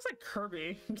like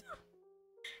Kirby.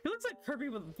 He looks like Kirby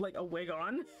with like a wig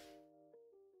on.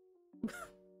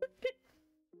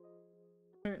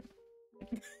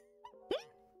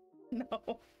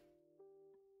 No.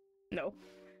 No.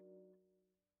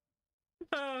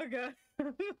 Oh god.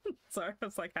 Sorry, I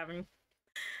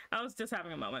was just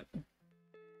having a moment.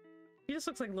 He just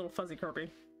looks like a little fuzzy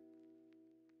Kirby.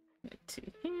 Let's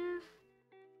see here.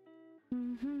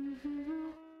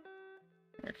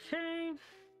 Okay.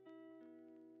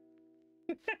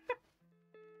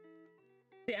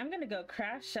 See, I'm gonna go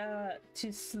crash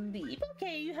to sleep.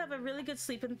 Okay, you have a really good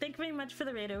sleep, and thank you very much for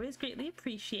the raid. I always greatly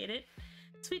appreciate it.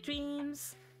 Sweet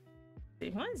dreams. See,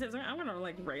 one of these days, I'm gonna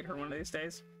like raid her one of these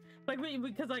days. Like,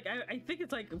 because like I think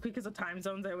it's like because of time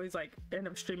zones, I always like end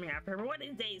up streaming after her. But one of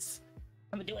these days,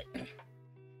 I'm gonna do it.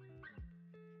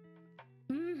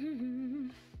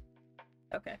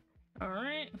 Okay. All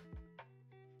right.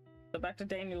 So back to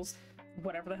Daniel's,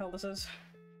 whatever the hell this is.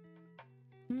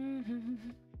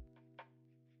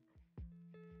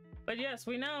 But yes,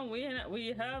 we know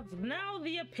we have now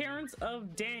the appearance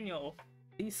of Daniel,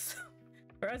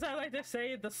 or as I like to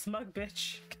say, the smug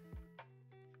bitch.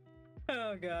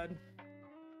 Oh god.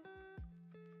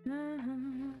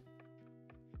 I'm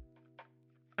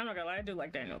not gonna lie, I do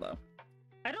like Daniel though.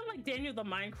 I don't like Daniel the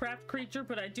Minecraft creature,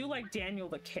 but I do like Daniel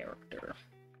the character.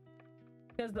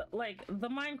 Because the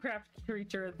Minecraft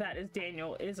creature that is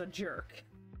Daniel is a jerk.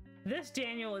 This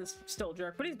Daniel is still a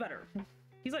jerk, but he's better.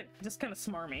 He's like just kind of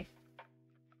smarmy.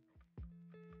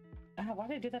 Why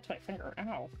did I do that to my finger?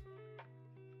 Ow.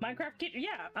 Minecraft kid,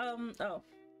 yeah.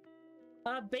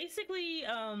 Basically,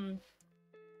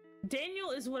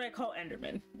 Daniel is what I call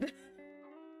Enderman.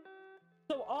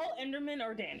 So all Endermen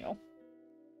are Daniel.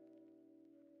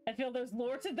 I feel there's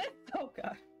lore to this. Oh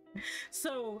god.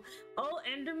 So all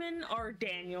Endermen are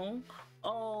Daniel.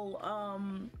 All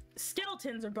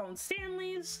skeletons are Bone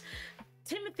Stanleys.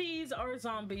 Timothys are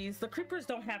zombies. The creepers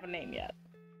don't have a name yet,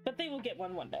 but they will get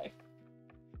one day.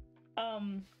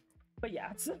 But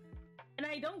yeah, and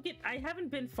I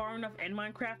haven't been far enough in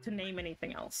Minecraft to name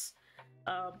anything else.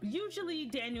 Usually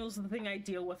Daniel's the thing I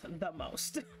deal with the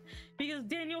most because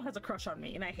Daniel has a crush on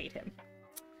me and I hate him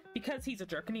because he's a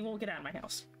jerk and he won't get out of my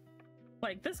house.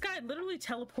 Like, this guy literally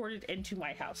teleported into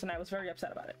my house and I was very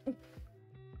upset about it.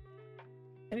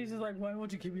 And he's just like, why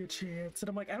won't you give me a chance? And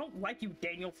I'm like, I don't like you,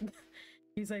 Daniel.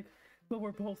 He's like, but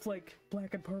we're both like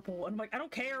black and purple. And I'm like, I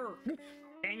don't care.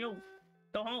 Daniel,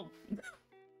 go home.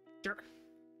 Jerk.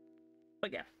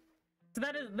 But yeah. So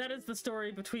that is the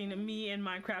story between me and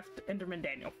Minecraft Enderman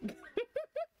Daniel.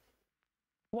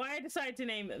 Why I decided to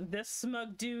name this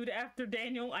smug dude after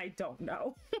Daniel, I don't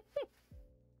know.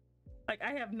 Like,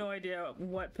 I have no idea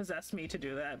what possessed me to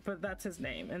do that, but that's his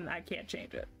name and I can't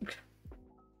change it.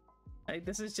 Like,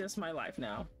 this is just my life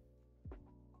now.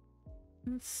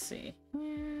 Let's see.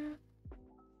 Yeah.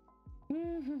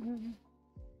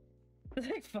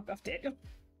 Like, fuck off, Daniel.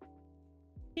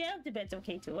 Yeah, the bed's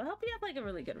okay too. I hope you have like a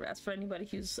really good rest for anybody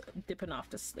who's dipping off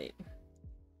to sleep.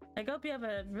 I hope you have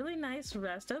a really nice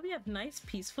rest. I hope you have nice,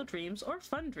 peaceful dreams or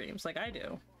fun dreams like I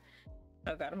do.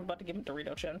 Oh god, I'm about to give him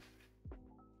Dorito chin.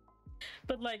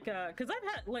 But like, cause I've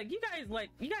had like you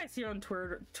guys hear on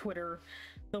Twitter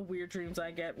the weird dreams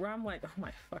I get where I'm like, oh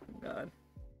my fucking god.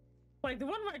 Like the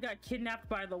one where I got kidnapped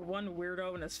by the one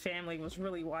weirdo and his family was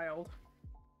really wild.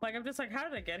 Like I'm just like, how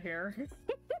did I get here?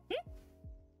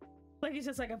 Like he's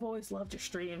just like, I've always loved your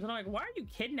streams. And I'm like, why are you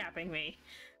kidnapping me?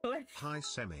 Like, hi,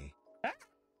 Semi. Ah?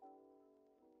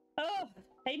 Oh,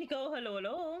 hey Nico,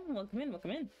 hello. Welcome in.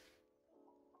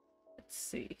 Let's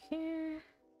see here.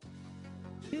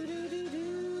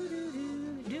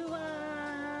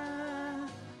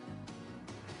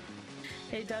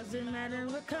 It doesn't matter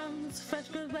what comes, fresh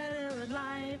goes better with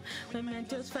life.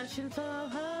 Mementos fashion for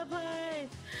her life.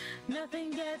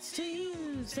 Nothing gets to you,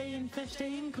 staying fresh,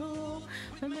 staying cool.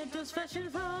 Mementos fashion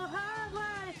for her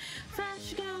life.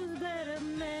 Fresh goes better,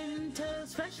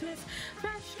 Mentos freshness.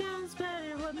 Fresh goes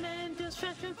better with Mentos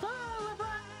fashion for her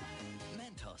life.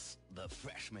 Mentos, the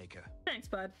fresh maker. Thanks,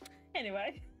 bud.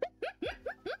 Anyway.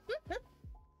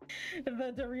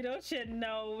 The Dorito shit,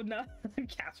 no.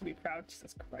 Cats would be proud,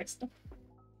 Jesus Christ.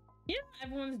 You know,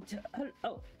 everyone's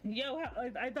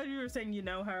I thought you were saying you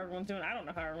know how everyone's doing. I don't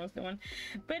know how everyone's doing.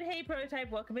 But hey, Prototype,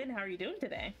 welcome in. How are you doing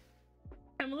today?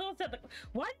 I'm a little sad. Like,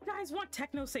 why do you guys want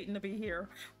Techno Satan to be here?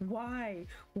 Why?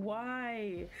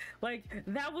 Why? Like,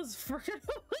 that was freaking.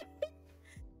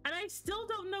 And I still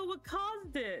don't know what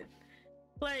caused it.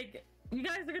 Like, you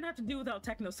guys are gonna have to do without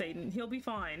Techno Satan. He'll be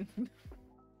fine.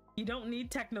 You don't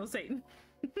need Techno Satan.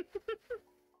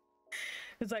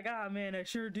 It's like, ah, man, I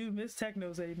sure do miss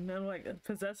Techno Satan. I'm like,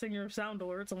 possessing your sound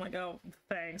alerts. I'm like, oh,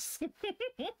 thanks.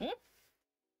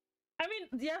 I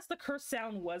mean, yes, the curse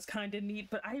sound was kind of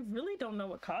neat, but I really don't know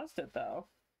what caused it, though.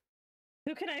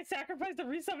 Who can I sacrifice to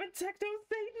resummon Techno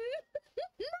Satan?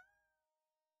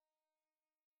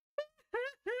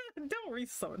 Don't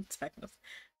resummon Techno.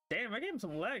 Damn, I gave him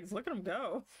some legs. Look at him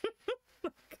go.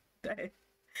 Dang.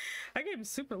 I gave him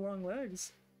super long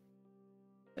legs.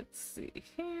 Let's see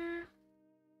here.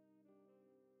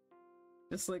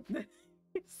 Just like this.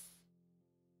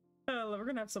 Oh, we're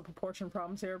gonna have some proportion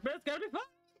problems here, but it's gonna be fun.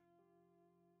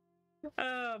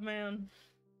 Oh man.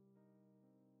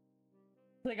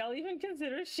 Like, I'll even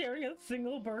consider sharing a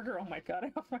single burger. Oh my god,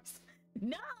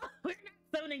 no! We're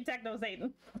not summoning Techno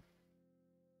Satan.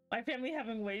 My family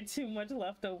having way too much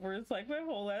leftovers. Like, my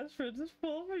whole ass fridge is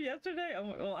full from yesterday.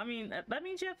 Oh, well, I mean, that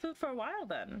means you have food for a while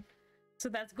then. So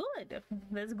that's good.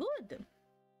 That's good.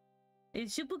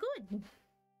 It's super good.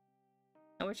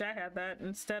 I wish I had that.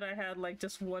 Instead, I had like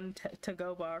just one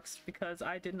to-go box because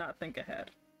I did not think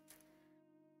ahead.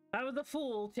 I was a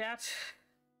fool, chat.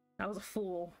 I was a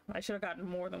fool. I should have gotten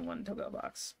more than one to-go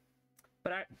box.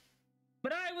 But I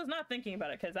was not thinking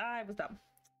about it because I was dumb.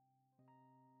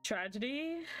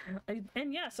 Tragedy.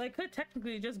 And yes, I could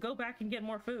technically just go back and get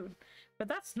more food. But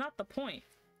that's not the point.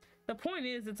 The point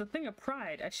is, it's a thing of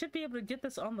pride. I should be able to get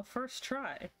this on the first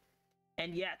try.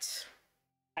 And yet,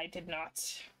 I did not.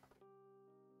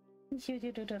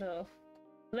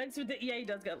 Legs for days. Yeah, he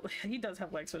does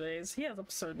have legs for days. He has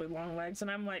absurdly long legs, and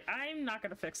I'm like, I'm not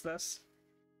gonna fix this.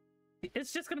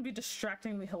 It's just gonna be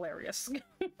distractingly hilarious.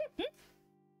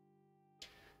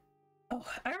 Oh,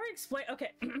 I already explained.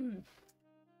 Okay.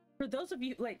 For those of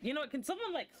you, like, you know what, can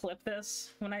someone like clip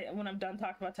this when I'm done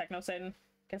talking about Techno Satan?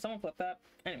 Can someone clip that?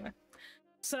 Anyway,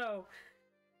 so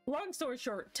long story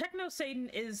short, Techno Satan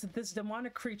is this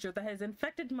demonic creature that has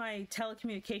infected my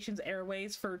telecommunications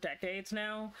airways for decades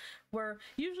now, where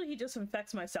usually he just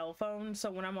infects my cell phone,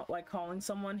 so when I'm like calling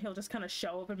someone, he'll just kind of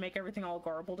show up and make everything all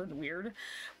garbled and weird.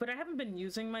 But I haven't been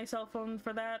using my cell phone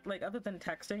for that, like other than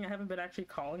texting. I haven't been actually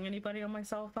calling anybody on my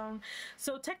cell phone.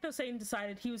 So Techno Satan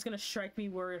decided he was going to strike me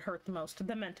where it hurt the most,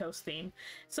 the Mentos theme.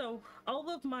 So all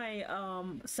of my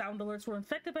sound alerts were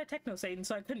infected by Techno Satan,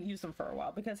 so I couldn't use them for a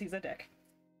while because he's a dick.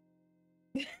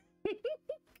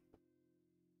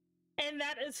 And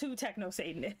that is who Techno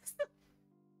Satan is.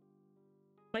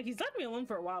 Like, he's left me alone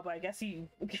for a while, but I guess he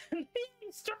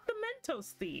struck the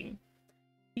Mentos theme.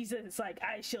 He says, it's like,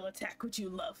 I shall attack what you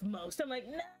love most. I'm like,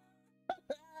 no!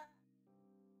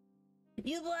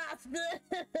 You lost! You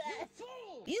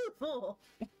fool! You fool!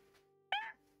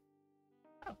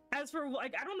 As for,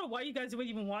 like, I don't know why you guys would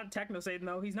even want Techno Satan,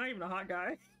 though. He's not even a hot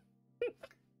guy.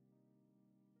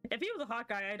 If he was a hot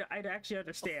guy, I'd actually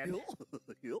understand. Gosh.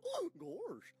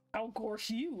 Oh, gosh,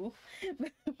 you.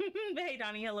 Hey,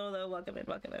 Donnie, hello, hello, welcome in,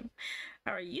 welcome in.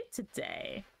 How are you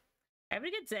today? Having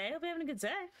a good day? Hope you're having a good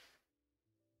day.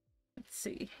 Let's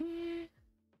see here.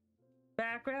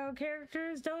 Background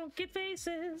characters don't get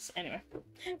faces. Anyway,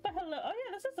 but hello. Oh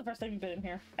yeah, this is the first time you've been in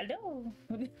here. Hello.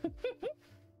 I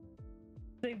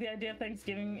think the idea of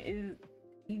Thanksgiving is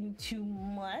eating too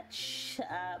much.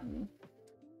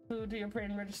 Food to your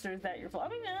brain registers that you're full. I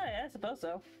mean, yeah, I suppose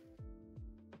so.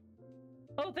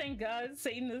 Oh, thank God,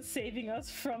 Satan is saving us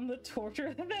from the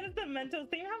torture. That is the Mentos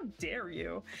theme. How dare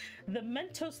you? The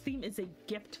Mentos theme is a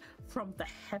gift from the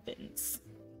heavens.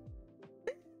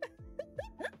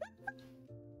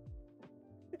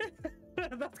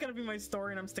 That's gonna be my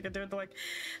story, and I'm sticking to it. Like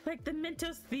the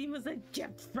Mentos theme was a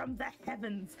gift from the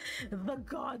heavens. The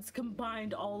gods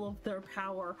combined all of their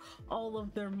power, all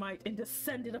of their might, and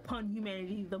descended upon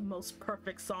humanity the most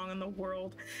perfect song in the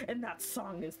world, and that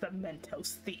song is the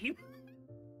Mentos theme.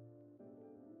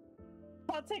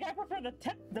 I'll take. I prefer the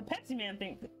Pepsi Man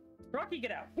thing. Rocky,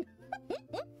 get out.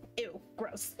 Ew,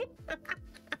 gross.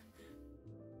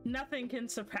 Nothing can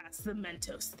surpass the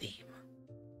Mentos theme.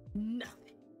 Nothing.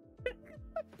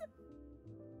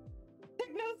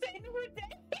 Techno Satan for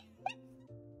days.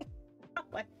 Oh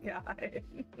my god.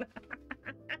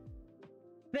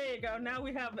 There you go. Now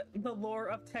we have the lore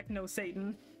of Techno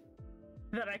Satan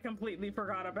that I completely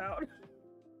forgot about.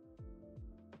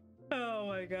 Oh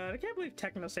my god. I can't believe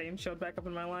Techno Satan showed back up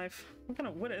in my life.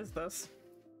 What is this?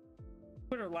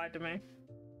 Twitter lied to me.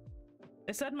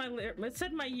 It said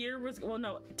my year was, well,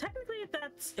 no, technically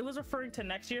it was referring to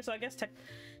next year, so I guess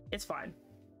it's fine.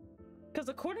 Because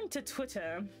according to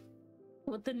Twitter,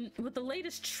 with the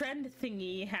latest trend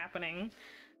thingy happening,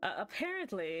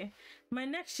 apparently my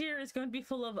next year is going to be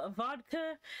full of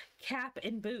vodka, cap,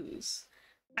 and booze.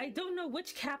 I don't know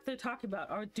which cap they're talking about.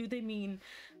 Or do they mean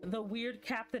the weird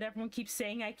cap that everyone keeps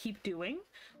saying I keep doing?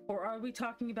 Or are we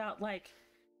talking about like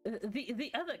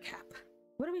the other cap?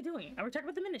 What are we doing? Are we talking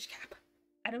about the Minish cap?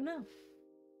 I don't know.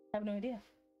 I have no idea.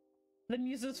 The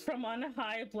muses from on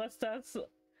high blessed us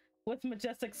with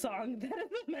majestic song that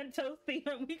is the Mentos theme,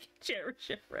 and we can cherish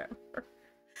it forever.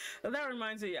 That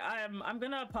reminds me, I'm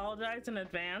gonna apologize in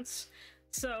advance.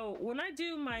 So when I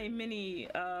do my mini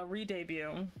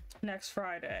re-debut next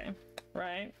Friday,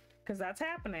 right? Because that's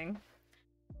happening.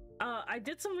 I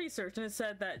did some research and it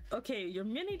said that, okay, your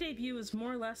mini debut is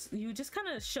more or less you just kind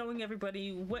of showing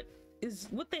everybody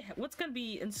what's gonna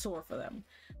be in store for them,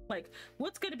 like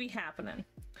what's gonna be happening,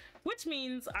 which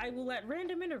means I will at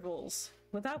random intervals,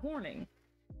 without warning,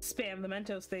 spam the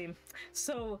Mentos theme.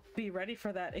 So be ready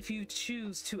for that if you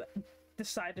choose to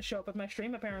decide to show up at my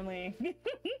stream, apparently.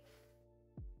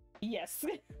 Yes.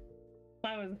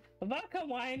 Mine was vodka,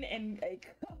 wine, and a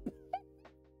cup.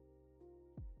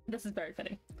 This is very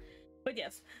fitting. But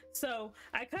yes, so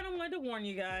I kind of wanted to warn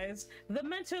you guys, the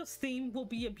Mentos theme will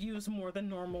be abused more than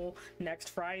normal next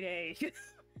Friday.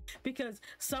 Because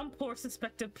some poor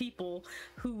suspected people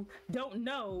who don't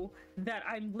know that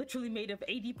I'm literally made of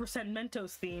 80%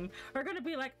 Mentos theme are gonna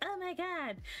be like, oh my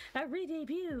god, a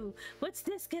re-debut, what's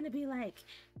this gonna be like?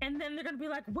 And then they're gonna be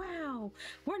like, wow,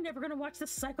 we're never gonna watch The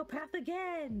Psychopath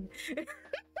again.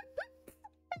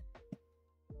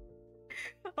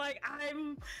 Like,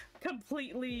 I'm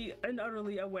completely and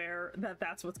utterly aware that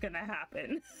that's what's gonna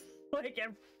happen. Like,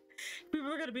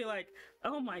 people are gonna be like,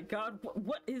 oh my god,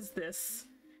 what is this?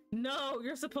 No,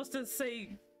 you're supposed to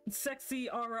say sexy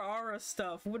aura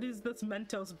stuff. What is this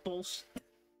Mentos bullshit? And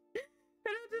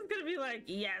I'm just gonna be like,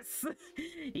 yes,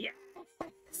 yes,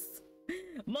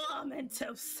 more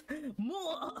Mentos,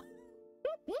 more. Oh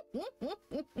my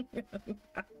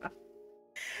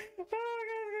god,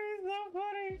 it's so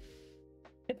funny.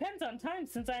 Depends on time,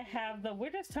 since I have the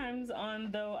weirdest times on,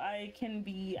 though I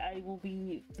will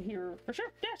be here for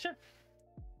sure. Yeah, sure.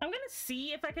 I'm gonna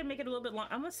see if I can make it a little bit long.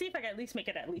 I'm gonna see if I can at least make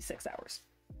it at least 6 hours.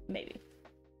 Maybe,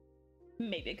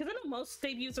 because I know most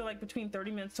debuts are like between 30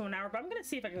 minutes to an hour, but I'm gonna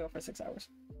see if I can go for 6 hours.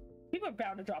 People are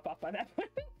bound to drop off by that point.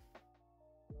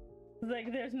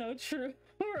 Like, there's no truth.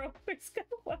 We're always gonna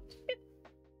watch it.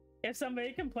 If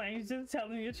somebody complains, just tell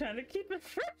them you're trying to keep it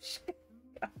fresh.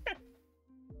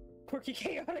 Quirky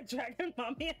chaotic dragon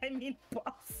mommy, I mean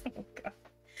boss. Oh god.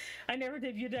 I never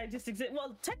debuted, I just exist.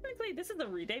 Well, technically this is a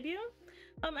re-debut.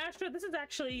 Astra, this is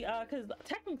actually because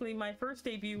technically my first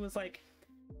debut was like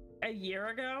a year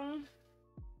ago,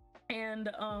 and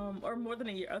or more than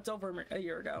a year. It's over a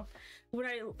year ago,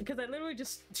 because I literally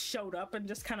just showed up and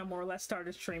just kind of more or less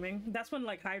started streaming. That's when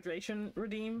like Hydration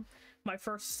Redeem, my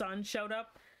first son, showed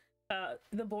up.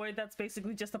 The boy that's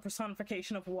basically just a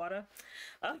personification of water.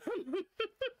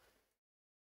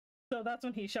 So that's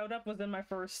when he showed up, was in my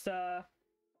first debut.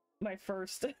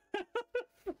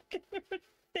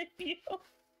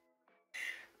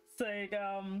 It's like,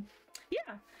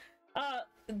 yeah.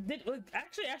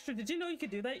 Actually, Astra, did you know you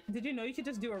could do that? Did you know you could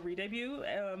just do a re-debut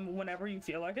whenever you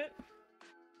feel like it?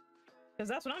 Because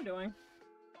that's what I'm doing.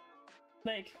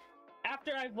 Like,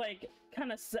 after I've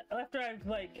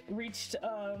reached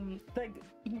like,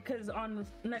 because on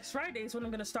next Friday is when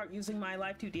I'm gonna start using my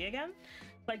Live 2D again,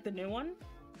 like the new one.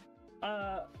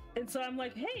 And so I'm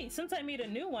like, hey, since I made a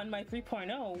new one, my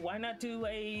 3.0, why not do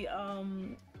a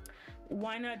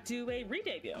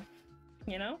re-debut,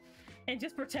 you know, and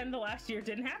just pretend the last year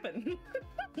didn't happen.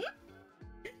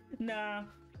 Nah,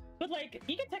 but like,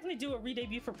 you can technically do a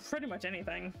re-debut for pretty much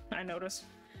anything, I noticed.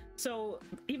 So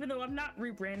even though I'm not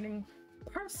rebranding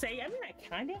per se, I mean, I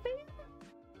kind of am.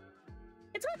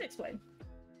 It's hard to explain.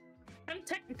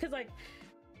 Because like,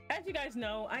 as you guys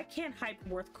know, I can't hype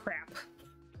worth crap.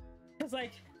 Because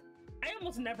like, I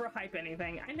almost never hype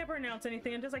anything. I never announce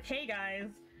anything. I'm just like, hey guys,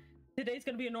 today's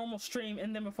gonna be a normal stream,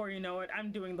 and then before you know it,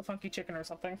 I'm doing the funky chicken or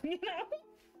something, you know?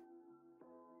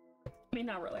 I mean,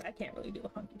 not really. I can't really do the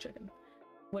funky chicken.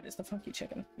 What is the funky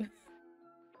chicken?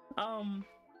 But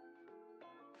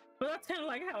that's kind of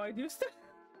like how I do stuff.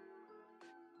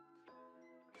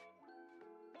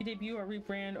 You debut or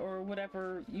rebrand or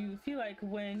whatever you feel like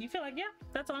when you feel like, yeah,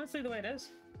 that's honestly the way it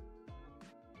is.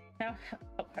 Now,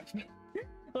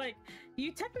 like,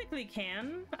 you technically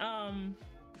can,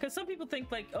 because some people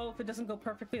think like, oh, if it doesn't go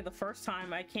perfectly the first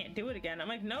time, I can't do it again. I'm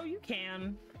like, no, you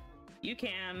can. You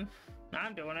can.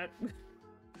 I'm doing it.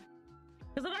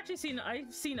 Because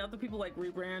I've seen other people like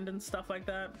rebrand and stuff like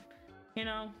that, you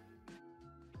know,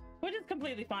 which is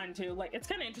completely fine too. Like, it's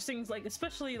kind of interesting, like,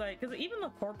 especially like, because even the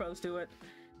corpos do it.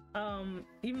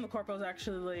 Even the corpos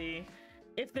actually,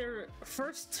 if their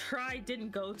first try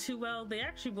didn't go too well, they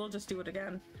actually will just do it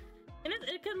again, and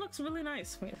it looks really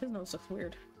nice. Wait, his nose looks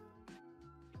weird.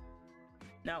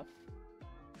 No.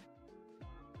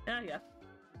 Ah, yeah.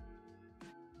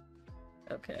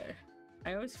 Okay.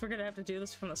 I always forget I have to do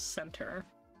this from the center.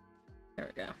 There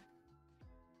we go.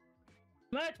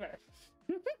 Much better.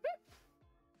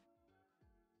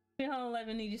 Hall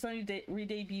 11 you just need to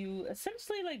re-debut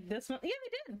essentially like this one. Yeah,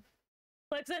 they did.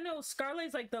 Like, 'cause I know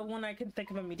Scarlet's like the one I can think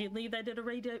of immediately that did a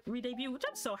re-debut, which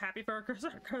I'm so happy for her, because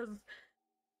her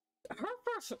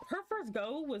first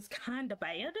go was kind of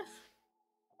bad.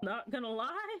 Not gonna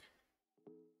lie,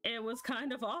 it was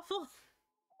kind of awful.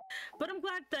 But I'm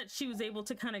glad that she was able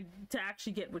to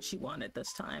actually get what she wanted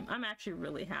this time. I'm actually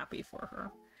really happy for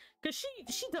her, because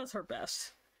she does her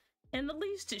best, and the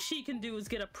least she can do is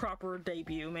get a proper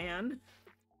debut, man.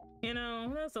 You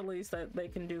know, that's the least that they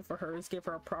can do for her, is give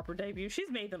her a proper debut. She's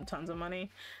made them tons of money,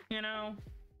 you know.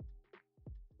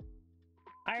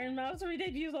 Iron Mouse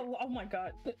re-debuts. Oh my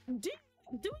god. Do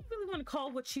we really want to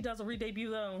call what she does a re-debut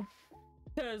though?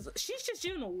 Because she's just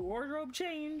doing a wardrobe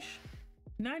change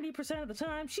 90% of the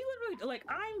time. She literally, like,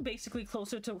 I'm basically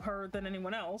closer to her than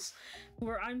anyone else,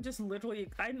 where I'm just literally,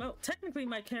 I know technically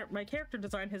my character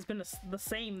design has been the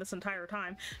same this entire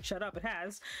time. Shut up, it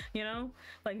has, you know,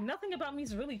 like nothing about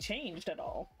me's really changed at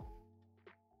all.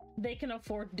 They can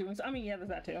afford doing so. I mean, yeah, there's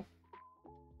that too.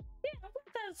 Yeah, what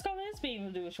that Scarlet is being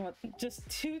able to do what she wants. Just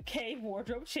 2K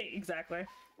wardrobe change. Exactly.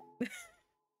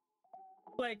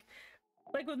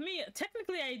 Like with me,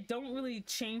 technically I don't really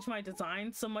change my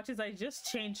design so much as I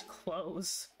just change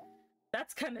clothes.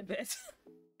 That's kind of it.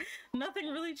 Nothing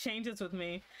really changes with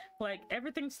me. Like,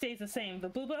 everything stays the same. The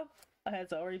booba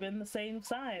has already been the same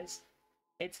size.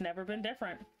 It's never been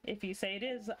different. If you say it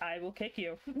is, I will kick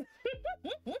you.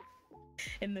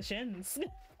 In the shins.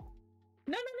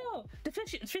 No. The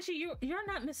fishy, you're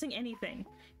not missing anything.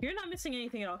 You're not missing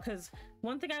anything at all, because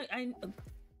one thing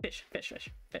fish.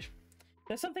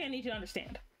 There's something I need you to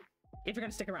understand, if you're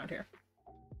gonna stick around here.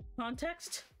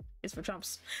 Context is for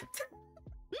chumps.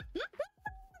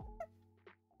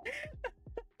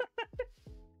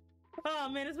 Oh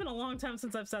man, it's been a long time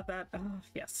since I've said that.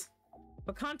 Yes.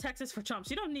 But context is for chumps.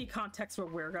 You don't need context where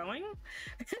we're going.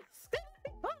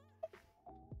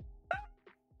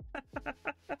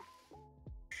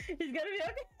 He's gonna be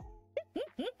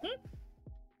okay.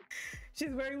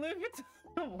 She's wearing Louis Vuitton.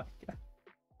 Oh my god.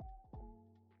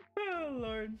 Oh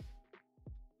lord.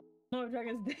 Oh,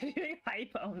 Dragon's debuting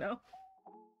hype. Oh no.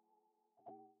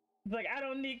 It's like, I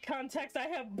don't need context, I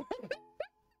have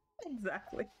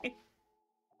exactly.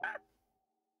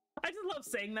 I just love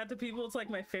saying that to people. It's like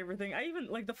my favorite thing. I even,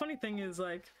 like, the funny thing is,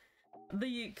 like,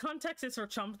 the context is for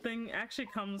chump thing actually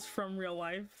comes from real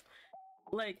life.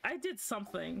 Like, I did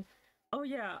something. Oh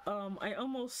yeah, I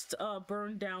almost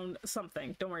burned down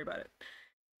something. Don't worry about it.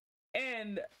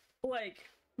 And like,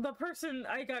 the person,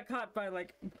 I got caught by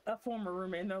like a former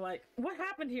roommate, and they're like, what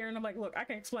happened here? And I'm like, look, I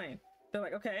can explain. They're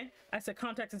like, okay. I said,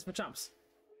 context is for chumps.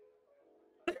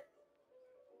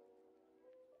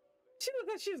 She looked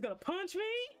like she was gonna punch me.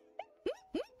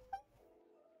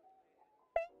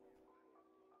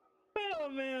 Oh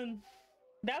man.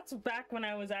 That's back when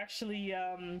I was actually,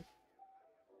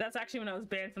 that's actually when I was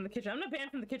banned from the kitchen. I'm not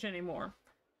banned from the kitchen anymore,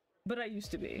 but I used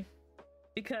to be.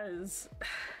 Because,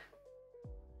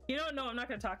 you know what? No, I'm not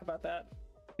gonna talk about that.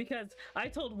 Because I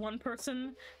told one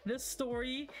person this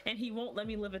story and he won't let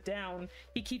me live it down.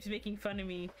 He keeps making fun of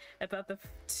me about the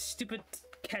stupid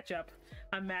ketchup.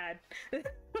 I'm mad.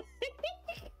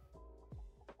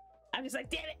 I'm just like,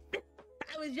 damn it.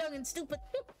 I was young and stupid.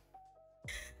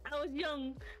 I was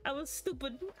young. I was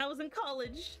stupid. I was in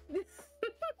college.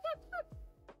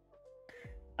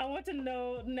 I want to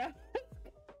know now.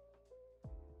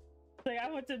 Like, I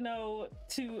want to know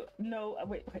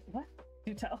wait, what?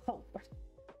 You tell. Oh,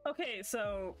 okay,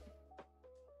 so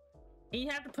you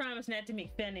have to promise not to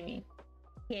make fun of me.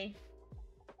 Okay.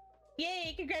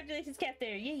 Yay, congratulations,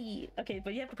 Captain. Yay. Okay,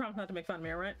 but you have to promise not to make fun of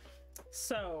me, alright?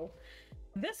 So,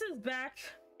 this is back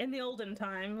in the olden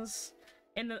times,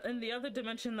 in the other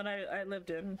dimension that I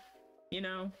lived in, you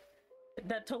know,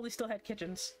 that totally still had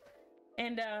kitchens.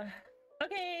 And,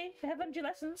 okay, have fun with your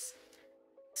lessons.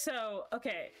 So,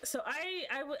 okay, so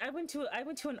I went to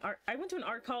an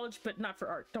art college, but not for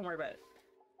art. Don't worry about it.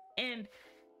 And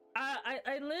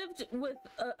I lived with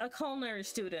a culinary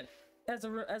student as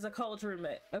a college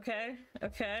roommate. Okay.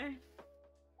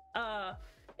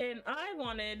 And I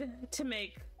wanted to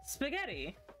make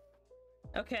spaghetti.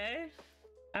 Okay?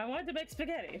 I wanted to make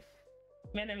spaghetti.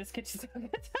 My name is Kitchen.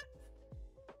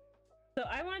 So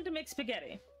I wanted to make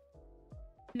spaghetti.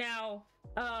 Now,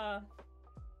 I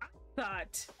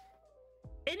thought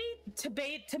any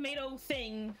tomato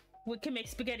thing can make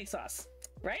spaghetti sauce,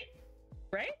 right?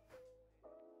 Right?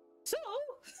 So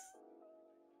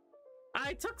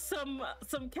I took some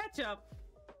ketchup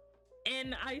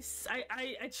and I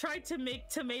tried to make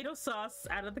tomato sauce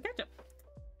out of the ketchup.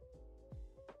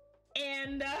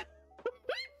 And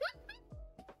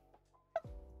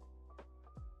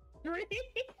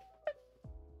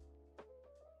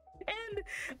and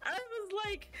I was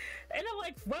like, and I'm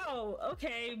like, wow,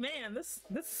 okay, man, this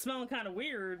is smelling kind of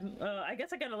weird. I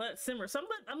guess I gotta let it simmer. So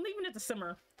I'm leaving it to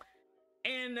simmer.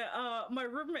 And my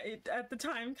roommate at the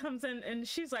time comes in and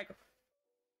she's like,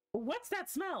 what's that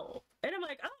smell? And I'm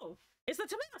like, oh, it's the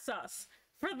tomato sauce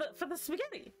for the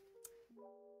spaghetti.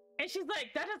 And she's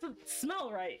like, that doesn't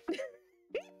smell right.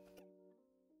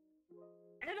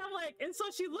 And I'm like, and so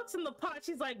she looks in the pot,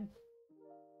 she's like,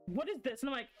 what is this? And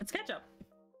I'm like, it's ketchup.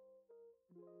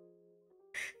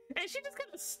 And she just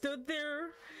kind of stood there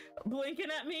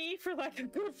blinking at me for like a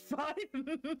good 5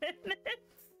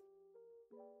 minutes.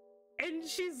 And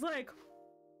she's like,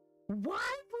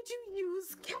 why would you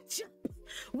use ketchup?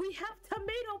 We have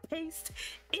tomato paste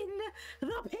in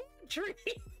the pantry.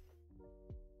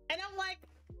 And I'm like,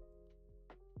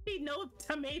 no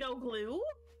tomato glue.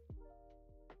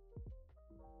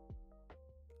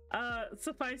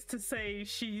 Suffice to say,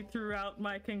 she threw out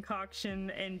my concoction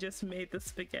and just made the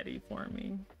spaghetti for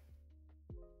me.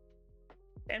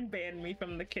 And banned me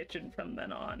from the kitchen from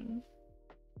then on.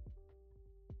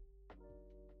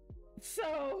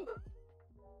 So...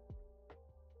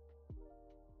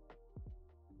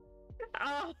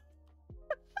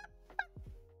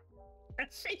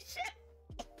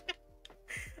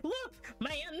 Look,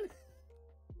 man!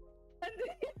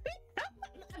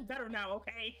 I'm better now,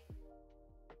 okay?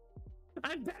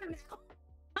 I'm better now.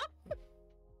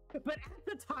 But at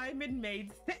the time, it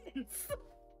made sense.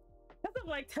 Because I'm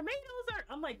like,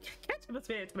 I'm like, ketchup is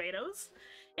made of tomatoes.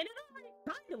 And it already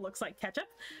kind of looks like ketchup.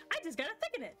 I just gotta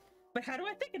thicken it. But how do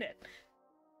I thicken it?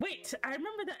 Wait, I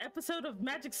remember that episode of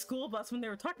Magic School Bus when they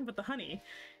were talking about the honey.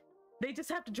 They just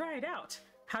have to dry it out.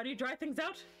 How do you dry things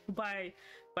out? By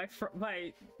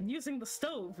using the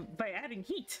stove, by adding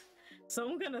heat.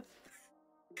 So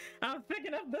I'm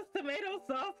picking up this tomato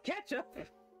sauce ketchup.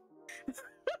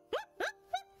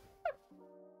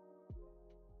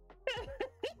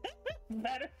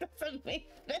 Better doesn't make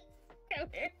this. Come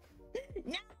here.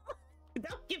 No!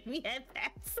 Don't give me head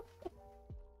pats.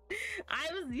 I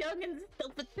was young and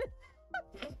stupid.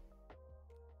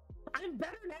 I'm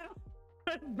better now.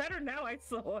 I'm better now, I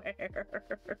swear.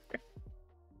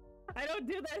 I don't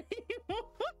do that anymore.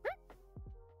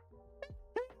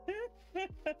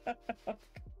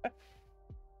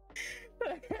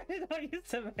 I don't use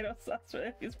tomato sauce,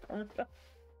 I use Parmesan.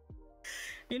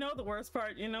 You know the worst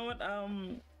part? You know what?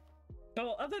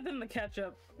 Well, other than the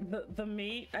ketchup, the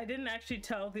meat, I didn't actually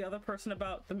tell the other person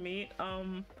about the meat.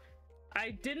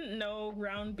 I didn't know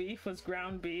ground beef was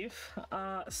ground beef,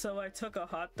 so I took a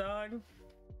hot dog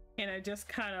and I just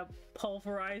kind of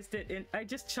pulverized it and I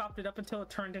just chopped it up until it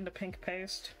turned into pink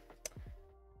paste.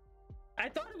 I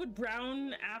thought it would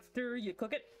brown after you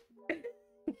cook it.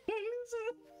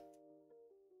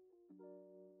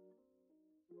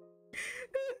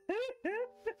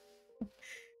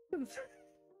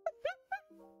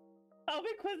 I'll be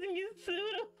quizzing you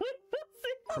soon.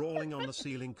 Crawling on the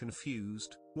ceiling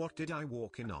confused, what did I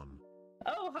walk in on?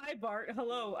 Oh, hi Bart,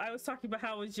 hello. I was talking about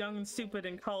how I was young and stupid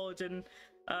in college and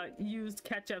used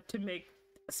ketchup to make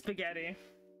spaghetti.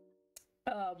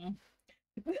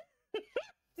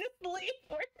 Just leave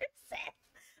where it's at.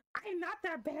 I'm not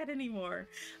that bad anymore.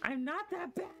 I'm not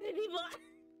that bad anymore.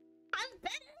 I'm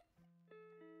better.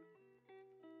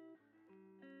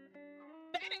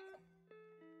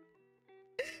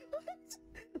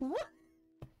 What?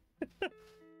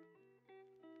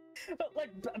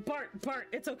 Like, Bart,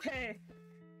 it's okay.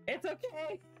 It's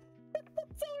okay.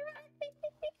 It's alright.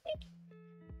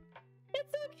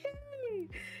 It's okay.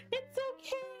 It's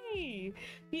okay.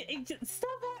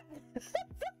 Stop that.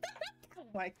 Oh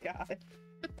my god.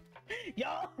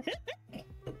 Y'all.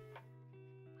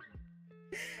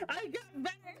 I got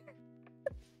better.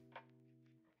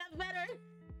 Got better.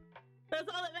 That's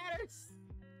all that matters.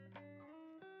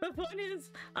 The point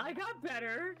is, I got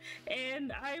better,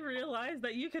 and I realized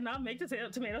that you cannot make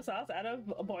tomato sauce out of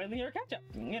boiling your ketchup.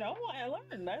 You know, I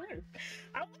learned.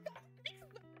 I was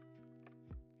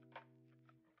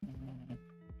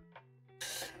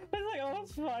like, oh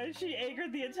was fun. She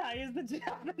angered the Italians, the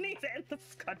Japanese, and the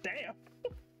goddamn.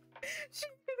 She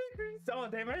agrees. Oh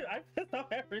damn! I pissed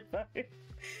off everybody.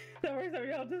 Don't worry, sorry,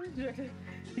 y'all. Do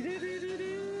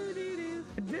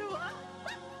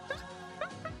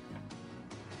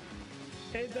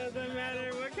it doesn't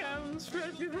matter what comes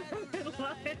from you in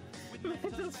life.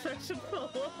 Mental stretch and full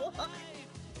of life.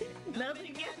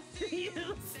 Nothing gets you.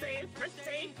 Stay for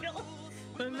stable.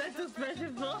 But mental stretch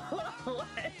and full of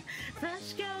life.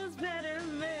 Fresh goes better.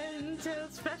 Mental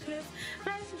freshness.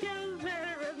 Fresh goes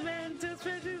better with mental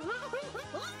stretch and full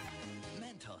of life.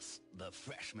 Mentos, the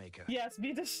fresh maker. Yes,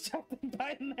 be distracted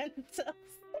by Mentos.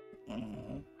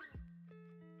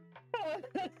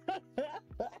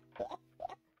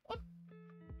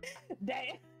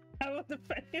 Damn, I was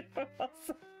offended for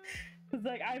us. It's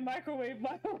like, I microwave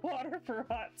my water for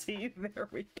hot tea. There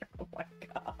we go. Oh my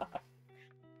god.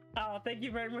 Oh, thank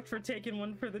you very much for taking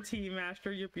one for the tea,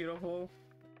 Master. You're beautiful.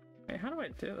 Wait, how do I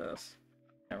do this?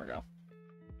 There we go.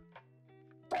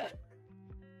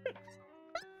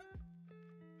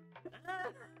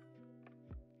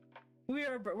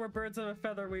 We're birds of a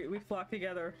feather. We flock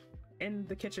together in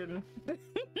the kitchen.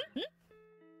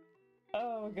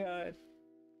 Oh god.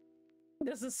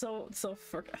 This is so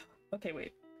okay,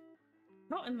 wait.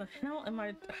 How in the hell am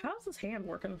I? How's this hand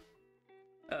working?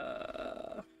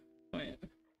 Wait.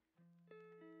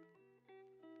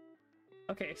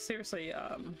 Okay, seriously,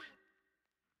 how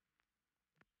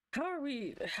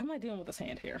am I dealing with this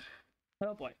hand here?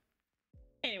 Oh boy.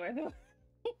 Anyway.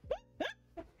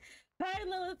 Hi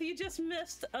Lilith, you just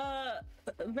missed a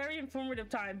very informative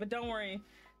time, but don't worry.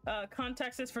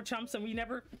 Context is for chumps, and we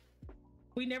never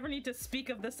need to speak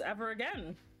of this ever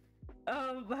again.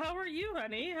 How are you,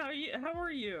 honey? How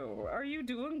are you? Are you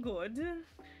doing good?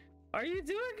 Are you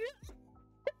doing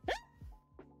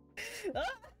good?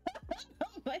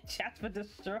 My chat's been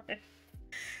destroyed.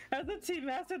 As a team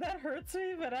master, that hurts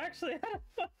me, but actually, I don't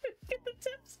want to get the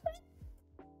tips.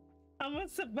 I'm gonna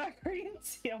sip my green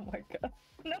tea. Oh my god.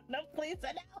 No, please,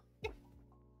 no.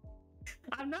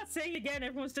 I'm not saying again,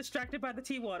 everyone's distracted by the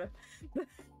tea water.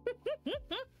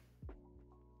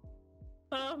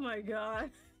 Oh my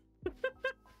god.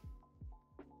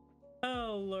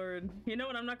 Oh lord. You know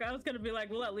what, I was gonna be like,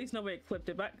 well, at least nobody clipped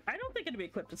it, but I don't think it'd be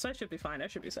clipped, so I should be fine. I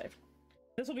should be safe.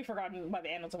 This will be forgotten by the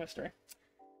annals of history.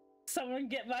 Someone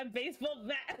get my baseball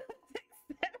bat.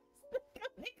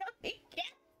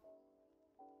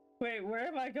 Wait, where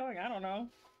am I going? I don't know.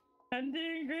 I'm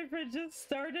doing great for just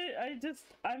started.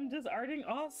 I'm just arting.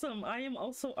 Awesome. I am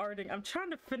also arting. I'm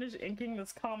trying to finish inking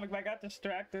this comic, but I got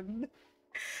distracted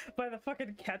by the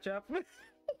fucking ketchup.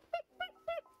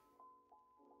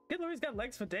 Good lord, he's got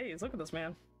legs for days. Look at this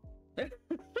man.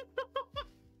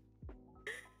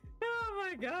 Oh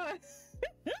my god.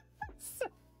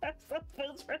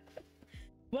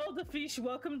 Well, Defish,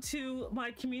 welcome to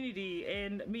my community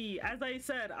and me. As I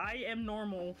said, I am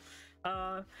normal.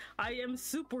 I am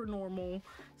super normal.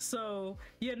 So,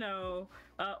 you know,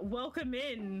 welcome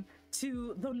in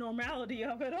to the normality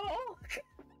of it all.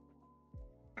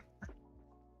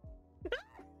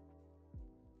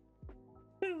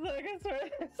 It's like, I swear.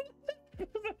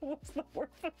 What's the word?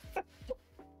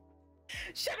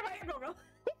 Shut up, I am normal.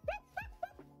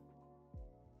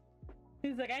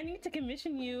 He's like, I need to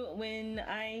commission you when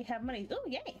I have money. Oh,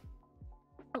 yay.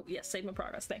 Oh, yes, save my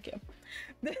progress. Thank you.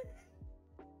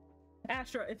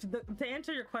 Astra, to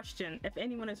answer your question, if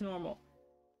anyone is normal,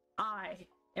 I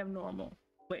am normal.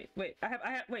 Wait. Wait.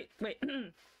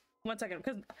 1 second,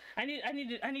 because I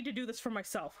need to do this for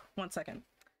myself. 1 second.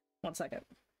 1 second.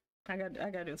 I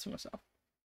gotta do this for myself.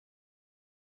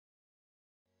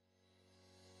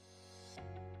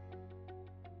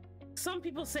 Some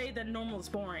people say that normal is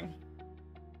boring.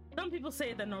 Some people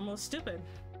say that normal is stupid.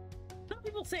 Some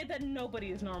people say that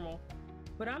nobody is normal.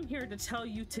 But I'm here to tell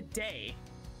you today,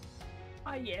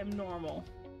 I am normal.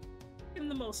 I am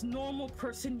the most normal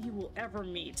person you will ever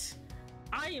meet.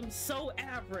 I am so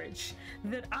average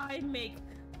that I make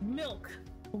milk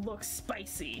look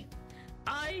spicy.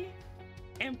 I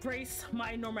embrace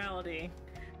my normality.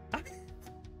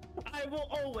 I will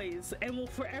always and will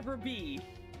forever be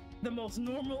the most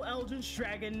normal Eldritch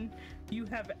Dragon you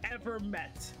have ever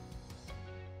met.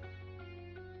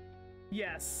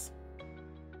 Yes,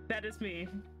 that is me.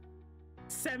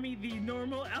 Semi the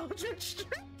normal Eldritch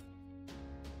Dragon.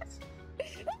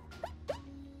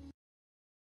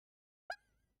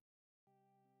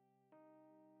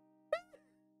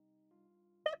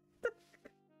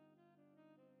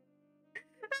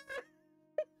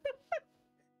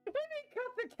 When he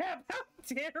cut the cap, how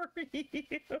dare you?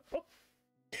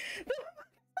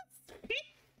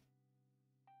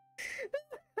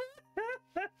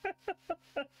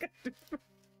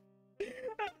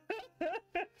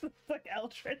 It's like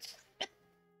Eldritch.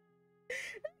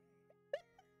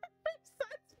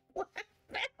 Such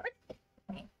blackberry.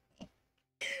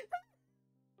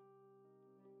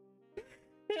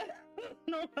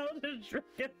 No, Eldritch drink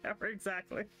it ever,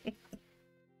 exactly.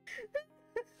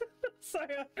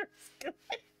 Sorry,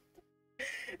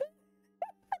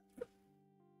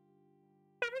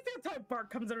 Every single time Bart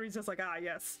comes in, he's just like, ah,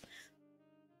 yes.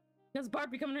 Because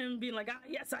Bart be coming in and being like, ah,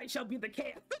 yes, I shall be the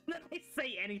king. And then I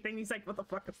say anything, he's like, what the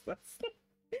fuck is this?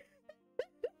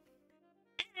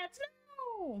 Ants,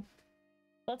 no!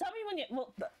 Well, tell me when you,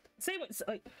 well, say what,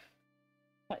 like,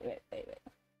 wait.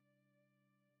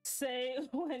 Say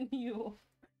when you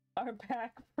are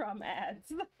back from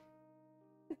ads.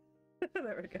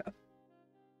 There we go.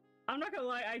 I'm not gonna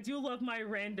lie, I do love my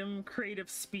random creative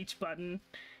speech button.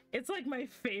 It's like my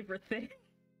favorite thing.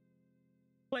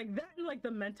 Like that and like the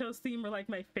Mentos theme are like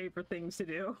my favorite things to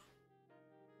do.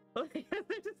 Like,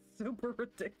 they're just super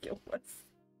ridiculous.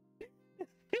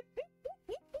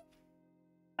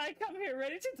 I come here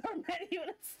ready to torment you,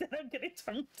 and instead I'm getting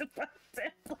tormented by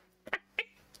the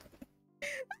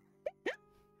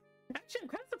Actually, I'm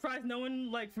kind of surprised no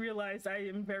one like realized I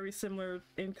am very similar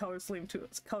in color scheme to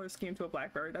a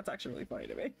blackberry. That's actually really funny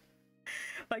to me.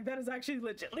 Like that is actually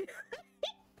legitly.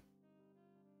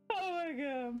 Oh my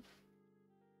god.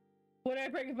 Would I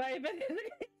break a fight?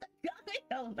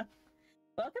 Hell no.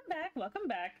 Welcome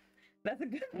back. That's a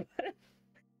good one.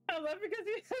 I love it because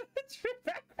you have a true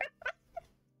background.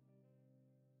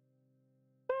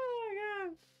 Oh my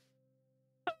god.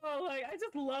 Oh, like, I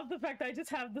just love the fact that I just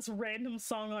have this random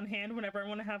song on hand whenever I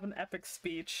want to have an epic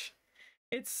speech.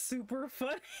 It's super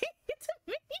funny to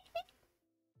me.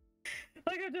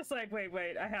 Like, I'm just like,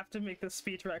 wait, I have to make this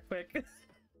speech right quick.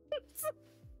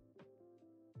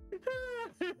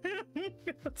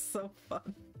 It's so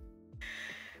fun.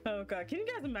 Oh god, can you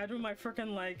guys imagine what my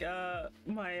freaking like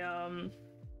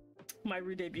my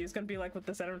re-debut is gonna be like with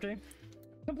this energy?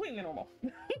 Completely normal.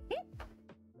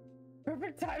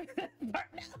 Perfect time. Bart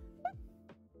now.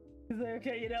 He's like,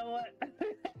 okay, you know what?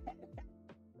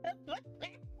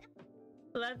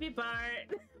 Love you,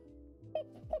 Bart.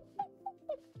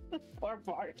 Poor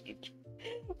Bart.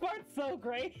 Bart's so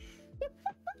great.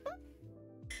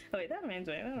 Oh wait, that reminds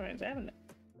me. I'm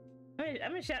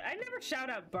gonna shout. I never shout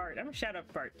out Bart. I'm gonna shout out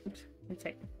Bart. Let's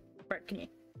say, Bart, come here.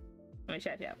 I'm gonna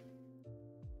shout you out.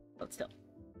 Hold still.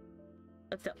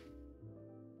 I'm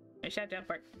gonna shout out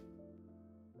Bart.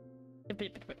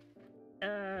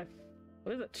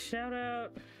 What is it? Shout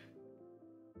out.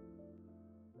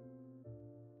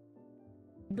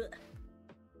 Blech.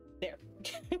 There.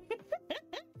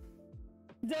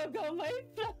 Don't go my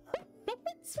phone.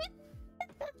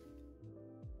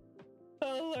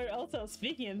 Oh Lord, also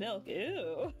speaking of milk,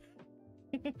 ew.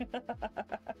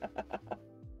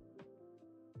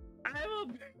 I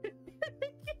will.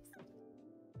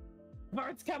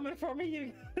 Bart's coming for me,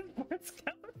 you. Bart's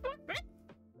coming for me.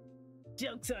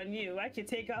 Joke's on you. I can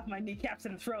take off my kneecaps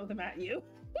and throw them at you.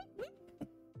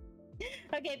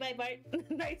 Okay, bye, Bart.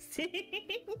 Nice seeing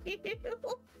you.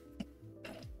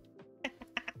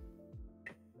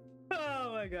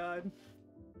 Oh my god.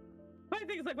 My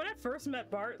thing is, like, when I first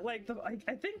met Bart, like,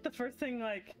 I think the first thing,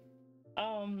 like,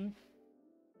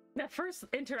 that first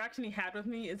interaction he had with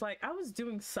me is, like, I was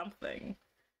doing something.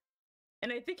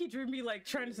 And I think he drew me, like,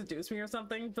 trying to seduce me or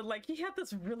something, but, like, he had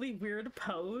this really weird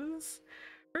pose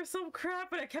or some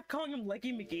crap, and I kept calling him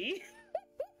Leggy McGee.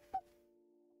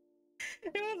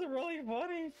 It was really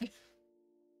funny.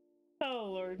 Oh,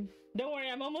 Lord. Don't worry,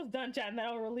 I'm almost done, chat, and then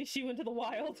I'll release you into the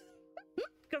wild.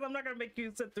 Because I'm not going to make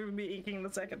you sit through me inking the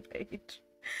second page.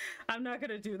 I'm not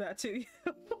going to do that to you.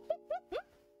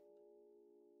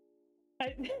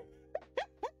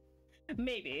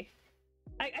 Maybe.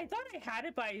 I thought I had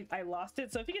it, but I lost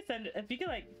it. So if you could send it,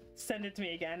 like send it to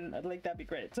me again, like that'd be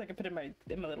great. So I can put it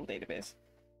in my little database.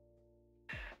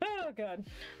 Oh god.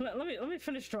 Let me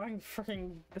finish drawing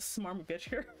freaking this smarmy bitch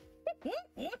here.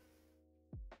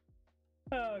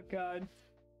 Oh god.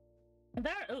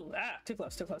 Too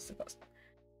close.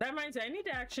 That reminds me, I need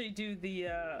to actually do the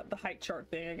height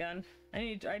chart thing again. I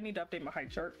need to update my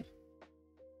height chart.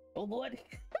 Oh lord.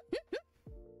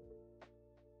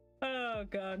 Oh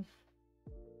god.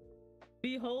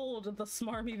 Behold the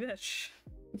smarmy bitch.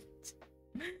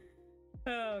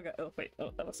 Oh god. Oh wait.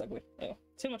 Oh, that looks ugly. Oh,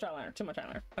 too much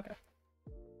eyeliner. Okay.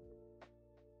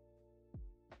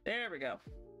 There we go.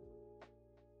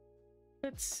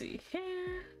 Let's see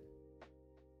here.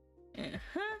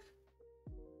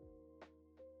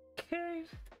 Okay.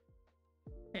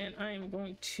 And I'm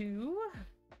going to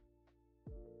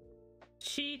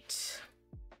cheat.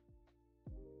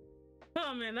 Oh,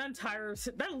 Oh man,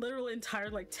 that literal entire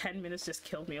like 10 minutes just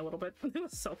killed me a little bit. It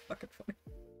was so fucking funny.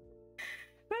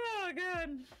 Oh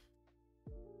god.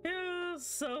 It was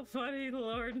so funny,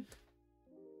 Lord.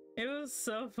 It was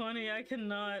so funny, I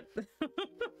cannot.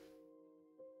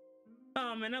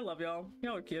 Oh man, I love y'all.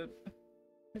 Y'all are cute.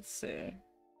 Let's see.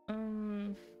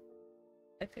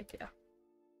 I think, yeah.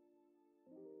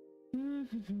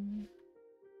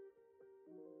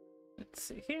 Let's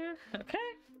see here. Okay.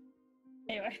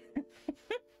 Anyway.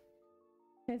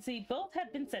 Let's see. Both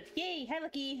have been said. Yay! Hi,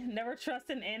 Lucky. Never trust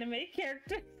an anime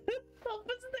character.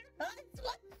 Opens their eyes.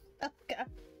 What? Oh god.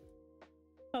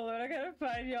 Hold on, I gotta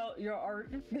find y'all your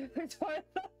art.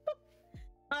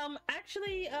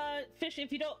 Actually, Fish,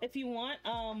 if you want,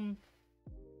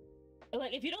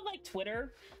 like, if you don't like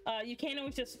Twitter, you can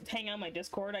always just hang out on my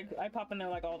Discord. I pop in there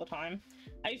like all the time.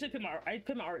 I usually put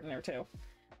my art in there too.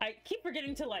 I keep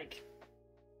forgetting to like,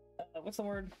 what's the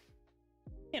word?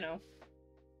 You know,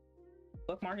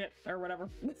 bookmark it or whatever.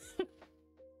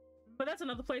 But that's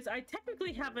another place. I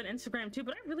technically have an Instagram too,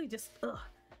 but I really just,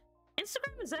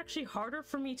 Instagram is actually harder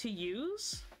for me to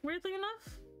use, weirdly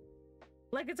enough.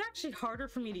 Like, it's actually harder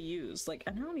for me to use. Like,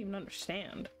 and I don't even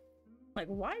understand. Like,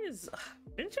 why is...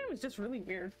 Instagram is just really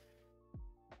weird.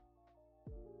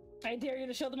 I dare you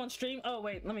to show them on stream. Oh,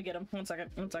 wait. Let me get them. One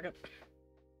second.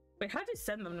 Wait, how'd you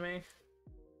send them to me?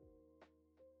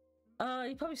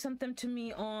 You probably sent them to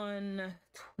me on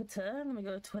Twitter. Let me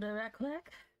go to Twitter right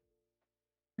quick.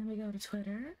 Let me go to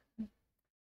Twitter.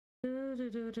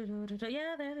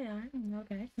 Yeah, there they are.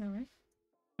 Okay, alright.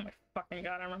 Oh my fucking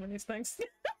god, I remember these things.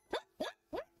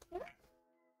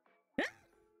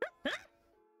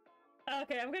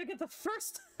 Okay, I'm gonna get the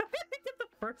first. I'm gonna get the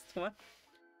first one.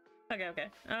 Okay.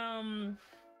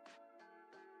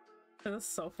 This is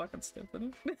so fucking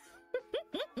stupid.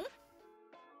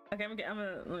 Okay, I'm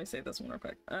gonna let me save this one real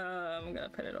quick. I'm gonna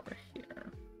put it over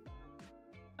here.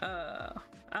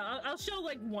 I'll show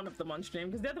like one of them on stream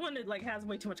because the other one like has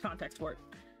way too much context for it.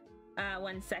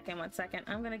 One second.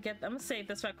 I'm gonna save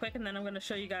this right quick and then I'm gonna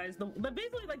show you guys the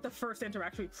basically like the first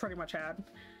interaction we pretty much had.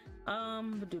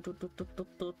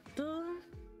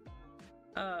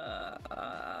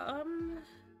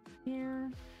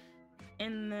 Here,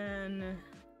 and then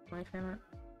my camera.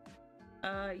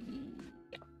 Yeah.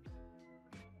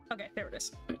 Okay, there it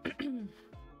is.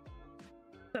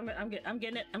 So I'm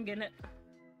getting it. Let me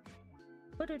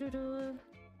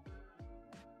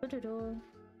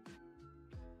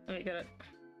get it.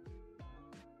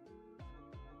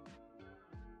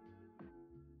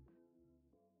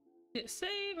 Did it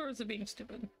save or is it being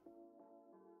stupid?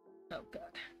 Oh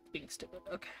god, it's being stupid.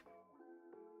 Okay.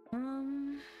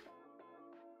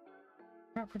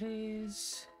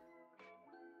 Properties.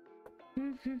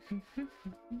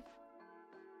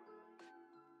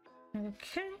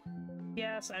 Okay.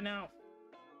 Yes, I know.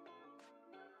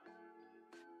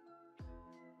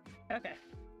 Okay.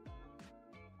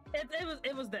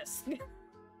 It was this.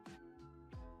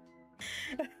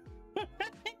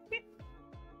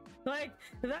 Like,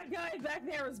 that guy back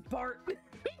there is Bart.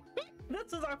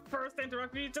 This is our first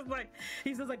interaction.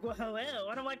 He says like, well, hello.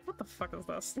 And I'm like, what the fuck is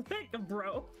this? Like,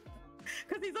 bro.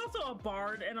 Because he's also a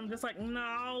bard, and I'm just like,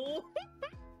 no.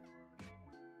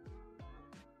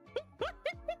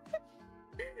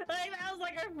 Like, that was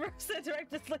like our first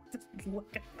interaction. Just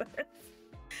look at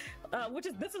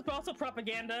this. This is also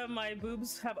propaganda. My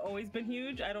boobs have always been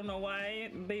huge. I don't know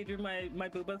why they drew my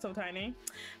booba so tiny.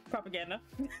 Propaganda.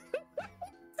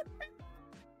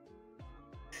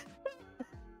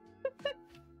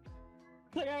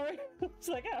 It's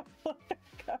like, oh my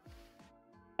god.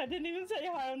 I didn't even say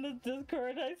hi on the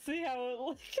Discord. I see how it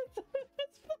looks.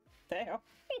 Damn.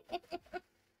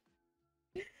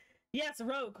 Yes,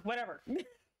 rogue, whatever.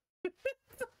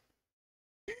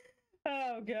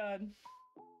 Oh god.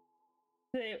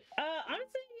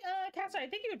 Honestly, Cassie, I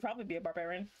think you would probably be a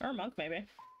barbarian or a monk, maybe.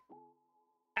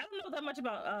 I don't know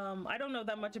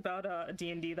that much about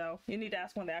D&D though. You need to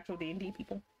ask one of the actual D&D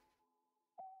people.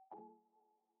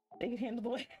 They can handle the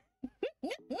way.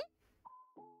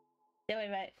 Yeah,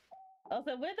 wait.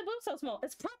 Also, where the boobs so small?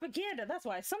 It's propaganda. That's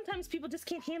why. Sometimes people just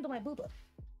can't handle my booba,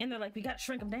 and they're like, "We gotta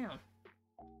shrink them down.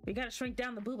 We gotta shrink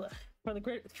down the booba for the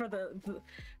good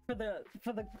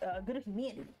of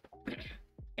humanity."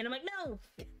 And I'm like, no.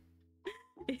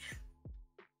 It's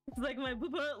like my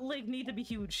booba leg need to be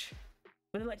huge,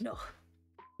 but they're like, no,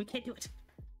 we can't do it.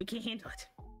 We can't handle it.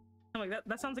 I'm like,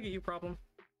 that sounds like a you problem.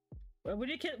 What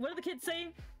do the kids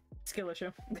say? Skill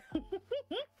issue.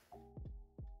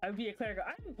 I would be a cleric.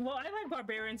 I like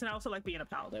barbarians and I also like being a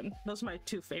paladin. Those are my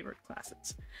two favorite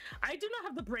classes. I do not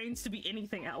have the brains to be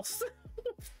anything else.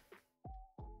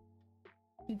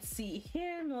 Let's see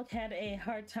here. Milk had a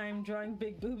hard time drawing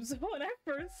big boobs when I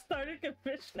first started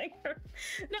commissioning her.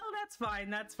 No, that's fine.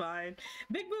 That's fine.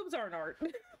 Big boobs aren't art.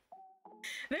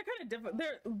 They're kind of different.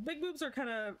 Big boobs are kind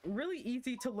of really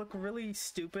easy to look really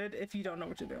stupid if you don't know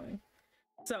what you're doing.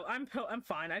 So I'm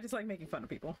fine. I just like making fun of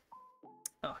people.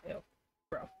 Oh, ew,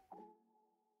 bro.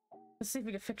 Let's see if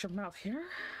we can fix your mouth here.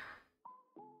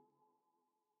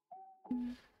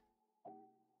 There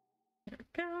we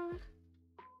go.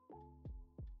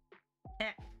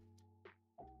 Eh.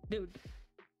 Dude.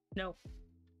 No.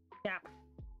 Yap.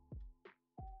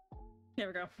 There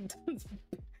we go.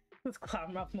 This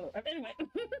clown mouth move. Anyway.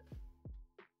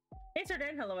 Hey, Sir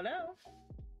Dan. Hello, hello.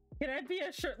 Can I be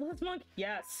a shirtless monk?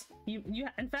 Yes. You.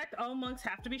 In fact, all monks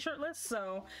have to be shirtless,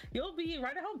 so you'll be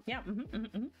right at home. Yeah.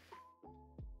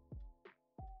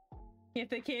 If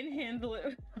they can't handle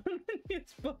it,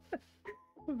 it's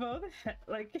both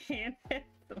like hand heads,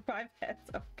 5 heads.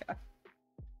 Oh god.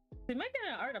 They might get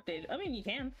an art update. I mean, you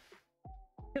can.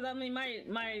 Because I mean,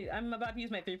 I'm about to use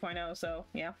my 3.0, so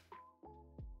yeah.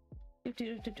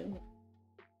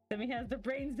 Semi has the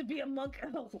brains to be a monk.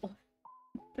 Oh.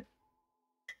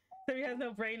 Semi has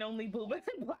no brain, only boob and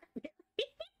blackberry.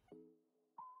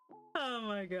 Oh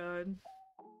my god.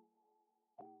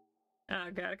 Oh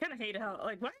god, I kind of hate how,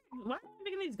 like, why am I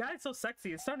making these guys so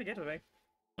sexy? It's starting to get to me.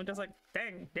 I'm just like,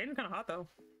 dang, Dan's kind of hot though.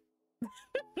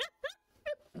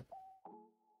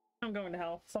 I'm going to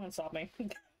hell. Someone stop me.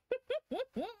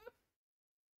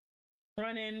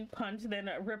 Run in, punch, then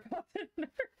rip off the nurse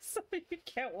so you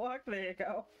can't walk. There you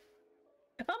go.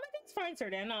 I think it's fine, Sir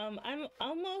Dan. I'm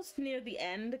almost near the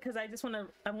end because I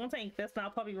want to ink this, and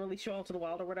I'll probably release you all to the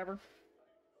wild or whatever.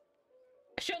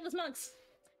 Shirtless monks.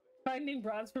 Finding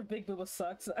bras for big booba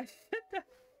sucks.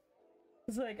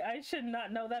 It's like, I should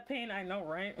not know that pain. I know,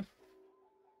 right?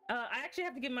 I actually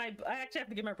have to get my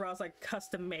bras like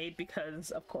custom made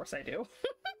because of course I do.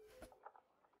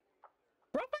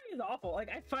 Bra finding is awful. Like,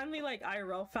 I finally like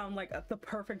IRL found like the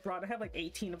perfect bra. I have like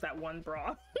 18 of that one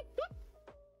bra.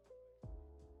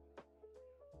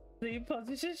 The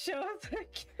post should show us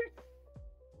like.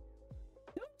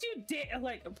 Don't you dare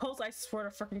like post! I swear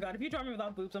to freaking god, if you draw me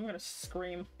without boobs, I'm gonna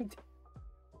scream.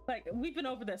 Like, we've been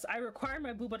over this. I require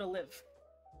my booba to live.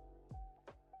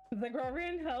 The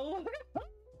Gregorian hell.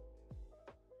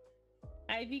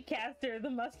 Ivy Caster, the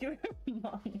muscular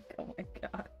monk. Oh my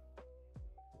god.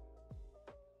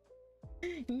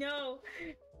 No,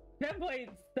 that boy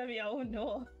sent me. Oh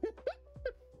no.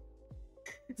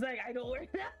 It's like, I don't wear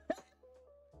that.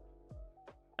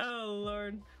 Oh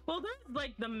lord. Well, there's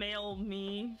like the male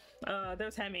me.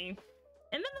 There's Hemi, and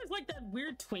then there's like that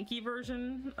weird Twinkie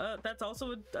version. That's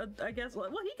also I guess. Well,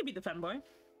 he could be the femboy.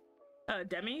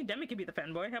 Demi could be the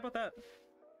femboy. How about that?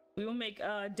 We will make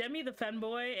Demi the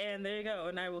femboy, and there you go.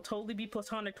 And I will totally be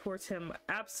platonic towards him.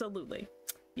 Absolutely.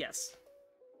 Yes.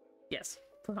 Yes.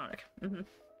 Platonic.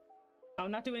 I'll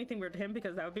not do anything weird to him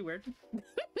because that would be weird.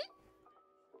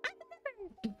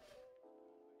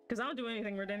 Because I don't do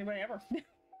anything weird to anybody ever.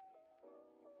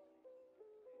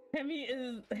 Hemi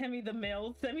is Hemi the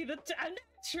male, Semi the I'm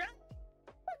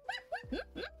not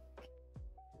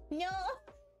No.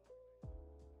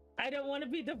 I don't want to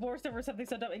be divorced over something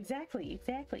so dumb. Exactly.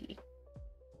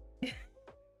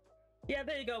 Yeah,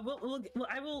 there you go.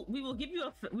 We will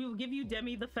give you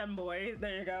Demi the femboy.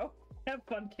 There you go. Have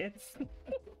fun, kids.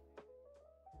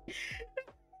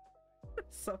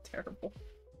 So terrible.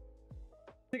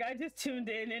 Like, I just tuned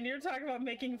in and you're talking about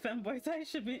making femboys.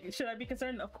 Should I be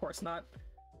concerned? Of course not.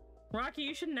 Rocky,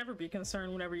 you should never be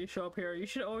concerned whenever you show up here. You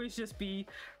should always just be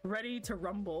ready to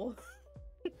rumble.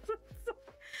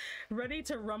 Ready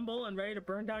to rumble and ready to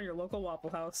burn down your local Waffle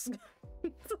House.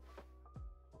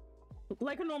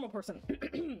 Like a normal person.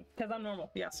 Because I'm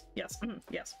normal. Yes.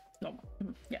 Normal.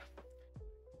 Yeah.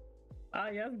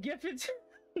 Yes, gift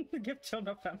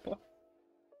children a femboy.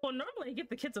 Well, normally you give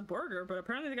the kids a burger, but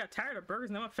apparently they got tired of burgers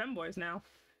and they want femboys now.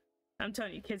 I'm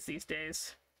telling you, kids these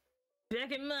days.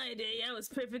 Back in my day, I was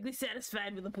perfectly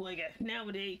satisfied with a boyga.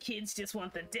 Nowadays, kids just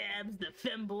want the dabs, the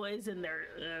femboys, and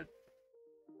their,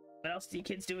 what else do you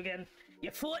kids do again?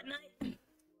 Your Fortnite?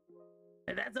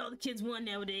 And that's all the kids want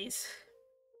nowadays.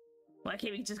 Why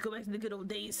can't we just go back to the good old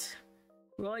days?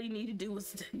 Where all you need to do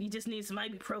is, you just need some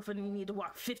ibuprofen and you need to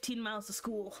walk 15 miles to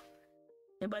school.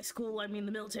 And by school, I mean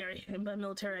the military. And by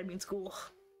military, I mean school.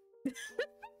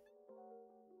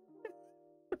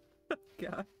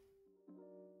 God.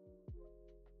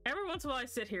 Every once in a while I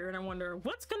sit here and I wonder,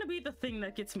 what's gonna be the thing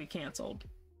that gets me canceled?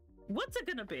 What's it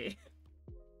gonna be?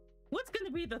 What's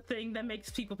gonna be the thing that makes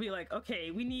people be like,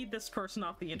 okay, we need this person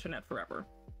off the internet forever?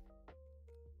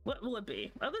 What will it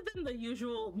be? Other than the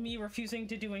usual me refusing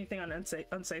to do anything on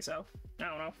Unsay So. I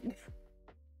don't know.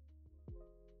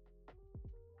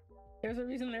 There's a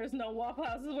reason there's no Waffle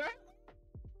Houses where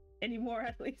anymore,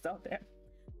 at least out there.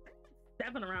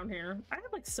 7 around here. I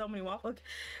have like so many waffle. Like,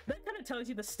 that kind of tells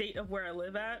you the state of where I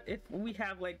live at. If we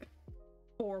have like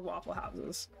 4 Waffle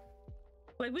Houses,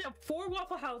 like we have 4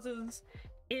 Waffle Houses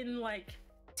in like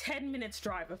 10 minutes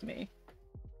drive of me,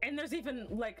 and there's even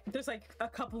like there's like a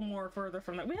couple more further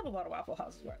from that. We have a lot of Waffle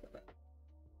Houses where I live at.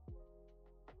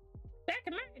 Back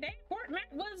in my day,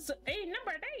 Fortnite was a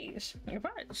number of days.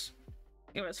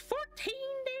 It was 14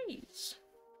 days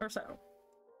or so.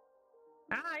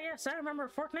 Ah, yes, I remember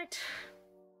Fortnite.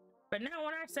 But now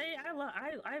when I say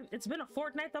it's been a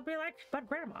fortnight, they'll be like, but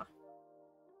Grandma,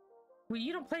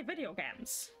 you don't play video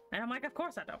games. And I'm like, of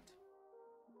course I don't.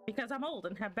 Because I'm old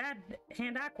and have bad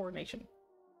hand-eye coordination.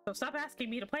 So stop asking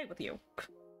me to play with you.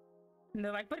 And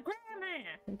they're like, but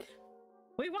Grandma,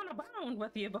 we want to bond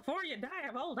with you before you die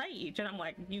of old age. And I'm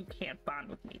like, you can't bond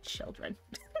with me, children.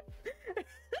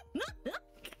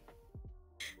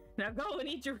 Now go and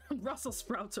eat your Brussels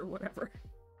sprouts or whatever.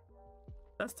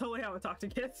 That's totally how I talk to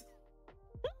kids.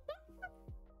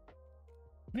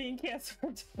 Being cancer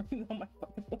on my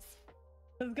fucking list.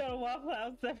 Let's go to Waffle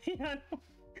House.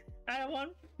 I don't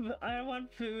want food. I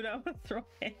want to throw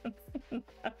hands.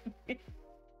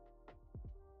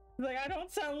 Like, I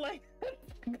don't sound like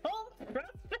gold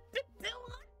prospector.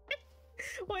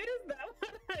 Wait, is that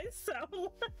what I sound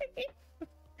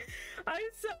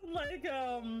like?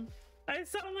 I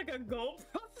sound like a gold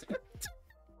prospector.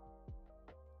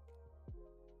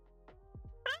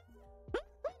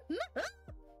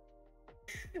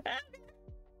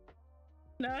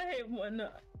 Now I hate one.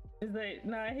 Is like,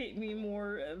 now I hate me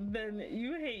more than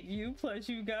you hate you. Plus,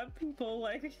 you got people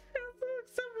like some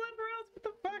else. What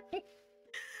the fuck?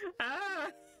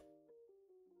 Ah.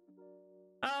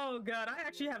 Oh god, I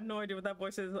actually have no idea what that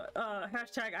voice is.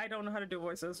 Hashtag I don't know how to do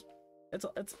voices. It's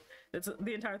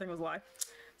the entire thing was a lie.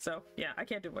 So yeah, I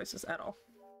can't do voices at all.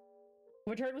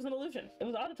 Which I heard was an illusion. It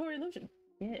was auditory illusion.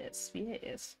 Yes,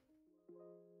 yes.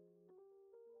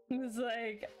 It was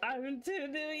like, I'm too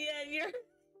new yet.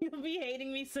 You'll be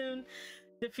hating me soon.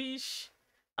 Defish,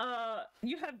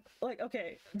 you have like,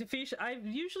 okay, Defish, I'm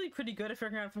usually pretty good at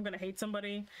figuring out if I'm gonna hate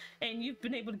somebody, and you've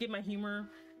been able to get my humor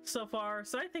so far,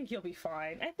 so I think you'll be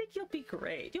fine. I think you'll be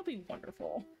great. You'll be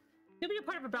wonderful. You'll be a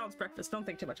part of a balanced breakfast. Don't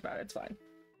think too much about it. It's fine.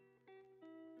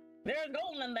 There's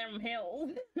gold in them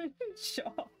hills.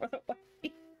 Show off for the way.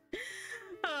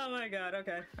 Oh my god,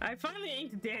 okay. I finally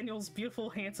inked Daniel's beautiful,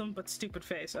 handsome, but stupid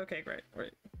face. Okay, great.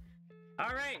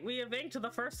 Alright, we have inked the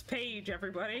first page,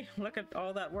 everybody. Look at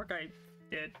all that work I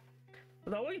did.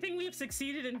 The only thing we have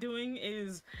succeeded in doing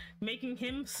is making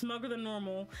him smugger than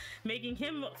normal, making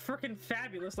him freaking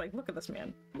fabulous. Like, look at this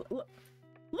man. Look,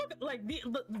 like,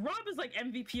 Rob is like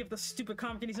MVP of the stupid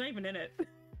comic, and he's not even in it.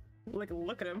 Like,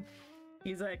 look at him.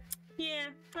 He's like, yeah,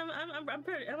 I'm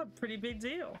a pretty big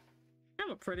deal. I'm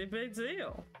a pretty big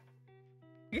deal.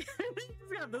 He's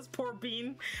got this poor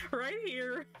bean right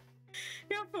here.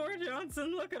 Yeah, poor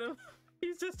Johnson. Look at him.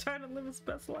 He's just trying to live his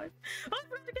best life. Oh, I'm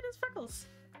trying to get his freckles.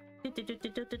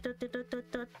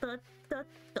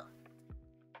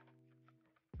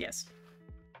 Yes.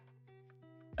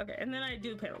 Okay, and then I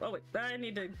do panel. Oh wait, I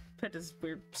need to put his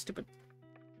weird, stupid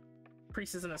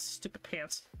creases in his stupid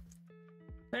pants.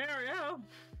 There we go.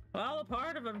 All a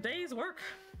part of a day's work.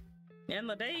 In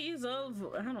the days of,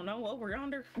 I don't know, over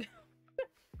yonder.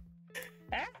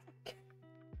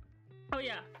 Oh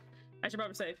yeah, I should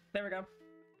probably save. There we go.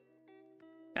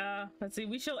 Let's see,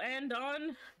 we shall end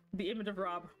on the image of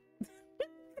Rob.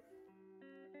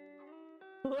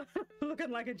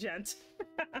 Looking like a gent.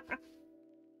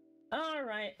 All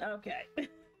right, okay.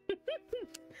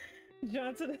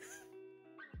 Johnson,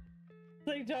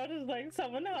 like Johnson's like,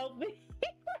 someone help me.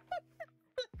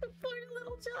 Poor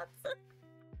little Johnson.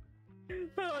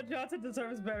 Oh, Johnson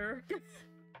deserves better.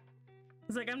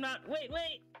 He's like, I'm not.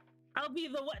 Wait. I'll be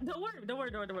the what? Don't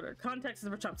worry. Context is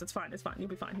for chumps. It's fine. You'll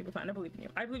be fine. I believe in you.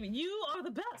 I believe in you. You are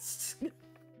the best.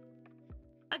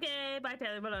 Okay, bye,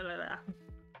 Taylor. Blah, blah, blah.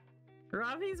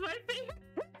 Robbie's my favorite.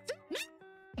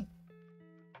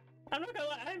 I'm not gonna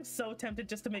lie. I'm so tempted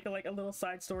just to make a little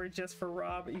side story just for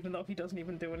Rob, even though he doesn't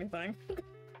even do anything.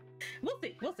 We'll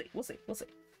see.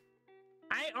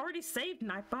 I already saved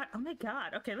Nightbot. Oh my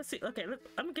god. Okay, let's see. Okay, I'm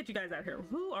gonna get you guys out here.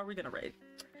 Who are we gonna raid?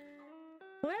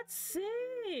 Let's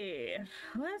see.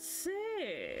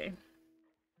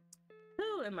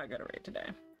 Who am I gonna raid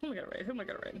today? Who am I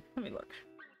gonna raid? Let me look.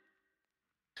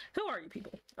 Who are you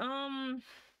people?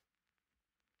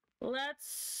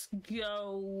 Let's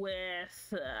go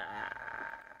with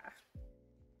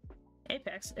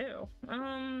Apex, ew.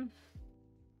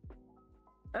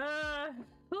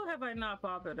 Who have I not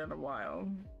bothered in a while?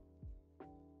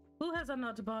 Who has I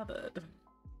not bothered?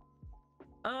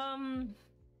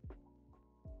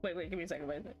 Wait, give me a second,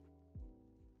 wait.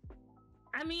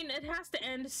 I mean, it has to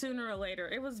end sooner or later.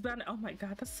 It was about, oh my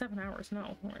god, that's 7 hours.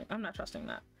 No, I'm not trusting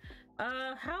that.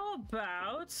 How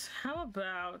about,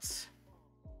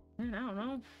 man, I don't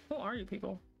know. Who are you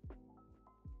people?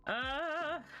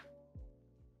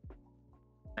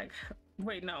 Like,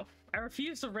 wait, no. I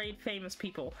refuse to raid famous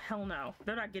people. Hell no.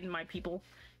 They're not getting my people.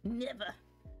 Never.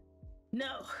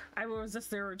 No, I will resist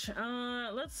the urge.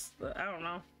 Let's, I don't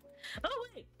know. Oh,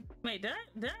 wait, did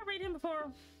I raid him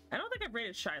before? I don't think I've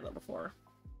raided Shiloh before.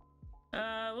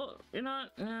 Well, you know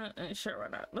what? Sure, why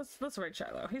not? Let's raid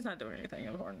Shiloh. He's not doing anything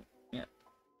important. Yeah.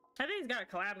 I think he's got a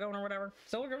collab going or whatever.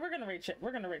 So we're gonna raid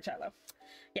Shiloh.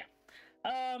 Yeah.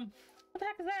 What the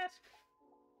heck is that?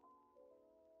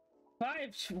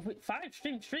 5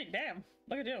 stream streak. Damn.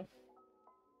 Look at you.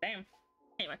 Damn.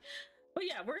 Anyway. But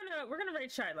yeah, we're gonna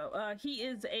raid Shiloh. He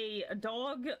is a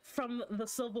dog from the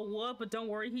Civil War, but don't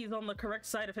worry, he's on the correct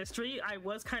side of history. I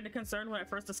was kind of concerned when I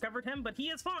first discovered him, but he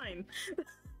is fine.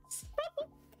 So,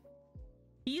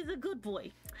 he's a good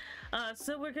boy.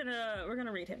 So we're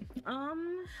gonna raid him.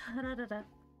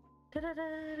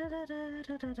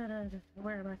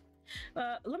 Where am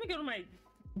I? Let me go to my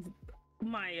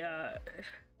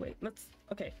wait,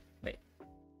 okay, wait.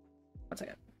 1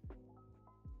 second.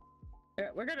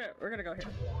 We're gonna go here.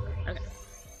 Okay.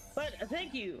 But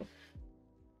thank you.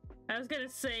 I was gonna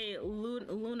say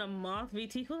Luna Moth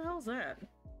VT. Who the hell's that?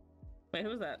 Wait,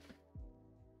 who's that?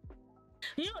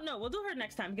 You don't know. We'll do her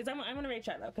next time because I'm gonna raid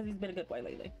Shiloh because he's been a good boy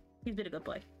lately. He's been a good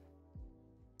boy.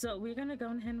 So we're gonna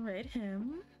go ahead and raid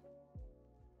him.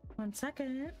 1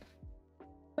 second.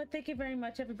 But thank you very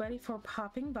much, everybody, for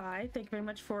popping by. Thank you very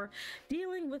much for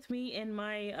dealing with me in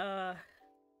my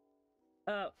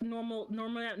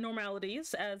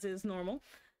normalities, as is normal,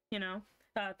 you know.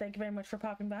 Thank you very much for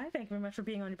popping by. Thank you very much for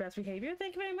being on your best behavior.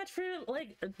 Thank you very much for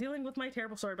like dealing with my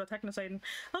terrible story about Technocyte.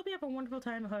 Hope you have a wonderful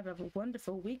time. Hope you have a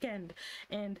wonderful weekend,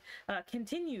 and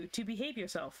continue to behave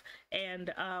yourself.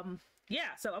 And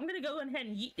yeah, so I'm gonna go ahead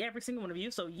and yeet every single one of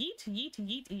you. So yeet, yeet,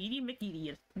 yeet, yeety,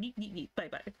 McYeety, yeet, yeet, yeet. Bye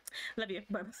bye. Love you.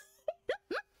 Bye.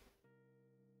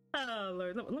 Oh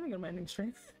Lord, let me go to my new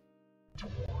stream.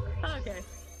 Okay.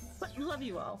 But love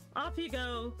you all. Off you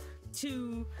go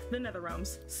to the Nether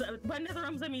Realms. So by Nether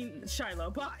Realms I mean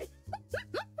Shiloh. Bye.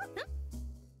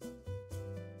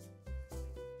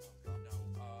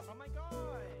 Oh my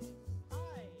god!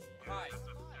 Hi! Hi!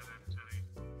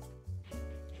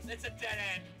 It's a dead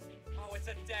end! Oh, it's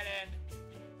a dead end!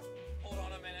 Hold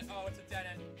on a minute. Oh, it's a dead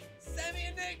end.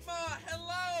 Enigma!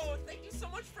 Hello! Thank you so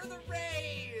much for the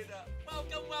raid!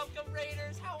 Welcome,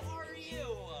 raiders! How are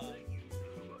you?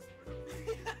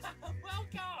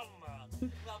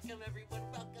 Welcome everyone,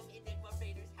 welcome Enigma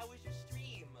Raiders. How was your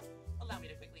stream? Allow me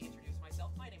to quickly introduce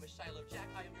myself. My name is Shiloh Jack.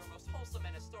 I am your most wholesome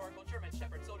and historical German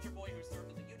Shepherd soldier boy who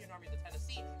served in the Union Army of the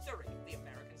Tennessee during